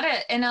a lot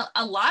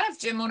of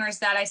gym owners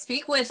that I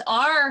speak with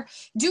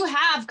do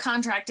have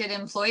contracted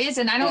employees,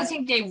 and I don't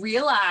think they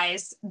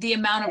realize the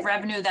amount of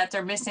revenue that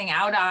they're missing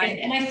out on.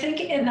 And I think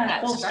in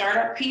that whole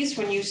startup piece,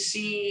 when you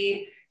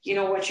see, you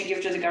know, what you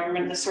give to the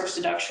government, the source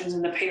deductions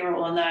and the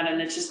payroll and that, and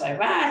it's just like,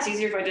 it's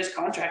easier if I just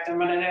contract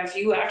them. And if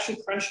you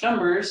actually crunch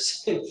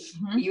numbers,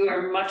 you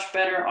are much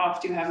better off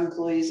to have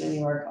employees than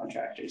you are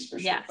contractors, for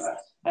sure. Yes.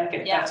 But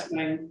that's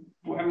when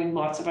I mean,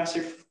 lots of us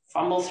are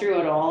fumble through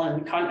it all,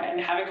 and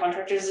having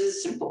contractors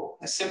is simple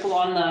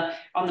on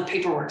the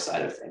paperwork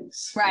side of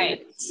things.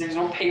 Right. There's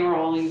no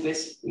payroll.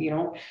 You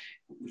know,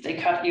 they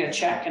cut you a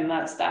check and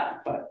that's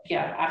that. But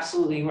yeah,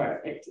 absolutely right.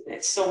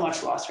 It's so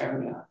much lost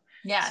revenue.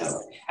 Yes.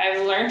 So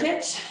I've learned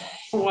it.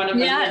 One of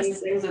the many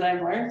things that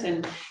I've learned,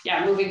 and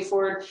yeah, moving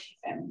forward.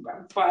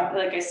 But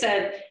like I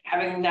said,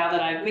 now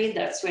that I've made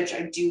that switch,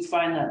 I do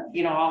find that,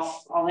 you know,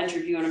 I'll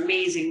interview an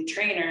amazing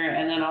trainer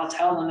and then I'll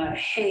tell them that,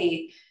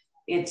 hey,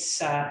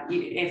 it's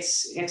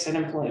an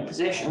employee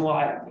position.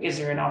 Well, is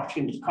there an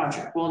opportunity to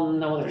contract? Well,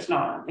 no, there's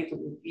not. Like,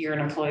 you're an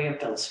employee of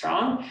Build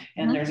Strong,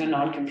 and there's a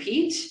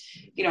non-compete,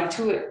 you know,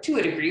 to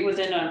a degree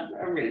within a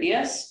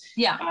radius.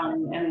 Yeah.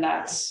 And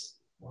that's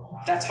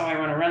how I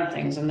want to run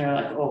things. And they're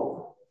like,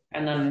 oh,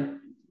 and then,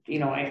 you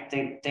know,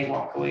 they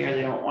walk away or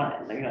they don't want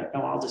it. They're like,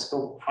 no, I'll just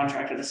go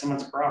contract it to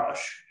someone's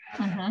garage.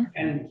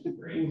 And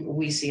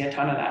we see a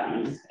ton of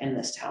that in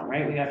this town,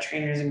 right? We got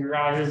trainers in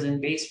garages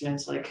and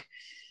basements, like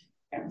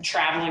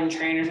traveling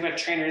trainers. We got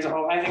trainers.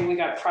 I think we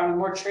got probably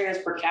more trainers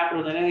per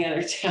capita than any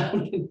other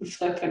town in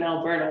flipping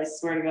Alberta, I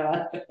swear to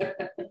God.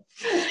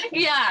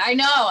 Yeah, I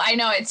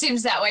know. It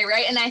seems that way,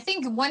 right? And I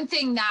think one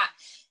thing that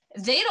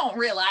they don't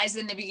realize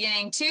in the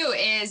beginning too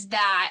is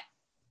that,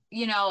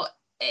 you know,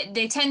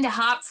 they tend to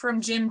hop from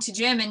gym to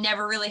gym and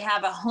never really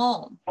have a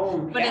home.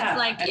 But it's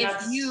like,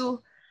 if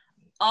you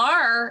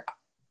are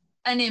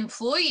an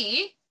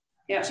employee,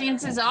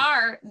 chances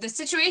are the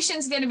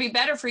situation's going to be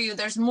better for you.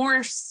 There's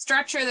more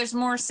structure, there's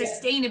more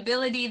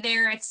sustainability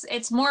there.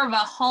 It's more of a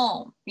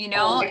home, you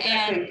know.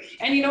 Exactly.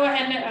 And you know what,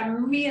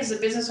 and me as a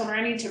business owner,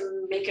 I need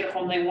to make it a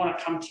home they want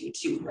to come to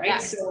too,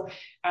 right? So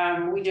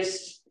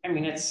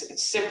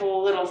it's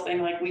simple little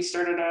thing, like we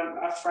started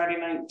a Friday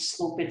night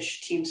slow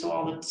pitch team, so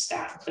all the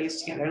staff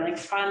plays together, like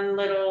fun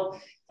little,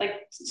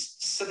 like,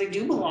 so they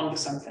do belong to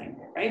something,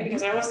 right?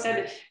 Because I always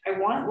said, I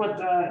want what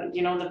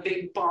the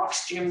big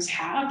box gyms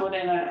have, but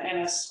in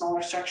a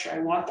smaller structure. I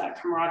want that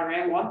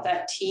camaraderie. I want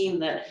that team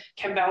that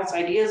can bounce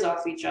ideas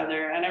off each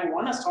other. And I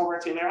want us to all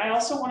work together. I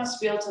also want us to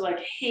be able to,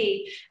 like,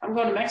 hey, I'm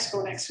going to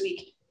Mexico next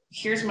week.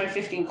 Here's my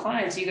 15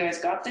 clients. You guys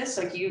got this?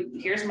 Like,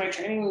 here's my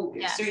training.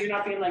 Yes. So you're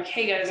not being like,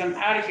 hey guys, I'm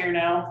out of here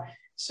now,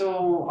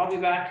 so I'll be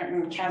back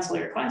and cancel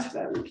your clients for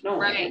that week. No,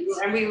 right.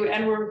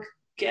 And we're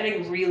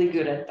getting really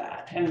good at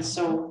that. And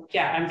so,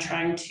 yeah, I'm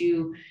trying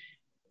to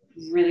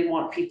really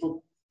want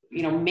people,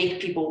 you know,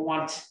 make people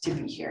want to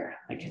be here.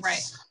 Like,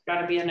 it's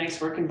got to be a nice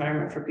work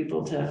environment for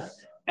people to,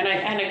 and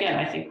again,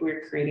 I think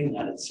we're creating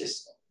that. It's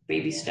just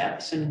baby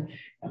steps and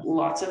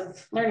lots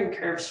of learning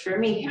curves for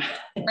me.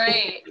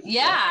 Right.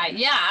 Yeah,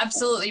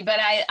 absolutely. But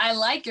I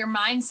like your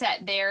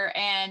mindset there.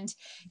 And,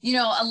 you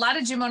know, a lot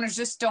of gym owners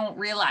just don't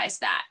realize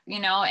that, you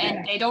know,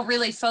 and they don't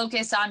really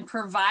focus on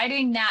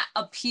providing that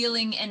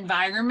appealing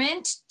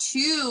environment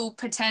to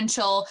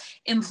potential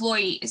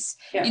employees,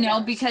 you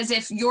know, because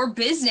if your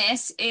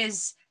business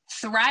is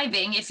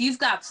thriving, if you've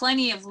got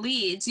plenty of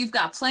leads, you've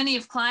got plenty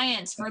of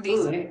clients for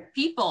these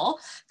people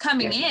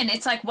coming in,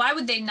 it's like, why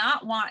would they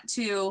not want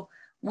to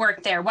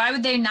work there? Why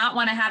would they not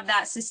want to have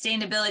that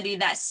sustainability,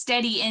 that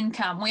steady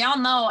income? We all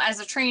know as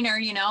a trainer,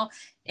 you know,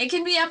 it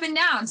can be up and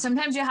down.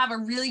 Sometimes you have a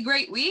really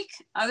great week.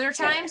 Other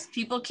times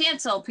people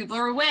cancel, people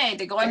are away,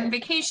 they go on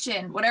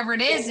vacation, whatever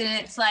it is. And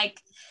it's like,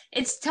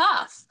 it's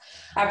tough.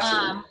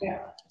 Absolutely.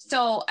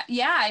 So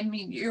yeah, I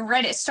mean, you're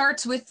right. It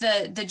starts with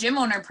the gym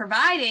owner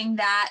providing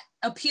that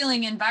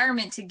appealing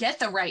environment to get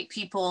the right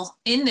people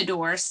in the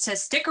doors to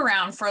stick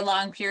around for a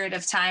long period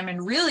of time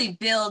and really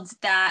build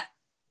that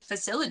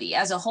facility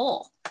as a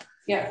whole.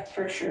 Yeah,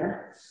 for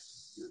sure.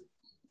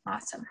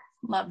 Awesome.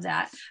 Love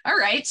that. All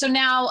right. So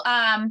now,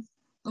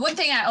 one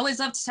thing I always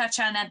love to touch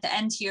on at the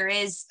end here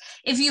is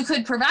if you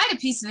could provide a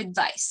piece of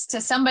advice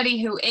to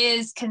somebody who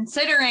is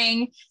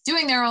considering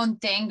doing their own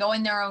thing,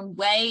 going their own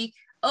way,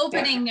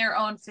 opening their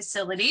own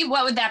facility,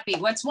 what would that be?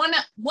 What's one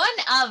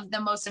of the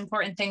most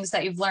important things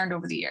that you've learned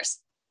over the years?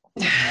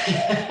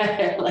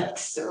 Like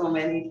so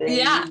many things.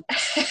 Yeah.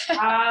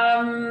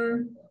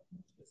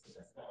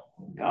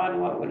 God,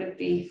 what would it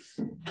be?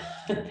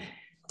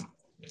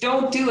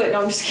 Don't do it.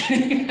 No, I'm just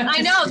kidding. I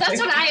know. That's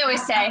what I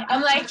always say.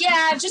 I'm like,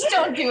 yeah, just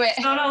don't do it.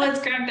 It's not all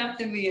it's cracked up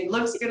to be. It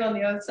looks good on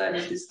the outside.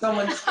 It's just so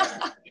much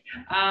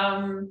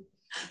fun.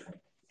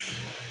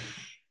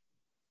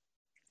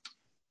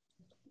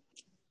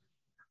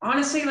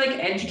 Honestly, like,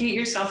 educate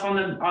yourself on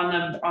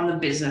the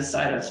business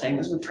side of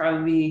things would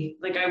probably be,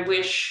 like, I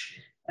wish,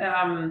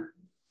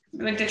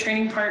 like, the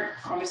training part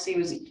obviously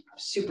was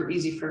super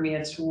easy for me.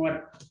 It's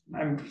what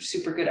I'm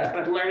super good at,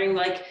 but learning,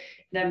 like,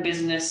 the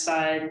business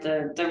side,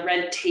 the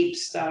red tape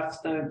stuff,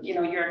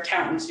 your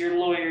accountants, your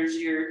lawyers,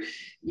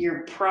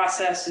 your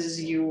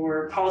processes,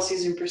 your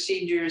policies and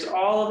procedures,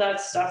 all of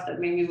that stuff that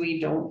maybe we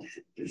don't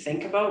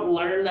think about,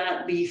 learn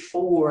that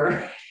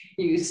before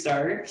you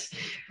start,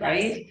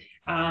 right?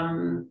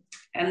 And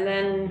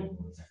then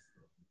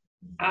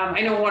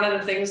I know one of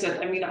the things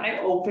that,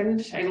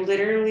 I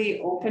literally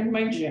opened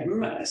my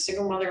gym, a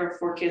single mother of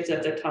 4 kids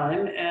at the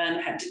time,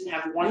 and didn't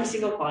have one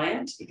single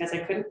client because I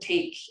couldn't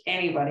take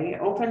anybody. I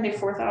opened a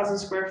 4,000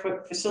 square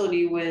foot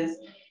facility with,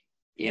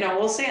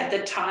 we'll say at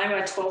the time,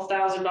 a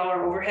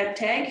 $12,000 overhead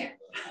tag.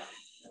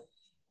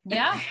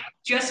 Yeah.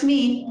 Just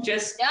me,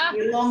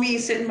 little me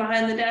sitting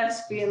behind the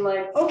desk being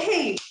like,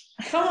 okay,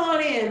 come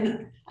on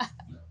in.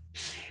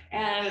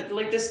 And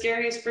like the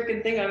scariest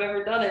freaking thing I've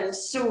ever done, and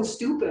it's so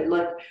stupid.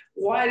 Like,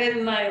 why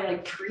didn't I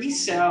like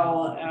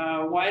pre-sell?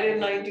 Why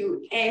didn't I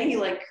do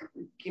any I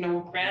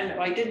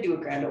did do a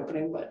grand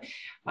opening, but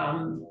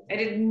I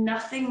did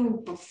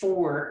nothing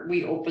before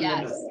we opened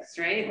the doors,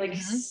 right? Like,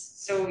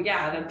 so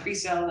yeah, the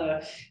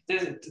pre-sale,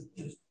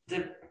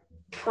 the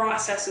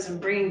processes of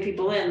bringing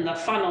people in, the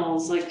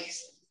funnels, like,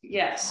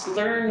 yes,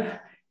 learn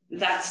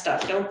that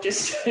stuff. Don't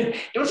just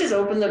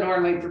open the door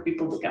and wait for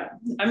people to come.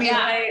 I mean,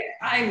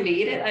 I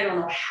made it. I don't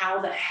know how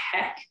the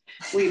heck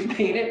we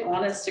made it,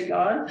 honest to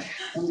God.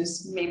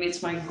 Maybe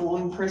it's my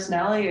glowing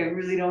personality. I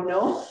really don't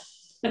know.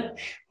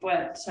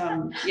 But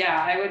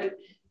I would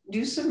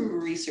do some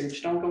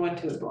research. Don't go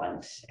into it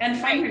blind, and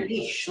find your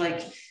niche.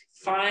 Like,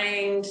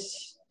 find,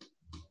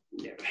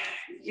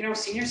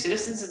 senior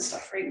citizens and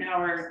stuff right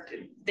now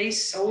they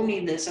so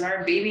need this, and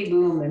our baby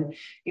boom, and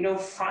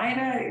find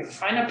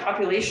a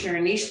population or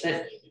a niche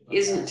that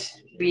isn't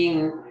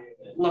being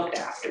looked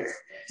after.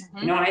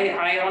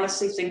 I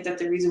honestly think that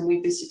the reason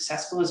we've been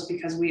successful is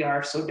because we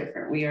are so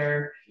different. We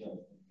are,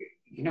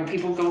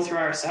 people go through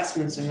our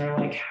assessments and they're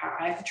like,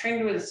 I've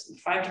trained with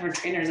 5 different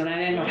trainers and I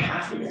didn't know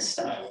half of this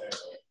stuff.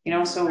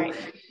 So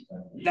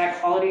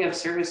that quality of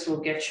service will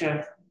get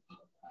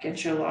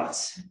you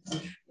lots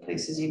of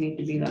places you need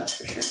to be, that's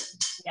for sure.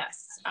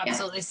 Yes,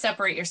 absolutely. Yeah.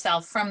 Separate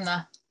yourself from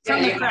the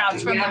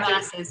crowds, from the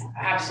masses.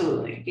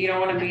 Absolutely. You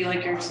don't want to be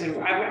like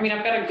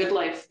I've got a Good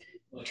Life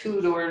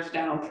 2 doors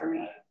down for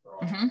me.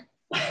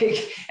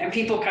 And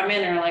people come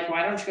in and are like,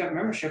 why don't you have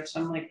memberships?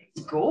 I'm like,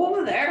 go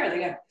over there.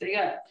 They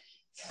got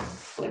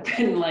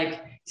flipping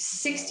like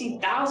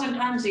 60,000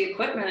 times the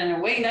equipment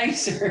and way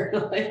nicer.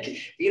 Like,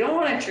 if you don't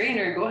want a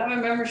trainer, go have a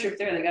membership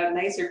there. They got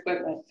nicer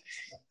equipment.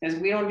 Because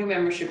we don't do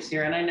memberships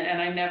here, and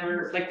I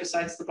never, like,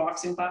 besides the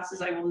boxing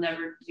classes, I will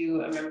never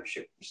do a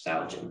membership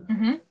style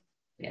gym.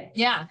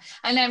 Yeah,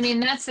 and I mean,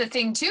 that's the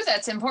thing too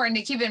that's important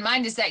to keep in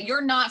mind, is that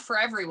you're not for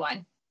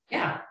everyone.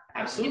 Yeah,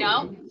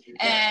 absolutely.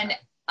 And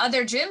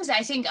other gyms,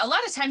 I think a lot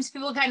of times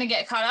people kind of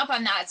get caught up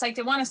on that. It's like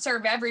they want to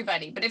serve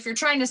everybody, but if you're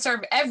trying to serve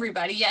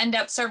everybody, you end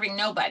up serving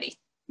nobody.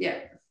 Yeah.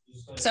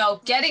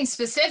 So getting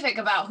specific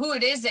about who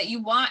it is that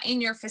you want in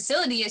your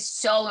facility is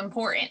so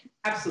important.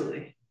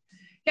 Absolutely.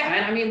 Yeah,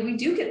 and I mean, we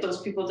do get those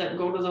people that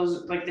go to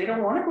those, like, they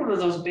don't want to go to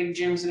those big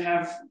gyms that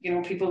have,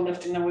 people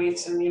lifting the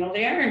weights, and,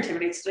 they are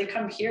intimidated. So they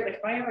come here. Like,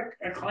 if I have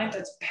a client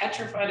that's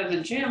petrified of the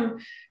gym,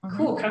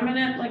 cool, come in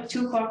at like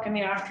 2:00 in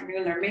the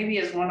afternoon. There maybe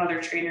is one other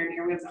trainer in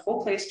here. We have the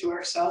whole place to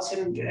ourselves,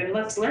 and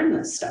let's learn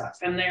this stuff.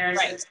 And there's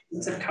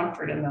it's a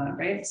comfort in that,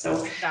 right?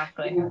 So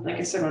exactly. Like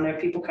I said, when I have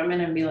people come in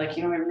and be like,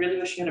 I really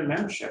wish you had a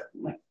membership.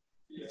 I'm like,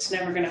 it's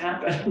never going to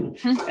happen.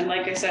 And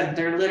like I said,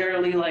 they're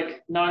literally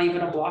like not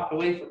even a block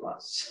away from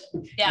us.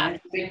 Yeah. And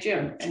it's a big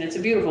gym, and it's a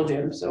beautiful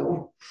gym.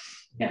 So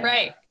yeah.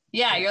 Right.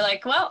 Yeah. You're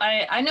like, well,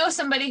 I know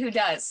somebody who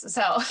does.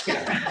 So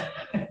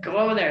go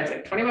over there. It's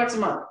like $20 a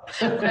month.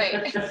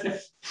 Right.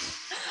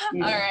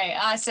 Yeah. All right.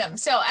 Awesome.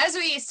 So as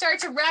we start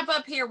to wrap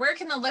up here, where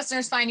can the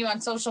listeners find you on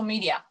social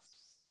media?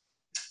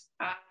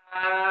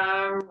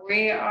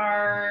 We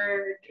are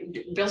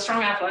Build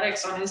Strong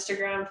Athletics on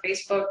Instagram,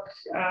 Facebook.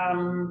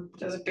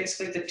 Those are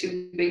basically the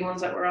 2 big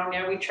ones that we're on.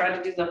 Yeah, we tried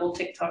to do the whole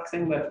TikTok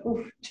thing, but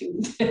too.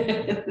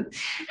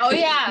 Oh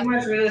yeah, too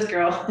much for this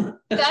girl.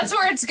 That's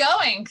where it's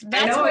going.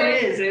 I know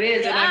it is.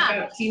 Yeah. And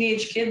I've got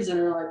teenage kids that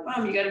are like,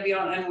 Mom, you got to be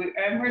on, and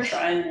we're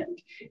trying.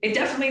 It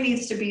definitely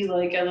needs to be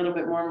like a little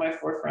bit more in my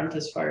forefront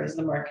as far as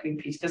the marketing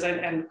piece, because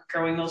I'm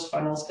growing those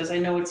funnels, because I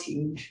know it's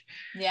huge.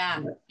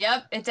 Yeah.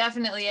 Yep. It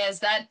definitely is.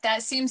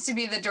 That seems to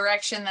be the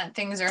direction that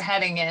things are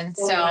heading in.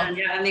 So and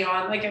I've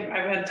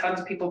had tons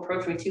of people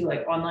approach me too,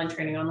 like online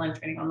training,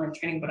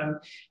 but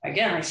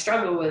I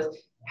struggle with,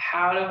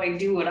 how do I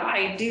do what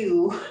I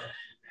do?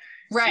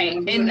 Right.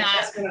 In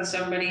that of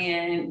somebody,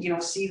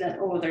 and see that,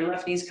 their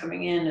left knee's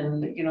coming in,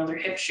 and their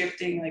hip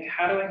shifting. Like,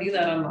 how do I do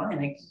that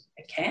online?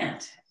 I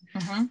can't.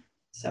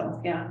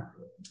 So yeah.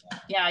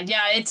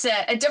 It's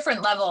a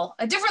different level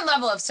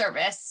of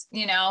service,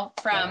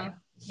 from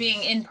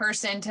being in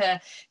person to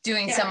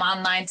doing some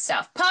online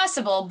stuff.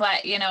 Possible,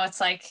 but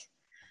it's like,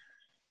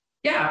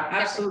 yeah,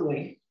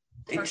 absolutely.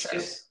 For sure.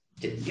 Just,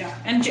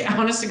 and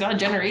honest to God,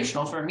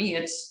 generational for me,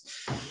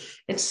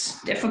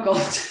 it's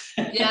difficult.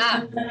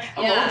 Yeah.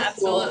 Yeah,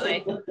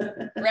 absolutely.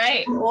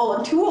 Right.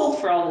 I'm too old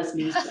for all this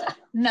new stuff.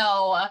 No.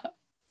 All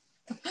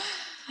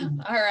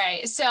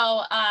right.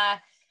 So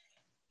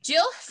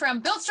Jill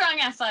from Build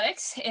Strong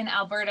Athletics in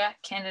Alberta,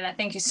 Canada,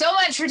 thank you so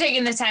much for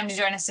taking the time to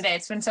join us today.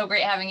 It's been so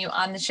great having you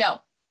on the show.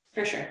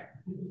 For sure.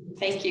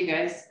 Thank you,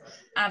 guys.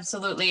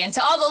 Absolutely. And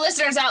to all the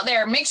listeners out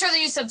there, make sure that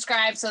you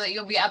subscribe so that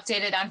you'll be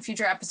updated on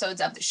future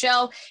episodes of the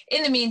show.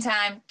 In the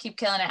meantime, keep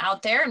killing it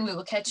out there, and we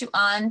will catch you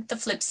on the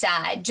flip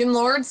side. Gym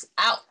Lords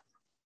out.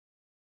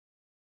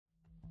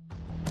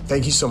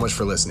 Thank you so much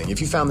for listening.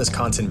 If you found this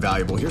content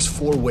valuable, here's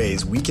 4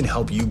 ways we can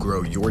help you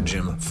grow your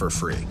gym for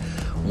free.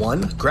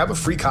 1, grab a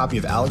free copy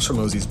of Alex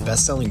Hormozi's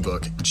best-selling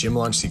book, Gym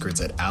Launch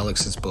Secrets, at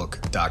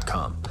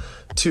alexsbook.com.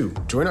 2,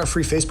 join our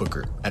free Facebook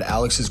group at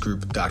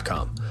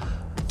alexsgroup.com.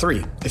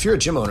 3, if you're a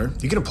gym owner,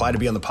 you can apply to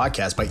be on the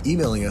podcast by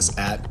emailing us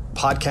at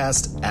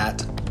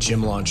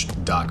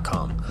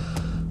podcast@gymlaunch.com.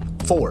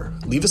 4,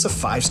 leave us a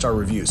 5-star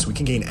review so we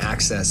can gain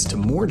access to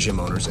more gym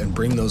owners and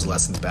bring those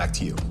lessons back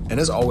to you. And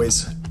as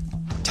always,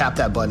 tap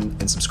that button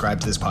and subscribe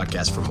to this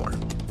podcast for more.